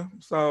California,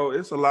 so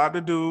it's a lot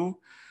to do.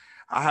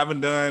 I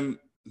haven't done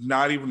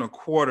not even a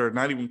quarter,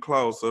 not even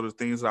close. So the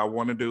things that I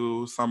want to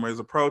do, summer is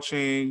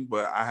approaching,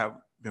 but I have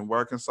been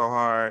working so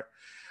hard.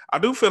 I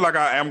do feel like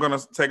I am gonna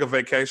take a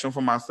vacation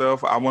for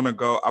myself. I want to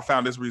go. I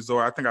found this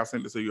resort. I think I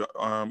sent it to you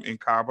in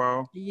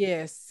Cabo.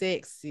 Yes,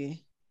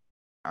 sexy.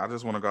 I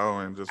just want to go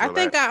and just. Relax.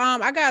 I think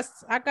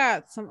I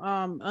got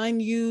some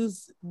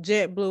unused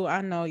JetBlue. I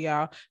know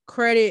y'all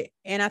credit,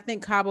 and I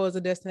think Cabo is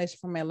a destination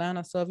from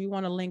Atlanta. So if you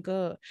want to link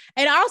up,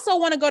 and I also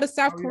want to go to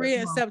South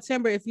Korea in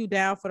September if you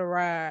down for the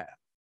ride.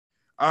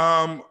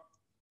 I'll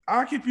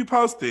keep you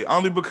posted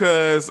only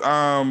because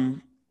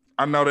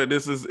I know that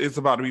it's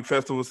about to be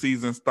festival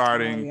season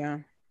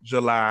starting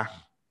July.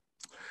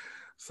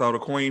 So the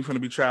Queen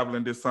finna be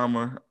traveling this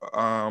summer.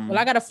 Well,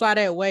 I gotta fly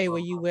that way where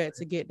you went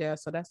to get there,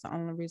 so that's the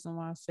only reason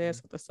why I said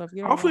some stuff.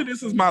 Hopefully,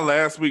 this is my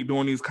last week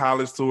doing these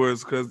college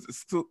tours because it's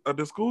still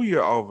the school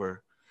year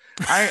over.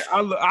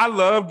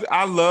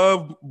 I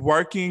love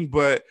working,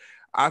 but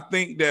I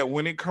think that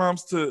when it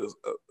comes to,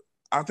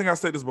 I think I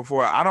said this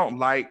before. I don't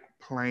like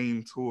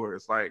plane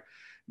tours. Like,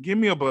 give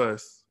me a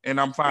bus. And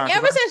I'm fine.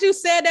 Ever since you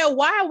said that,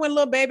 why when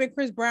Lil Baby and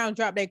Chris Brown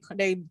dropped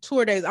they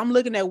tour days, I'm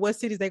looking at what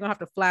cities they're gonna have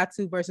to fly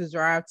to versus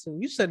drive to.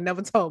 You should have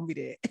never told me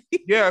that.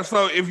 Yeah,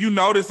 so if you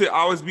notice, it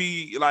always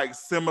be like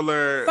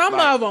similar. Some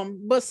of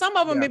them, but some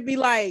of them it'd be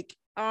like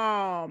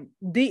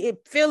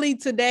Philly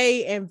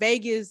today and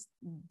Vegas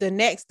the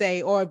next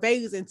day, or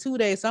Vegas in 2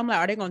 days. So I'm like,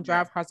 are they gonna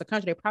drive across the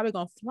country? They're probably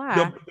gonna fly.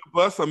 The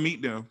bus will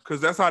meet them because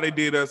that's how they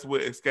did us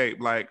with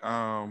Escape. Like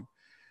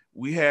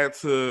we had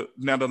to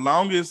the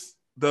longest.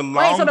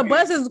 Wait, so the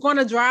bus is going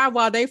to drive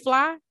while they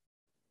fly?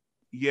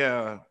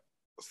 Yeah,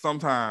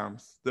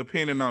 sometimes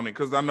depending on it.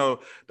 Because I know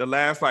the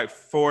last like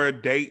 4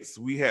 dates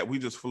we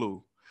just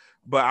flew.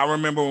 But I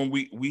remember when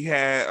we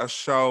had a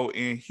show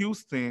in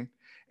Houston,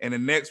 and the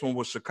next one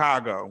was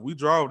Chicago. We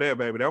drove that,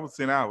 baby. That was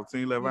 10 hours,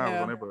 10, 11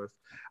 hours on that bus.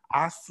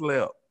 I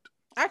slept.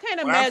 I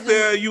can't imagine. I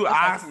tell you,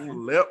 I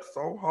slept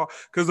so hard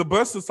because the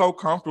bus is so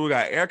comfortable. You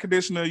got air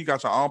conditioner, you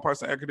got your own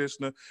personal air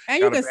conditioner,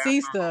 and you can see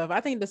stuff.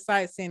 I think the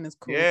sightseeing is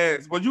cool.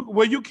 Yes, but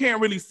you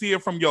can't really see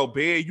it from your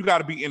bed. You got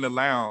to be in the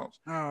lounge.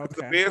 Oh, okay.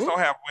 The beds don't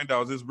have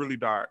windows. It's really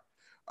dark.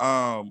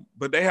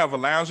 But they have a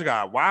lounge. You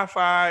got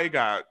Wi-Fi, you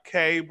got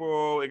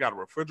cable, it got a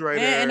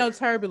refrigerator, and no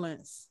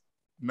turbulence.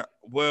 No,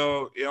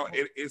 well,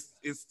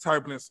 it's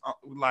turbulence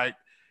like.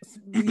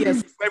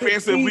 Yes. Say for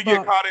instance, if we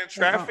get caught in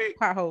traffic,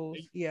 potholes.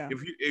 Yeah.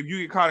 If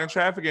you get caught in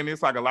traffic and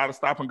it's like a lot of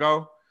stop and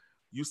go,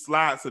 you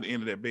slide to the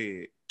end of that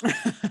bed.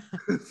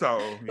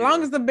 So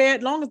long as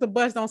the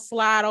bus don't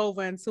slide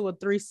over into a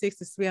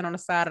 360 spin on the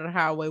side of the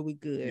highway, we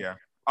good. Yeah.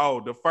 Oh,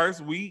 the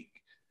first week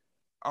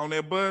on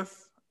that bus,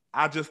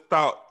 I just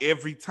thought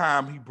every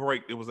time he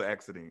braked, it was an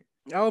accident.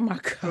 Oh my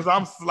god! Because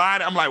I'm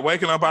sliding, I'm like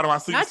waking up out of my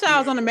seat. I thought I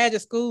was on the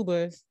Magic School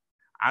Bus.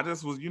 I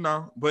just was,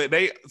 but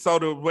so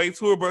the way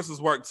tour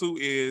buses work too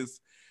is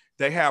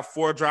they have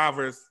 4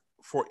 drivers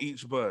for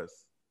each bus.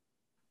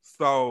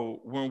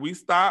 So when we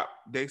stop,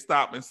 they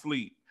stop and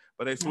sleep,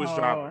 but they switch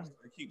drivers.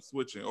 They keep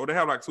switching, or they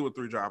have like 2 or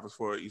 3 drivers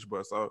for each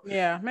bus. So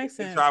yeah, makes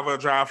sense. The driver will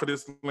drive for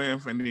this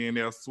length, and then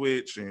they'll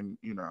switch, and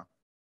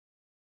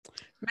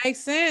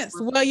Makes sense.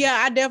 Well, yeah,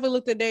 I definitely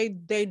looked at they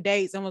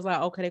dates and was like,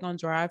 okay, they're gonna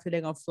drive here,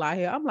 they're gonna fly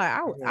here. I'm like,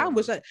 I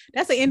wish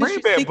that's an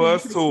industry. Bring back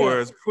bus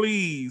tours,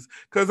 please,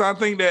 because I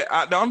think that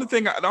the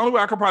only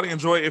way I could probably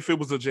enjoy it if it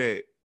was a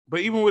jet. But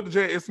even with the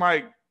jet, it's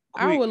like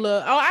quick. I would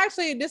love. Oh,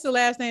 actually, this is the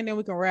last thing, then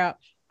we can wrap.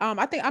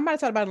 I think I might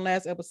have talked about it in the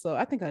last episode.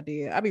 I think I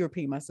did. I'll be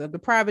repeating myself. The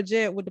private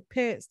jet with the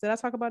pets. Did I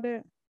talk about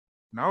that?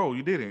 No,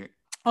 you didn't.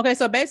 Okay,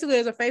 so basically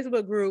there's a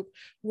Facebook group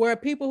where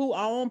people who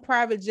own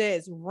private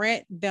jets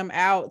rent them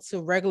out to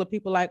regular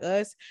people like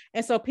us.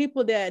 And so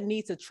people that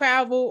need to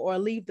travel or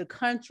leave the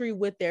country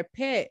with their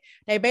pet,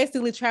 they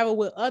basically travel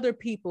with other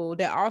people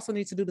that also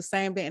need to do the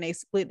same thing, and they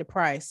split the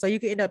price. So you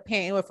can end up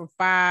paying anywhere from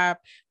 $5,000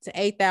 to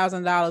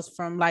 $8,000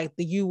 from like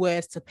the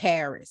US to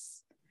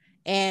Paris.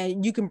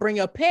 And you can bring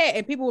your pet,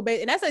 and people will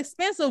and that's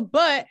expensive,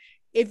 but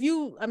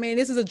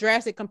this is a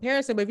drastic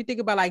comparison, but if you think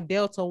about like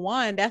Delta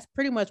One, that's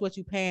pretty much what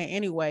you're paying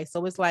anyway.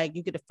 So it's like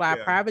you get to fly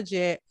a private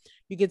jet,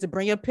 you get to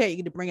bring your pet, you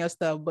get to bring your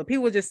stuff. But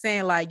people were just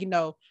saying like,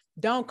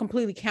 don't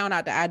completely count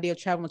out the idea of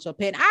traveling with your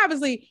pet. And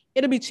obviously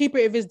it'll be cheaper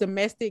if it's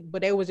domestic,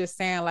 but they were just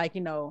saying like,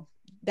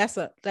 that's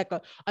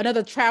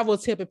another travel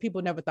tip if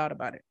people never thought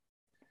about it.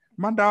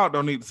 My dog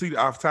don't need to see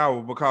the Eiffel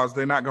Tower because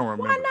they're not gonna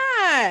remember. Why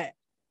not?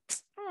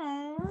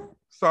 Aww.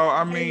 So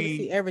I mean,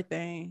 see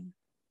everything.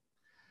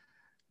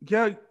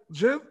 Yeah,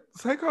 just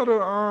take her to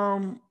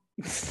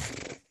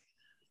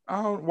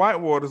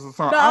Whitewaters or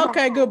something. No,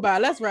 okay, goodbye.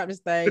 Let's wrap this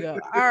thing up.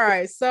 All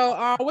right.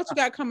 So what you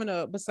got coming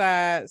up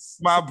besides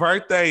my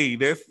birthday?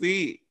 That's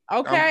it.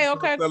 Okay,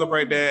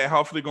 celebrate that.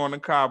 Hopefully going to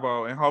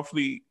Cabo, and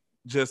hopefully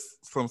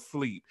just some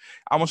sleep.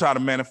 I want y'all to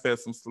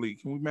manifest some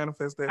sleep. Can we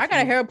manifest that? I got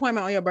a hair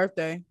appointment on your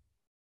birthday.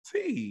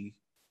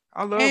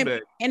 I love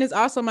that. And it's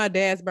also my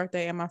dad's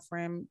birthday and my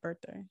friend's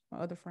birthday, my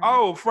other friend.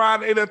 Oh,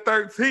 Friday the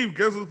 13th.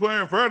 Guess who's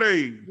playing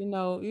Friday? You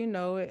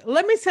know it.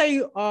 Let me tell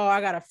you. Oh,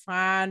 I gotta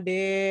find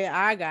it.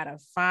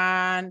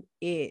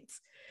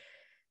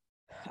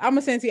 I'm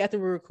gonna send it to you after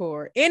we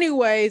record.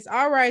 Anyways,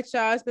 all right,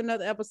 y'all. It's been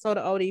another episode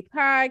of OD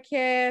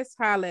Podcast.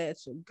 Holla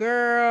at your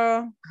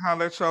girl.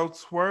 Holla at your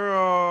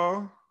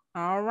twirl.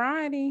 All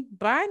righty.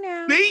 Bye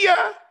now. See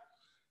ya.